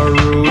I'm a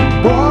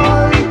rude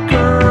boy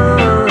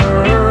girl.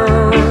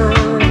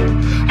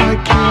 I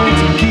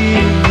can't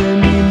give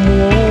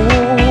anymore.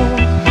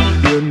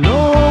 You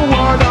know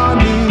what I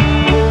mean.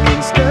 But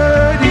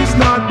instead it's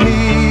not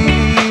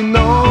me.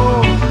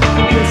 No,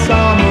 yes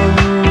I'm a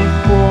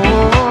rude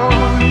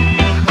boy.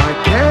 I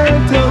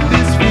can't help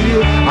this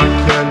feel. I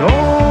can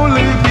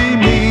only be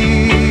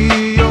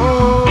me.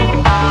 Oh,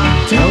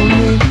 tell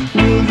me,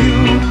 will you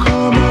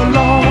come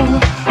along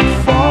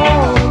for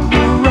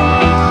the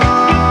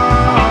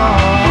ride?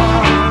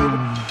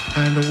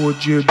 And would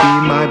you be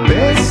my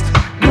best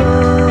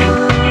girl?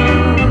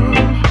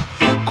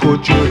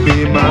 Could you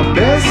be my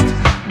best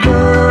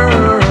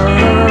girl?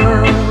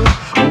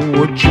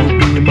 Would you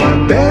be my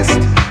best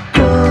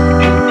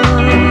girl?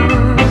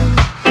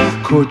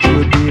 Could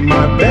you be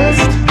my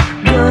best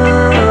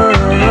girl?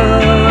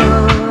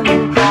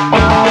 Oh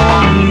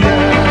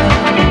yeah.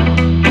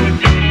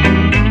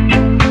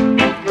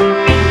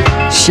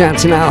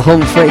 Shouting out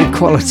Humphrey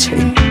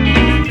Quality.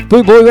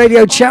 Boot Boy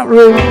Radio chat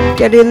room.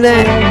 Get in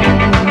there.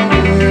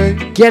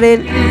 Get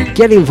in.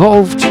 Get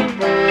involved.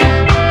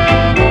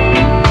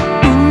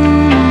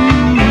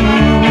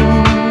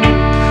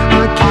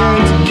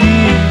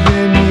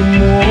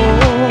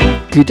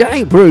 Good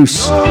day,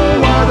 Bruce. What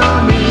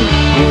I mean,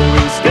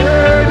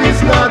 instead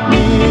it's not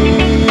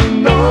me,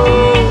 no.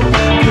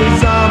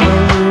 Cause I'm a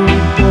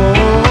rude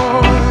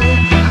boy.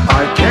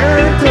 I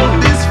can't help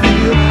this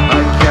feel.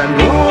 I can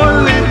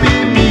only be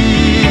me.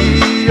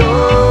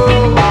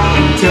 Oh,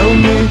 tell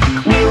me,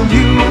 will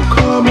you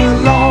come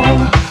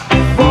along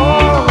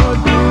for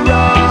the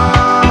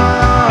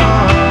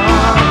ride?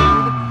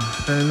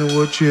 And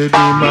would you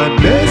be my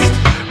best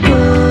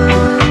girl?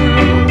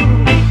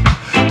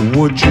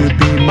 Would you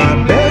be my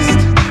best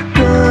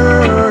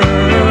girl?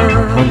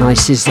 How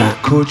nice is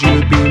that? Could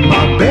you be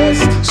my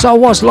best? So I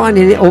was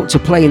lining it up to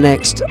play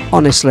next,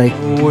 honestly.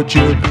 Would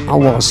you be I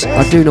was.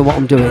 I do know what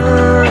I'm doing.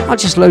 I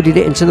just loaded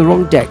it into the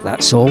wrong deck,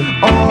 that's all. oh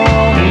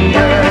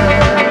yeah.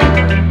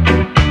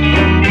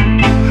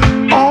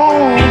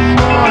 Oh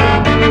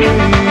my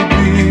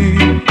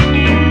baby.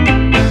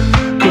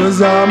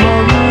 Cause I'm a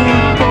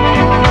rude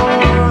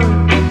boy.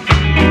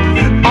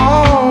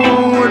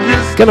 Oh,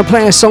 just Gonna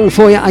play a song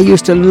for you. I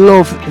used to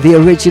love the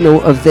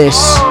original of this.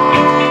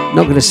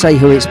 Not gonna say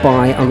who it's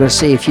by. I'm gonna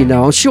see if you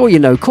know. I'm sure you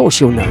know. Of course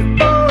you'll know.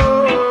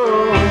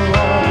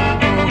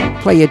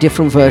 Play a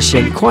different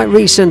version. Quite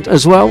recent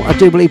as well. I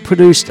do believe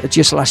produced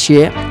just last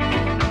year,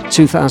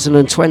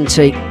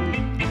 2020.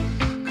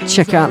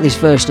 Check out this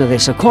version of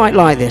this. I quite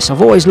like this.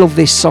 I've always loved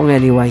this song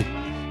anyway.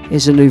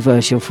 Here's a new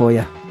version for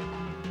you.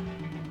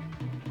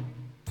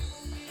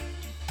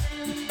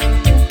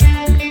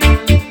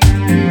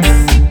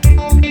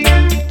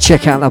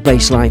 Check out that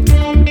bass line.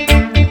 There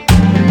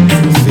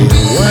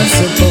was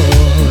a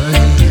boy,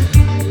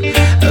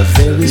 a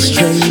very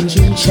strange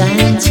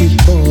enchanted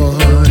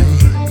boy.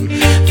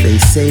 They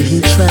say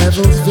he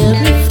traveled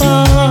very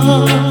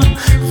far,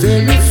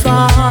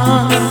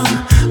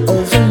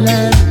 over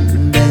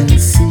land and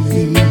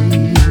sea.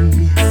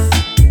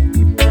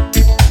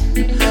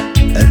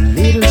 A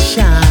little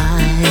shy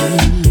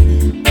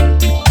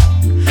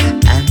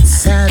and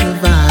sad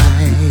of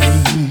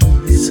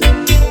eyes,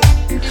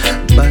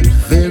 but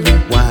very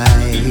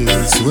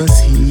wise was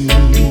he.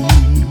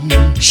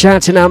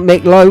 Shouting out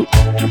Mick Lowe.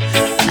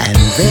 And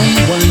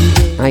then one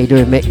day, how you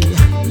doing, Mick?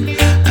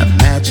 a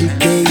magic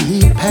day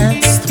he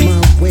passed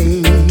my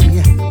way.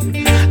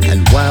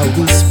 And while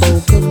we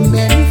spoke of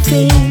many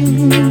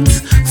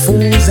things,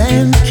 fools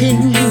and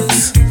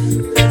kings,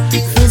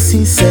 this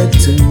he said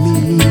to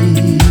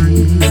me: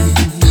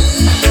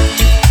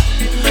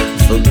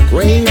 the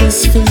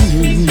greatest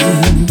feeling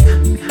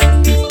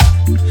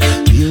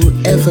you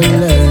ever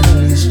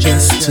learn is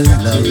just to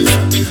love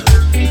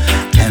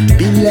and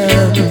be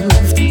loved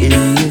in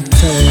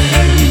return.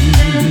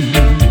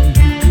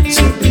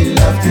 To be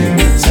loved in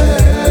return.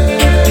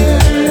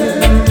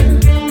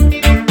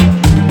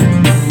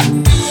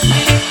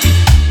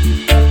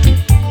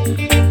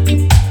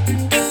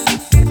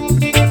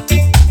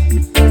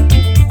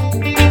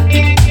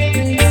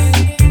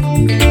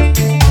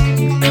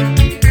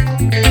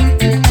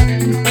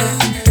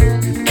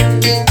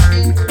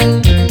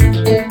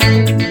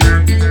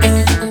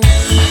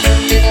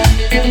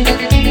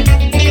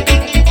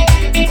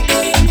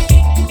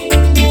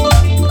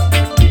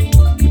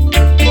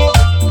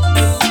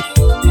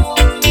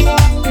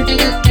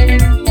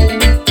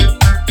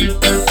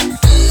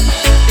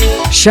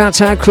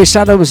 Shout out Chris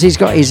Adams, he's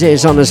got his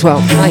ears on as well.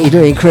 How you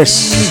doing,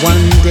 Chris?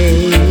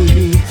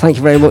 Thank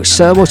you very much,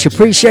 sir. Much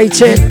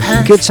appreciated.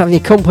 Good to have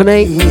your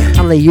company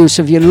and the use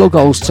of your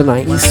logos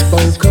tonight.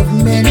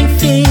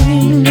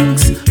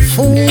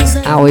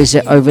 How is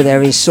it over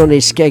there in sunny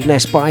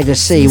Skegness by the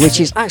sea, which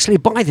is actually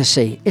by the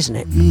sea, isn't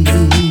it?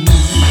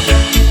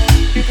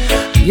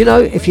 You know,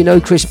 if you know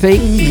Chris P,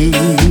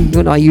 you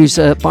and I use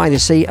by the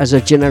sea as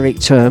a generic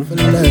term.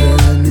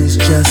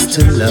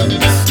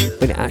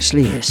 But it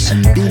actually is.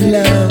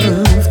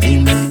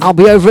 I'll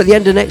be over at the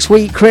end of next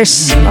week,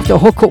 Chris. I'll have to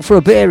hook up for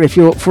a beer if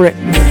you're up for it.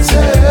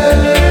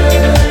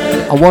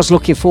 I was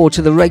looking forward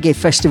to the reggae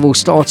festival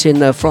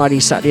starting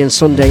Friday, Saturday and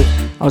Sunday.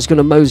 I was going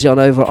to mosey on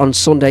over on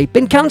Sunday.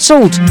 Been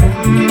cancelled,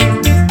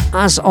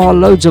 as are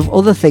loads of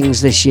other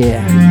things this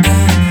year.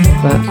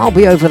 But I'll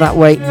be over that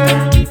way.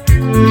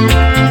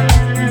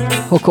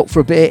 Hook up for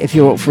a beer if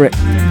you're up for it.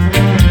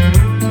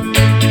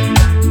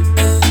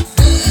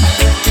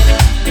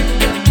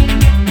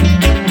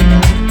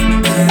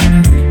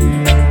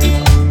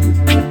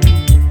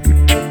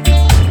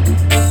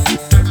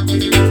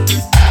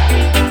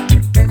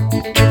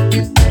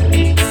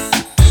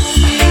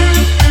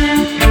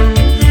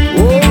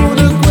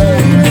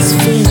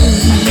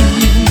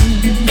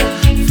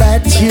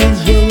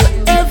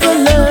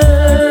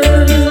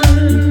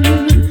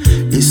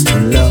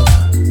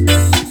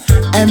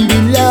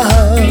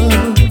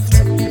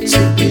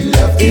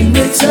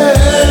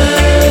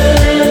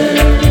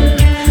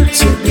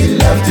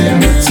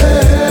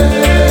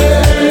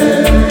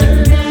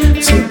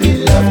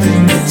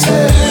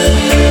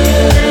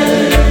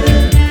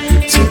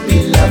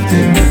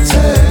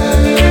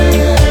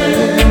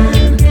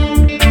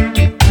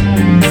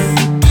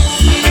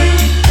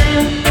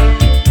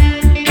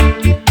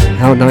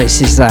 How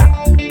nice is that?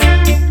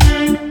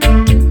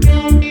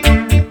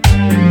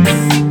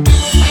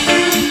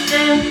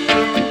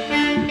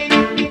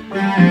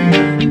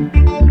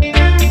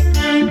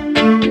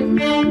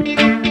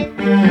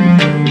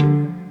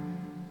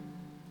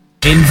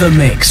 In the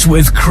mix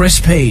with Chris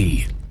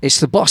P. It's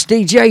the Boss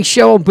DJ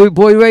show on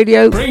Bootboy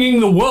Radio. Bringing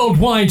the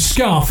worldwide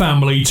Ska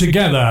family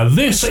together.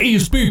 This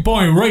is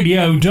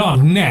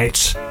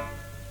bootboyradio.net.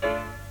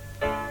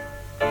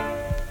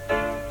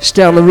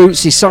 Stay on the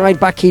rootsy side,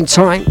 back in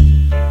time.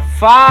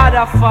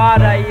 Father,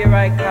 Father, here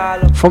I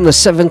call. From the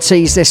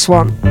 70s, this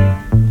one.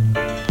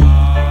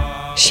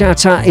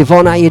 Shout out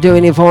Yvonne, how you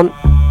doing, Yvonne?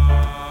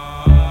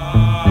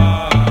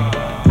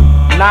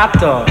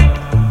 Nato.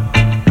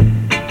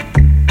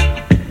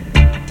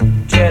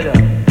 Cheddar.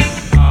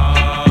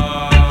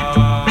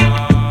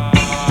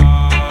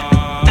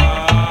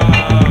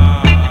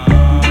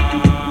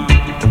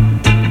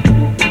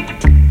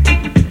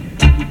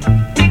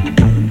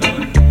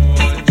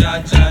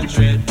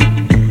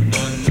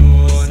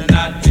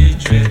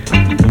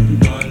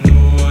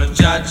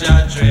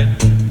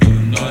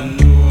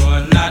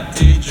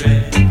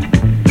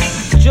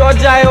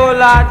 Jai, O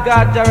Lord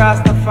God, the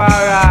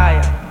Rastafari,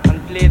 and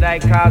play thy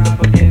cause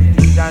up against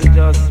these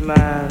unjust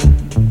man.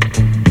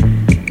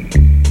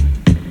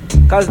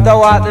 Cause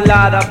thou art the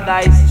Lord of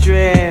thy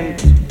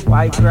strength.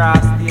 Why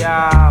cross the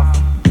earth?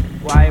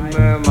 Why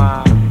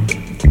murmur?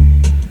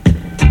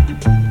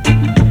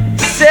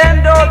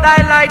 Send out thy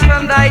light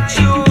from thy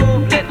tube.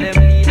 Let them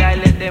lead I,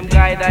 let them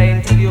guide I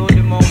into the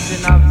holy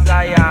mountain of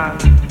Zion,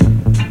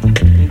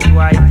 into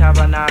thy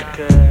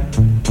tabernacle.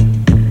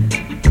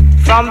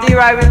 From there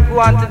I will go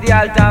unto the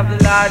altar of the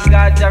Lord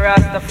God Jah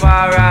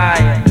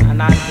Rastafari,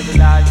 and unto the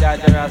Lord God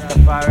Jah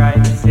Rastafari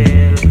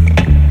himself.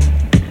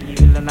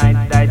 Evil the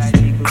night died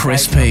sleep.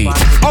 Chris P.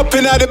 Up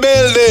in the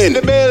building,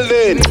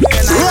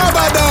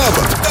 Rubber dub.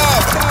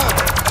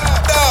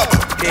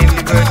 Gave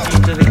liberty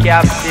to the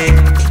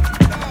captive,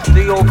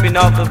 the open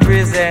of the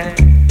prison,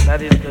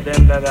 that is to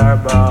them that are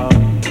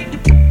bound.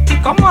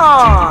 Come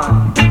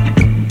on!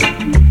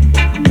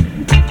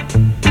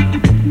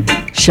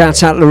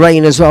 Shout out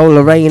Lorraine as well.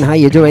 Lorraine, how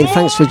you doing?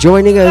 Thanks for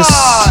joining us.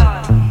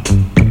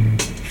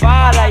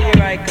 Father,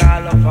 here I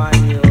call upon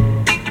you.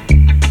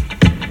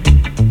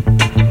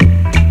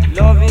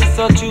 Love is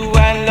so true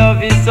and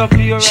love is so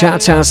pure.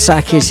 Shout out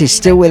Sakis, he's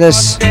still with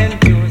us. So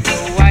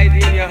wide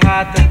in your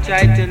heart and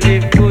try to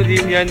live good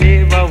in your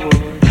neighborhood.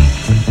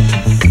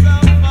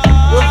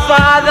 The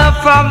Father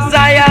from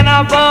Zion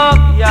above,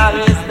 you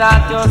always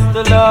start us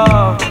to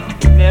love.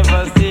 He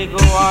never say go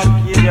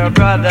on kill your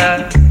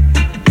brothers.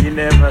 He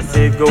never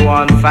say go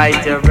on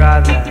fight your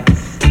brothers.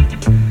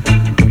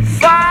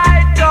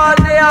 Fight all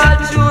day, all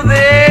through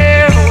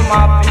there. Oh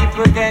my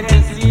people, can't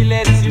you see?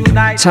 Let's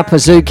unite.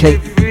 Tapazuki.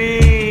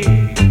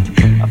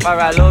 For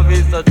our love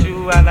is so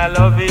true and our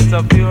love is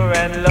so pure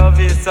and love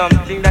is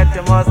something that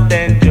you must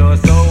endure.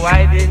 So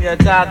widen your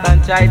thought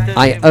and try to...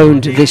 I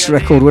owned this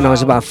record when I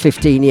was about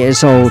 15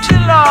 years old.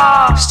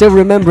 Still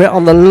remember it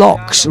on the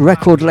Locks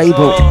record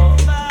label.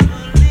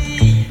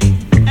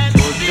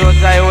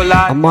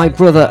 And my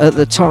brother at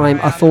the time,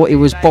 I thought he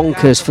was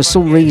bonkers. For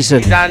some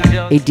reason,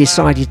 he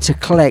decided to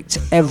collect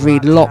every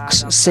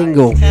Locks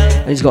single.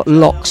 And he's got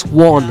Locks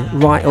 1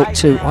 right up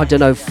to, I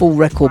don't know, full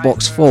record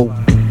box full.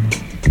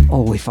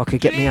 Oh, if I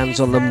could get my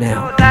hands on them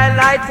now.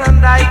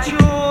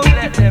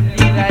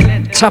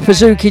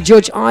 Tapazuki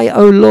Judge, I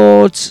O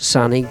Lords,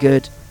 sounding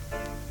good.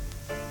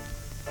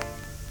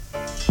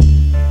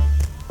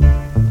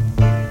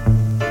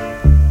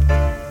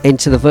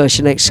 Into the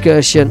version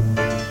excursion.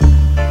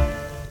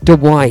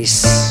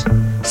 Dubwise,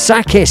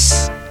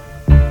 Sakis.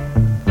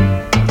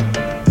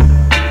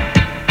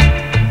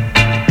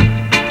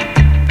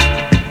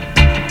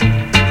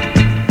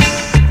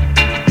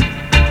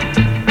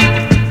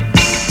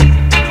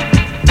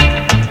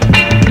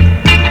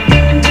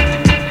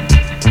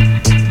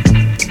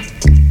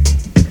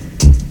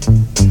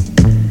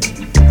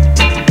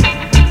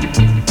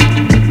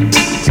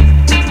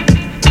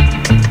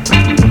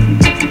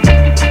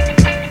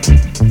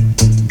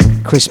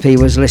 Chris P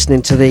was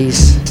listening to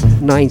these,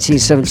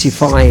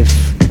 1975,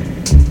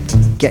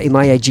 getting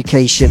my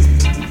education,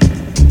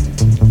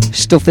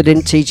 stuff they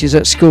didn't teach us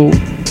at school.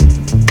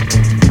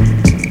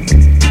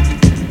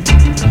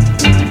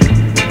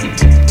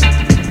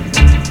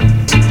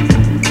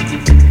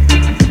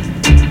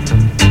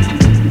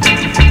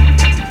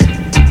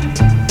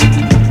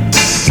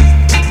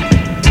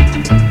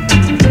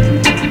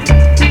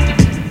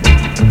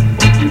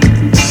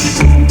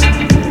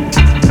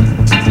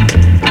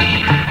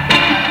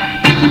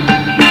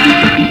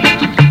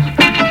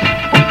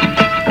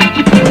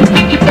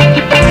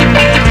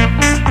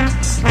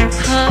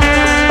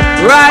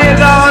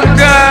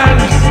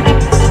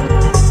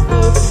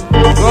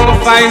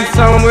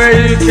 Somewhere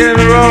you can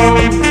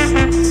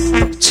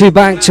roam. Two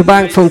back to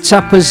back from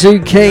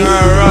Tapazuki.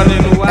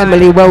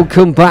 Emily,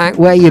 welcome back.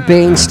 Where you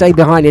been? Stay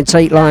behind and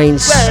take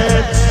lines.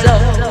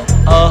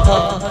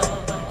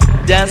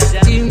 Just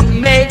to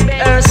make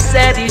her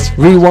satisfied.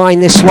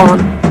 Rewind this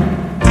one.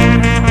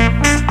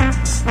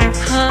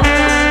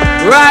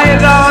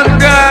 Ride on,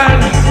 girl.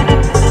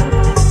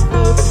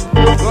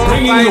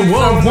 Bringing the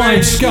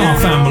worldwide Ska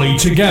family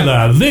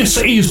together. This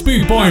is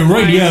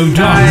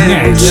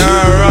BootboyRadio.net.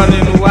 You're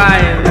running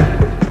wild.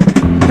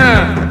 I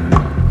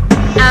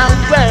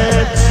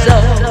work so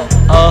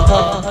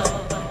hard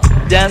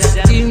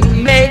just to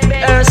make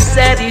her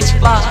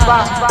satisfied.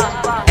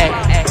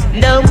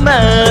 No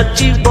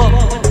matter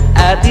what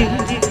I do,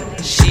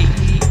 she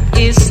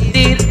is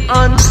still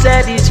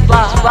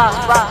unsatisfied.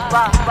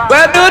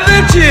 Where do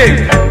the chick?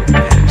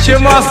 She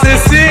must be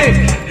sick.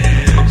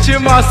 She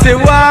must be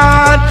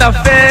want a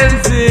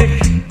fancy.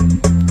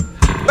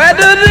 Where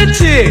do the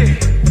chick?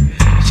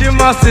 She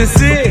must be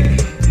sick.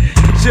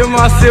 She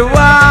must say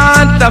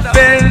want a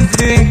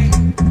fancy.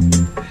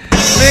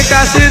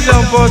 Because she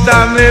jump out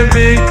of me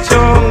big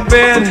chunk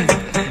bed.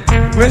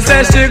 Me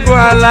say she go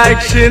like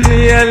she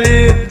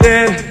nearly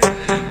dead.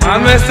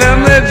 And me say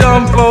me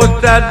jump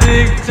out of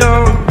big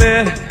chunk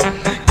bed.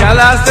 Girl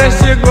I say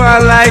she go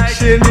like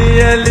she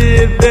nearly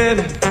dead.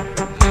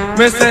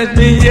 Me say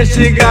me hear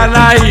she got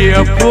a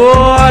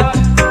airport.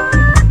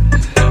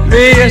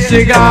 Me hear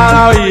she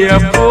got a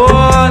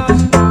airport.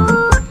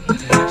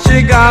 She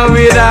gone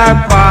with her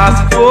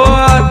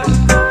passport.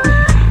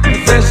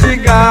 Say she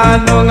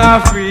gone on a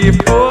free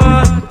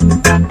port.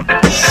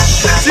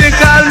 She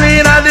call me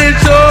in the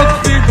choke.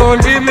 She gon'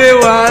 give me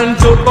one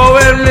choke. But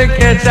when me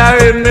catch her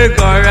in the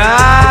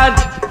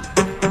garage,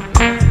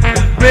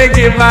 me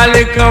give her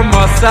little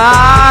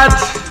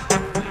massage.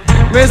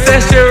 Me say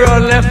she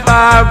run left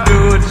her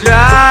blue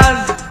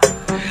jazz.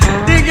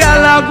 The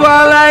girl a go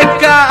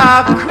like a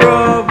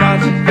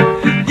acrobat.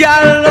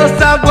 Girl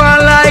lost a go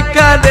like a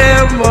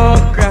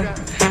Democrat.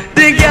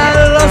 The girl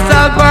lost a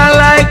go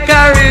like a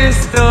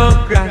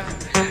aristocrat.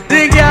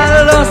 The girl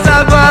lost a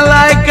go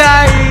like a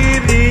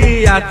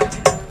idiot.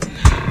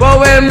 But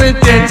when me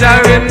take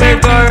her in me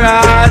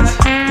garage,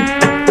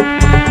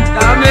 I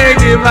me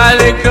give her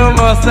little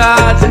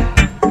massage.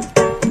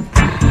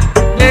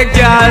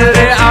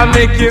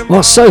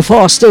 Well, so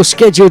far still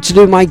scheduled to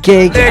do my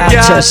gig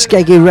at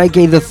Skeggy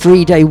Reggae, the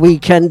 3-day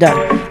weekender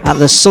at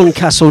the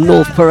Suncastle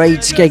North Parade,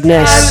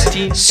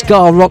 Skegness.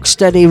 Ska,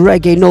 Rocksteady,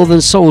 Reggae,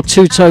 Northern Soul,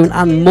 Two-Tone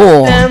and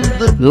more.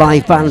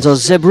 Live bands are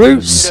Zeb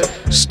Roots,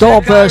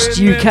 Starburst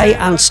UK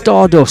and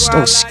Stardust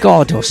or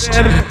Skardust.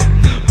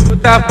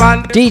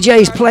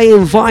 DJs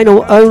playing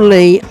vinyl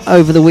only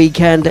over the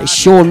weekend.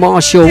 Sean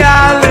Marshall,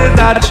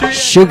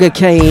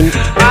 Sugarcane,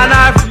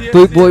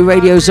 Bootboy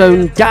Radio's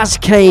own Daz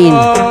Kane,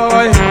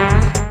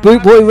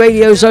 Bootboy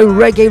Radio's own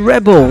Reggae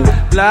Rebel,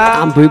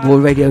 And Boot Boy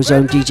Radio's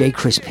own DJ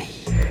Crispy.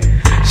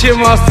 She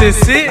must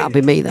see. That'll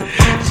be me then.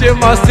 She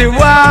must see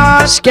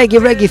what. Skeggy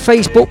Reggae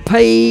Facebook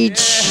page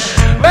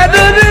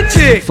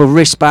for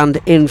wristband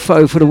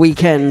info for the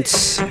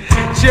weekends.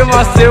 She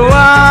must see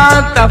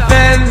what a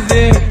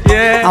fancy,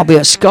 yeah. I'll be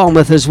at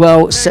Skarmouth as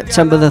well,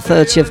 September the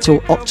 30th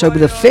till October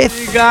the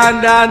 5th.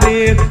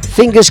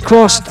 Fingers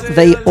crossed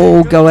they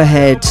all go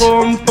ahead.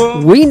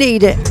 We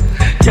need it.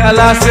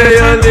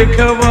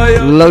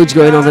 Loads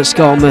going on at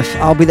Skarmouth.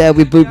 I'll be there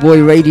with Boot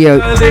Boy Radio,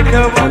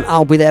 and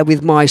I'll be there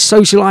with my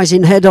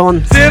socialising head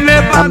on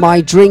and my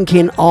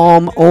drinking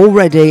arm all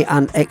ready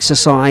and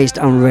exercised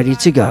and ready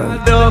to go.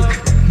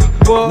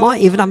 Might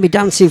even have my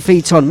dancing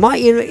feet on.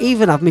 Might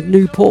even have my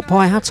new pork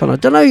pie hat on. I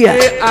don't know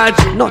yet.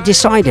 Not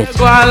decided.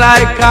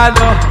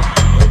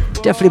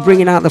 Definitely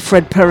bringing out the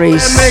Fred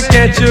Perrys,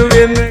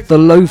 the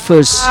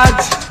Loafers,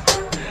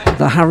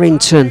 the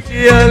Harrington.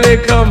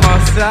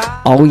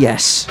 Oh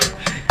yes,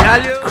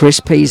 Chris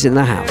P's in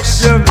the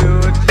house.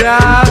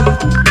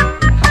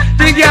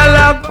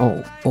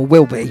 Or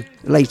will be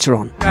later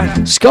on.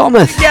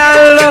 Skarmouth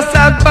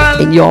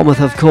in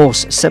Yarmouth, of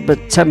course,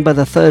 September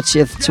the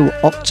 30th to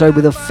October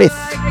the 5th.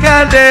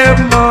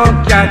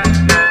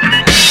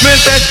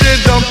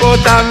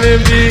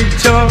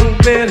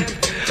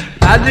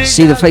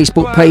 See the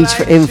Facebook page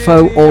for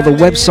info or the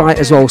website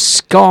as well,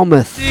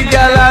 Skarmouth.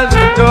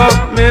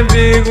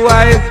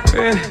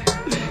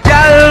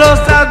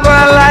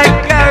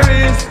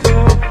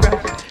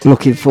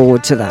 Looking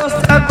forward to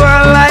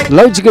that.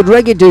 Loads of good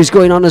reggae do's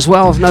going on as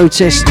well, I've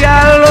noticed.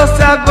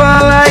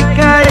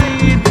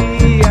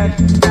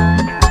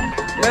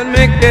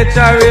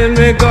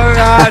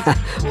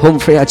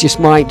 Humphrey, I just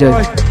might do.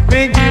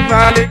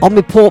 On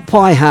my pork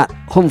pie hat,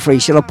 Humphrey,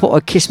 shall I put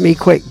a Kiss Me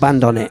Quick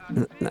band on it?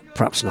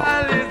 Perhaps not.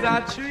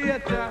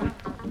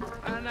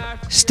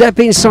 Step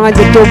inside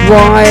the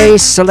Dubwise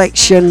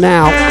selection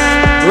now.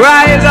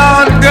 Ride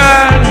on,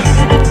 girl.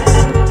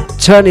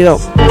 Turn it up.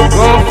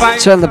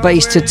 Turn the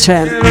bass to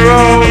 10.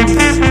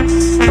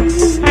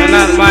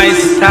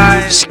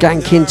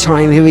 Skanking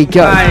time, here we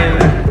go.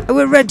 Are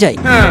we ready?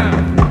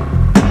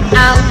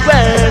 I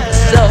worked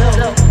so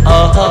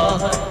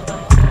hard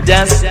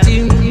just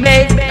to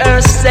make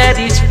her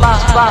satisfied.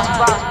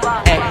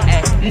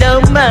 No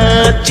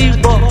matter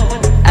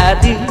what I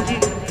do,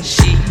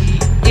 she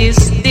is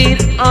still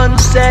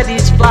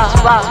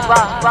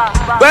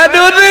unsatisfied. Where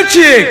do the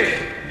chick?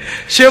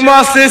 She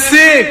must be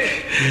sick.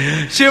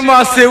 She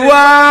must be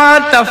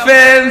want a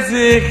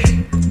Fenzik.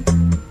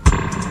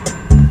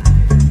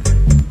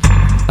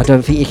 I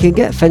don't think you can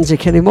get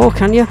Fenzik anymore,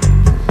 can you?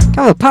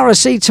 Have a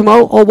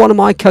paracetamol or one of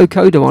my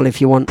Cocodamol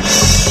if you want.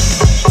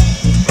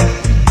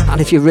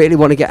 And if you really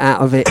want to get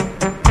out of it,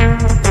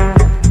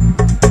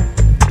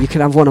 you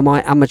can have one of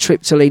my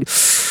amitriptyline.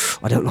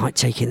 I don't like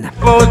taking them.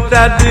 About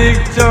that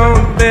big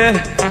jump bed.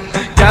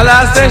 Girl,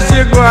 I say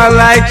she go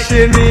like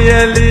she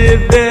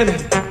nearly dead.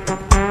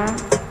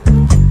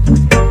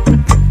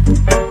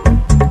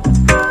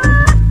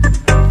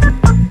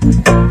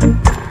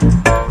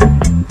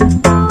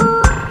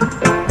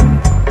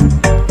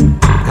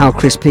 How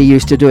Chris P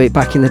used to do it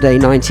back in the day,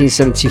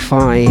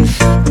 1975.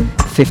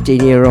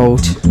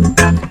 15-year-old.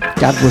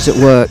 Dad was at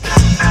work.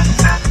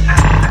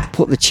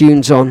 Put the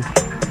tunes on.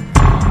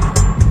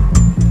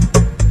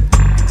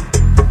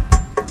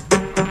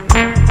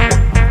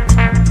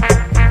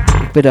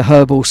 Bit of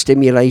herbal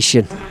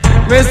stimulation,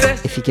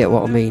 if you get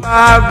what I mean.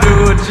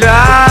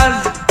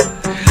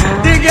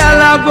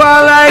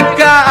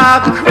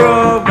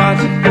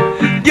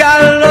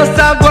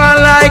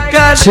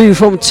 Two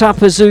from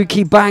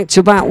Tapazuki, back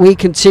to back, we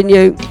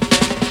continue.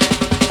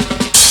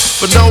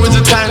 But now is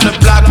the time that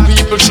black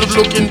people should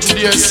look into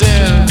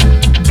themselves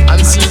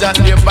and see that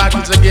their back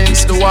is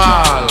against the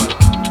wall.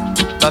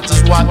 That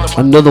is what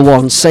another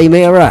one, same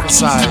era.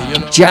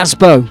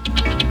 Jazzbo.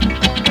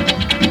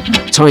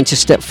 Time to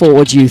step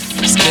forward, youth.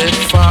 Step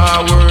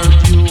forward,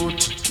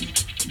 youth,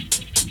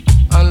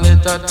 and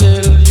let her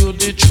tell you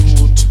the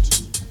truth.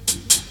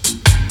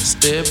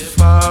 Step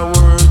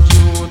forward,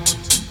 youth,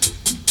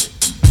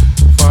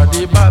 for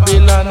the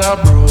Babylon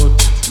abroad.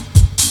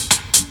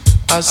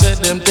 I said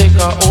them take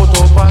her out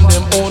up and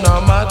them own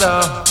her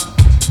mother.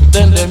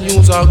 Then them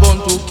use her gun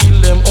to kill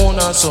them own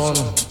her son.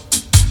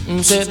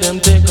 Said them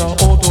take her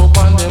out up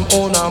and them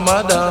own her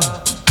mother.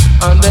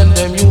 And then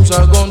them use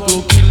her gun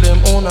to kill them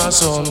own her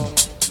son.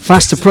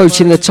 Fast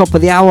approaching the top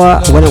of the hour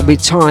when it'll be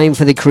time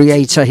for the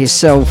creator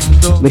himself,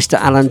 Mr.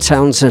 Alan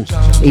Townsend.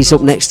 He's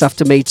up next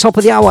after me. Top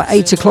of the hour,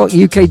 8 o'clock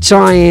UK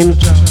time,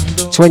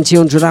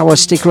 2000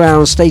 hours. Stick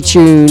around, stay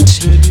tuned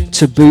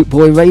to Boot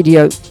Boy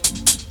Radio.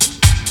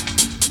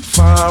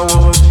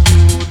 Forward,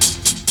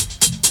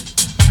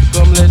 youth,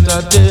 come let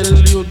her tell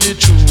you the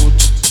truth.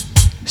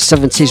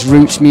 70s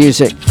roots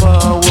music.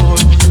 Forward,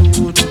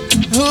 youth,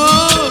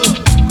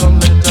 come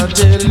let her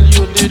tell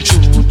you the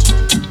truth.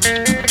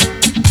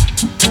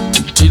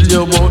 Tell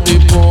you about the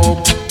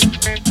Pope,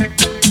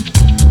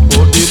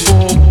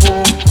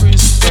 Pope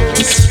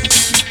Christus.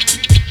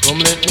 Come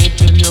let me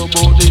tell you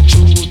about the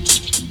truth,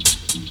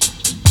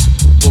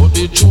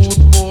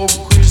 Pope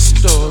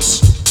Christus.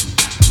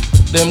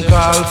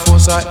 call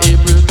fuss a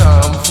April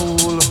damn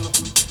fool,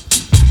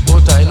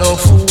 but I no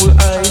fool,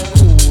 I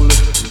cool.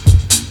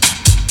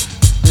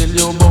 Tell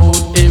you about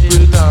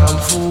April damn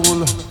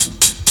fool,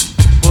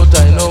 but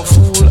I no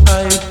fool,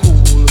 I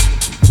cool.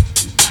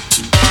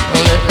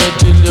 Now let me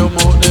tell you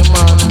about the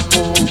man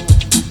Pope.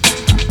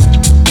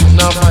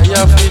 Now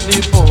fire for the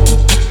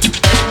Pope.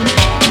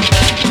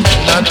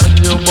 Now tell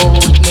you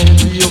about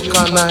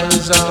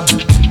Nebuchadnezzar.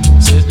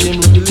 Said him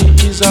really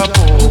is a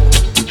Pope.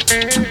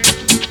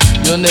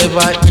 You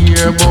never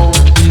hear about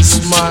this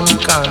man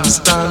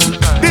Constantine.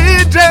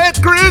 DJ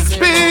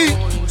Crispy,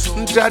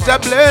 Jaja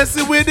bless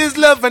you with his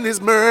love and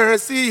his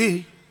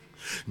mercy.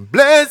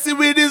 Bless you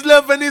with his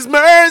love and his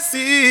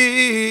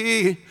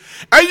mercy.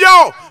 Hey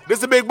yo, this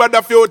is the Big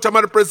Brother Future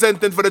man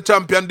presenting for the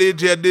champion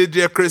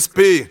DJ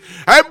Crispy.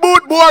 Hey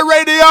Boot Boy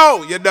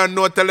Radio, you don't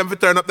know, tell them to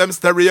turn up them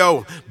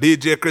stereo.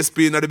 DJ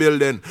Crispy in the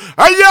building.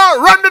 Hey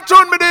yo, run the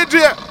tune me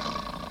DJ.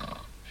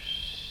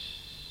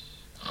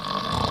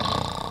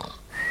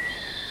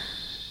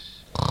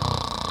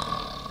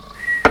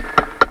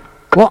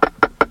 What?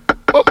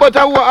 But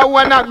I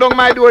want to knock down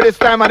my door this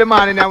time of the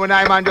morning and when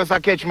I man just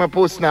catch my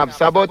puss snaps.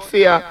 About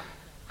see ya.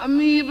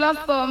 Me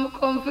blast some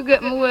come to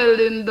get my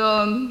welding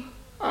done.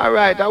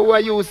 Alright, how are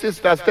you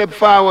sister? Step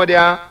forward,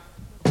 yeah.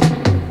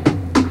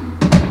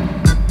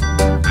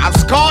 I've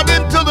scored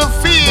into the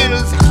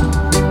fields.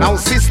 Now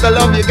sister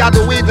love, you got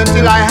to wait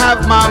until I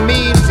have my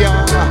means,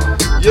 yeah.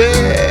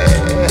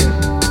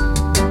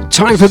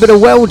 Time for a bit of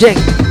welding.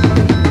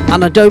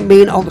 And I don't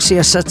mean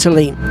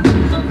oxyacetylene.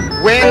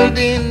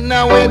 Welding,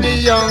 now where the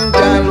young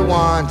girl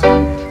want.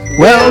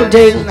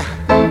 Welding.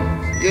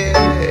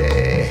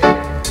 Yeah.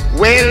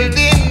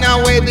 Welding,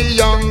 now where the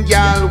young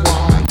girl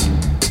want.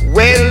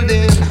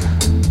 Welding.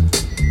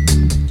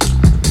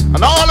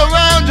 And all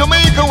around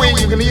Jamaica when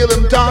you can hear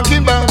them talking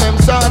about them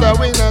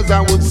soldering, as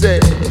I would say.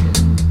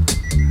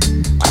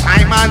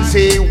 I man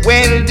say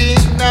welding,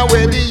 now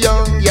where the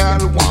young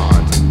girl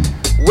want.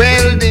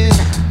 Welding.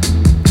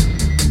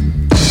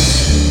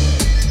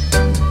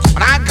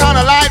 I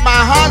kinda like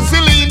my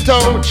Vaseline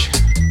touch.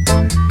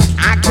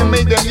 I can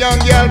make them young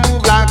girl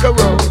move like a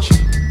roach.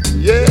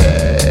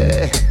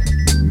 Yeah.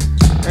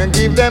 And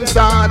give them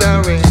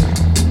soldering.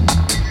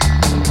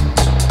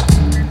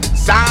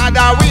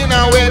 Soldering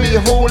where the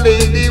whole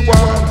lady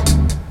want.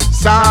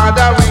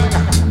 Soldering.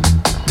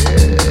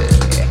 Yeah.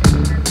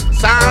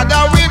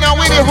 Soldering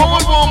where the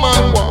whole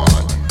woman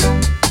want.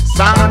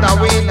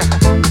 Soldering.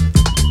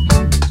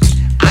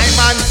 I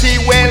man see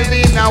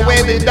welding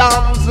where the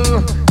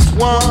damsel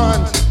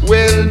want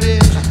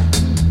welding.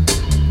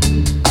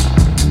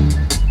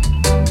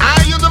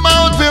 Are you the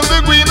mountain,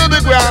 the green of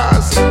the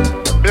grass?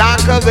 The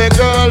blacker the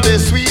girl, the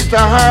sweeter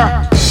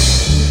her.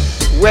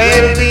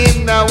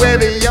 Welding, now where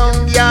the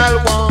young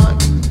girl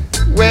want.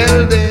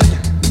 Welding.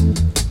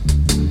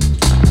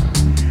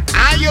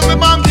 Are you the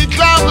monkey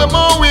clown, the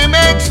more we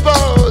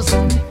expose?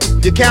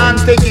 You can't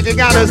take it, you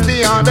gotta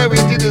stay under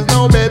it, it is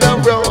no better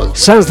road.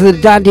 Sounds like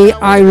the Daddy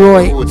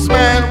Iroy.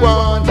 Woodsman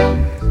want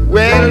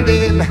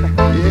welding,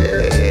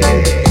 yeah.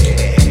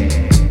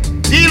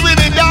 Deal with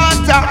the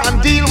dancer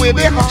and deal with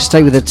the heart.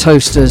 Stay with the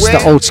Toasters,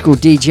 the old school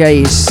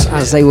DJs,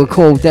 as they were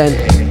called then.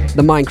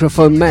 The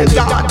microphone men.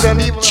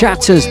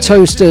 Chatters,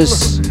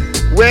 Toasters.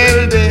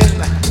 Welding.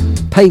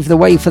 Pave the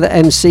way for the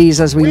MCs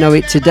as we know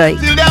it today.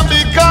 Till them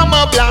become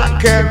a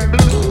black and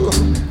blue.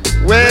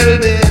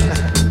 Welding.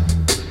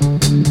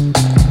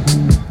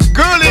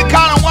 Girlie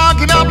kinda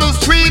walking up the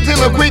street in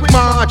a quick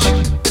march.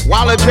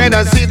 While a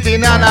trainer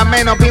sitting and a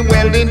man up in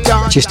welding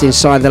town. Just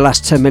inside the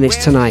last 10 minutes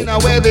tonight.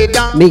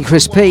 Me,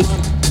 Chris P.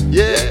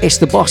 It's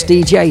the Boss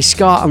DJ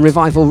Ska and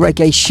Revival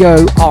Reggae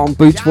Show on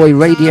Boots Boy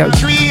Radio.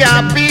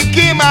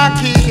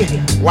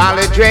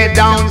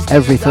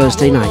 Every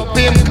Thursday night.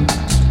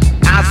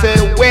 I say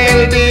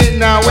welding,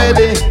 now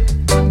welding.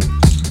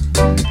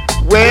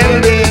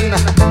 Welding.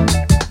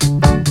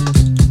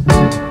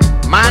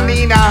 Man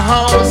in a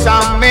house,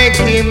 I'm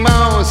making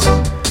mouse.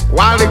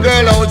 While the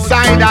girl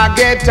outside, I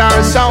get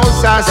her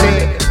sauce. I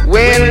say,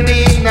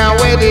 welding, now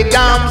where the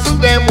damsel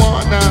them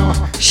want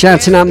now.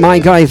 Shouting out my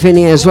guy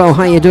Vinny as well.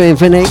 How you doing,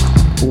 Vinny?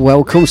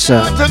 Welcome,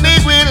 sir.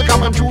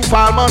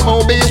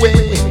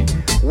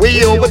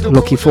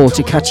 Looking forward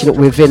to catching up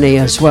with Vinny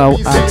as well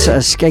at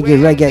Skeggy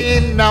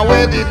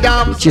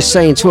Reggae. Just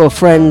saying to a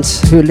friend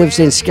who lives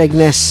in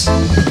Skegness,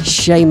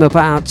 shame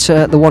about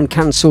the one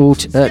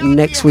cancelled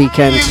next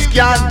weekend,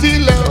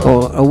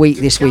 or a week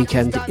this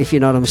weekend, if you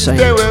know what I'm saying.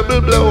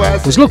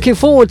 Was looking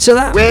forward to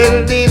that.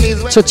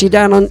 Touching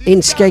down in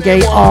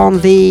Skeggy on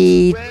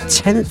the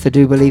 10th, I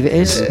do believe it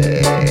is.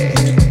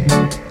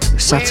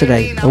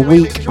 Saturday, a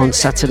week on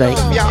Saturday.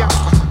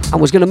 I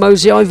was going to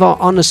mosey over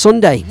on a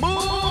Sunday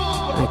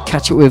and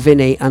catch up with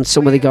Vinny and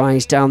some of the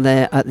guys down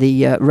there at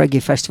the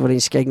Reggae Festival in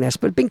Skegness,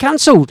 but it's been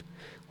cancelled.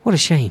 What a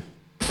shame.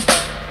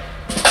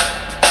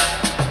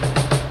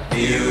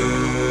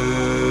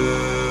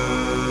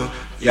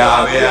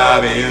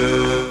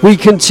 We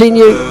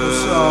continue.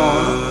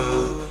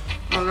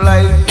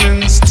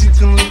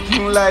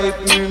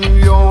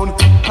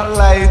 A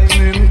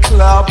lightning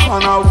clap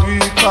and a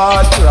weak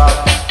hard drop.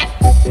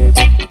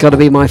 Gotta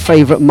be my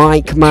favourite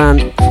mic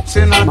man,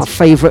 my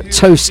favourite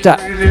toaster.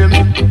 Move,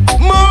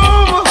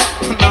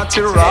 not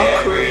to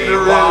rock with the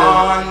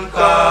rhythm.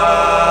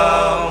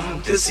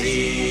 Come to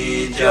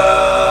see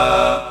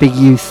ya. Big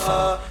Youth.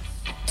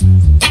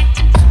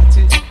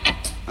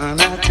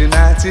 Natty,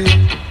 natty,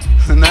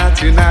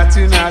 natty,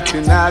 natty, natty,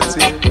 natty,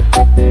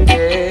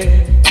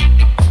 yeah.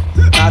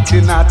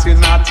 Natty, natty,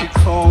 natty,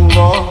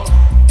 Congo.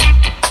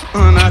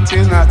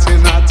 Natty, natty,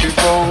 natty,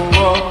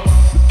 Congo,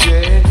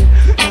 yeah.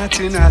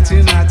 Natty,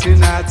 natty, natty,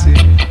 natty.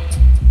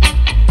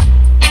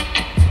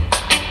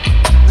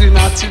 The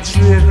natty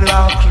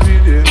dreadlock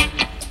rhythm,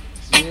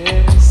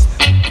 yes.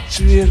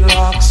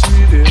 Dreadlocks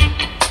rhythm.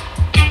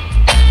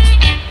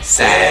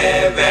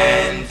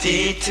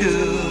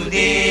 72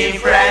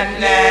 different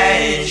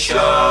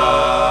nations.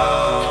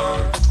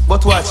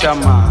 But watch a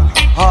man,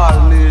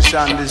 all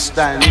nation this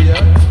time,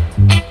 yeah.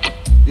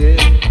 Yeah.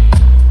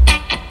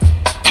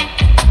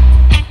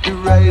 The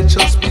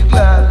righteous be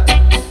glad.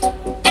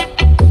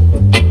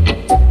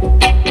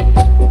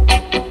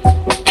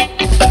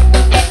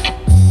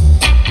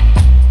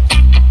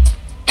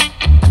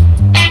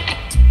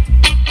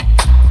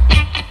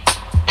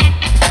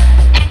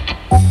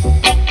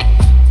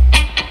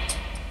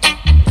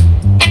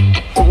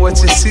 What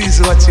you see is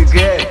what you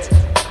get.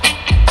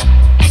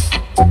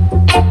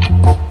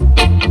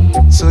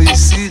 So you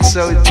see it,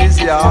 so it is,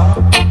 y'all.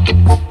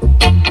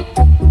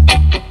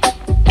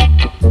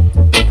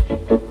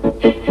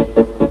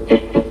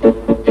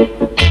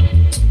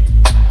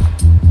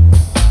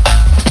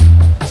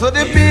 So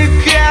the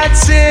big cat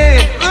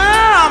say,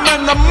 I'm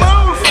in the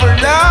mood for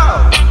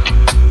love.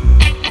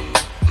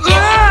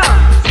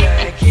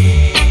 The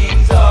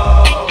kings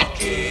of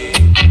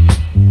kings.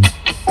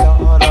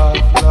 Lord of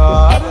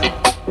Lord,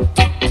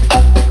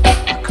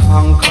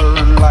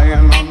 conquering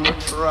lion on the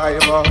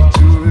tribe of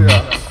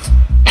Judah.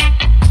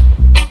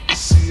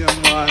 See a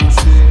man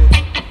say,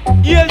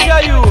 Heal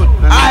your youth.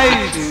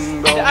 I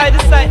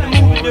decide to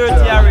move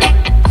dirty Harry.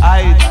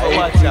 I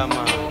watch ya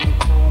man.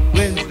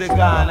 When's the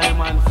gun? I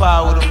man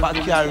forward up a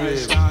carry.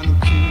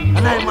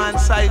 And I man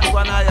side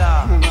one eye.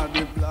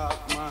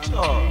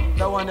 Sure,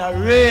 that one a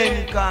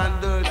rain can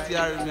dirty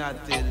Harry, me I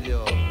tell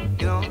you.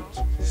 You know,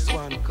 this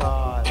one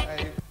called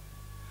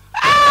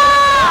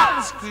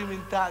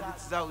Screaming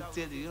Targets, I will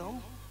tell you, you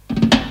know.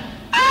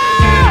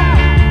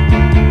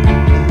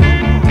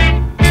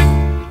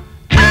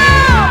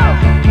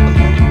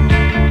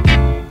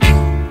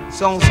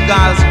 Some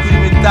scars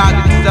screaming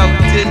targets, I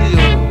will tell you.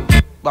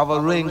 Brother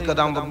Rinker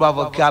and the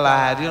brother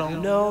Callahad, you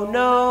know.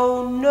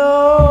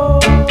 No.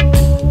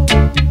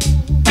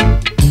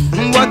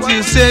 What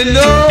you say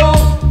no?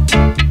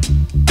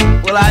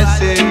 Well, I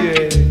say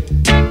yeah.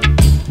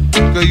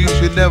 Cause you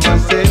should never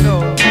say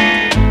no.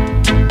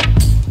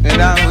 And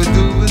I would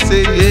do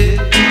say yeah.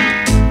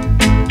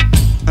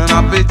 And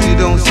I bet you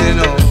don't say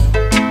no.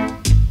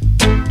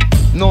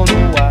 No,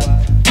 what?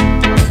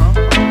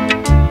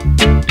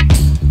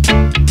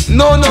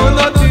 No,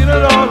 nothing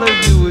at all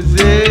that you would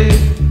say.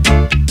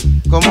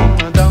 Come on,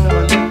 down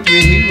and let me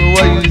hear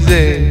what you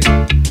say.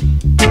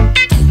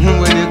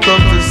 When you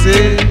come to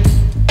say,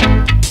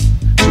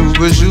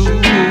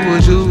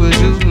 Shuba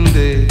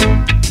day.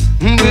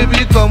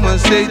 Baby, come and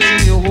say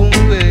to your home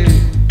way.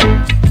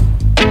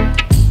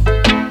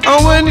 And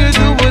when you're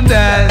doing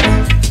that,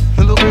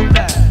 look at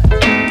that.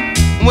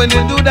 When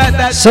you do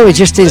that. So we're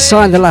just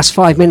inside the last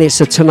 5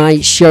 minutes of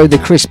tonight's show, the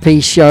Chris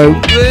P Show.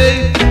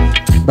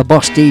 The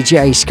Boss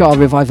DJ Ska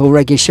Revival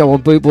Reggae Show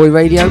on Bootboy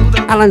Radio.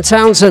 Alan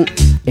Townsend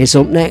is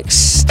up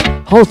next.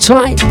 Hold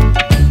tight.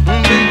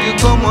 Baby,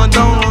 come on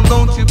down,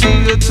 don't you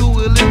be too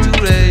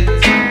illiterate.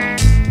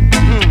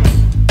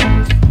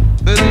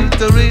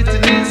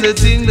 Illiterating is a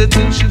thing that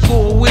you should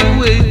go away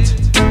with.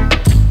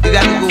 You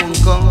gotta go and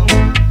come.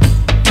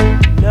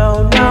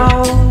 No.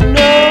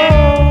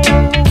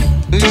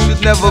 You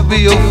should never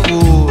be a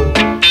fool.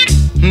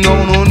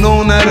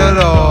 No, not at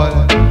all.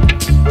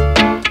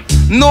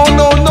 No,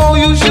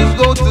 you should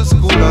go to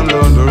school and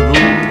learn the rules.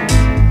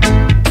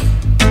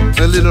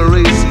 The little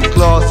racy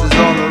classes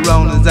all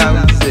around, as I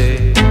would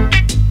say.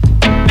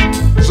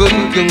 So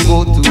you can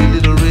go to a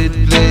little red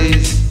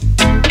place,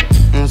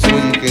 and so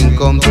you can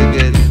come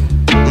together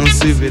and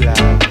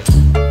civilize.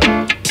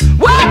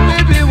 Well,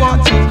 baby,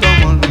 won't you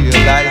come and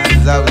realize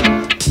as I would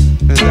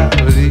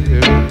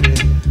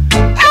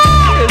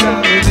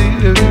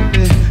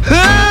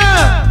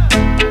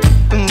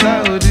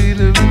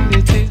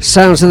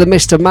Sounds of the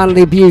Mr.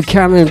 Manly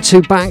Buchanan,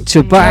 two back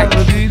to back.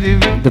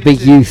 The Big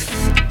Youth.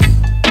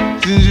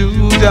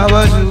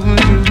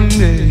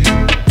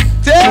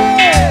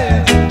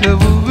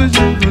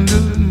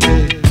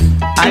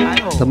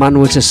 The man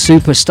was a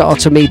superstar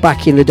to me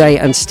back in the day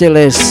and still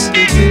is.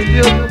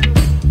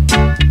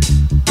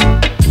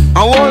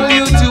 I want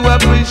you to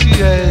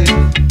appreciate,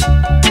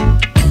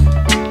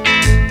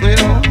 you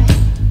know.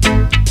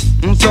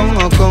 So I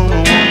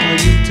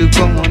want you to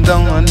come on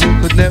down and you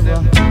could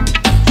never.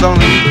 You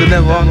could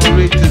never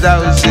underrate as I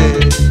would say.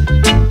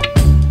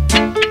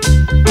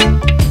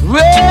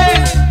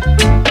 Rain,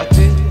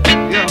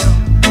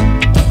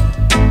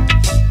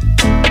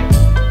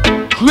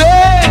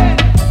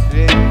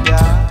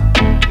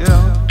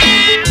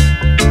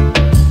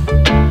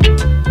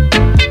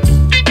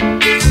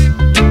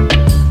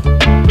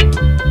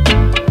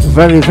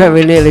 very,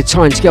 very nearly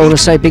time to go on and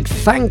say a big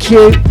thank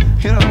you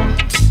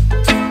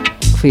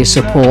for your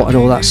support and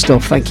all that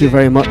stuff. Thank you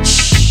very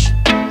much.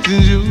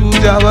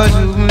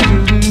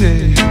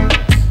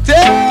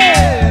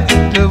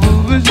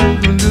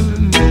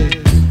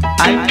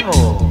 I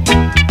know.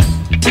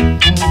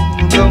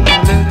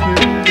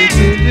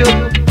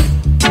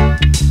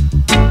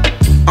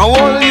 I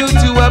want you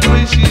to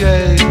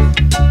appreciate,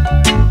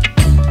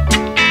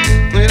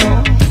 you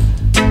know.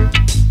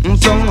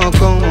 So I want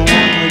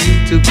you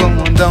to come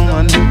on down,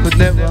 and you could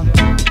never, you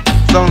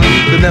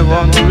could never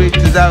underrate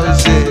it, I would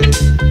say.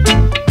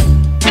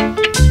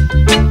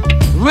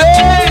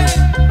 Rain,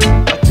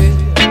 I tell you,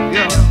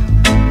 yeah.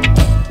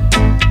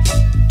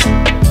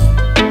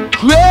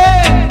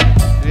 Rain,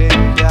 yeah,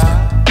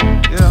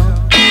 yeah.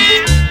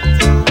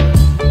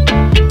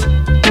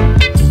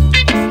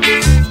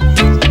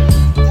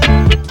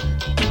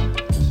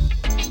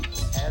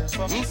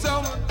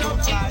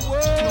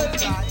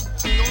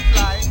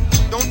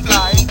 Don't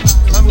lie,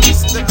 I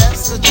miss the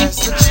best of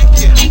just the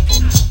chicken.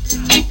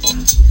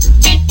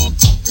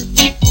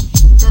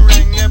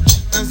 Ring it,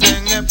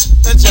 sing it,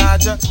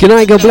 charger. Good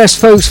night, God bless,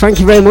 folks. Thank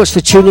you very much for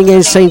tuning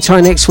in. Same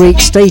time next week.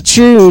 Stay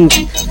tuned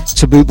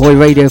to Bootboy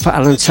Radio for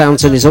Alan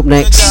Townsend is up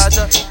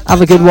next.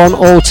 Have a good one.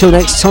 All till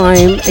next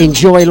time.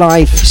 Enjoy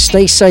life.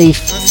 Stay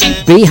safe.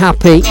 Be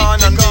happy.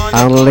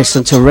 And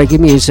listen to reggae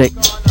music.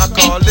 I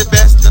call the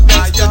best, the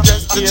best, the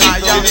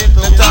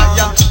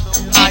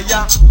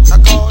I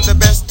call the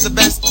best, the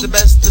dress,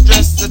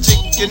 the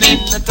chicken in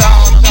the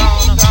town.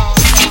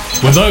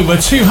 With over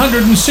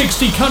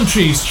 260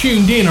 countries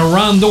tuned in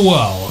around the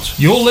world,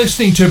 you're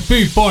listening to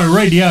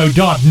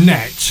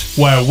bootboyradio.net,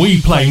 where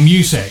we play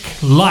music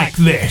like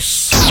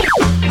this.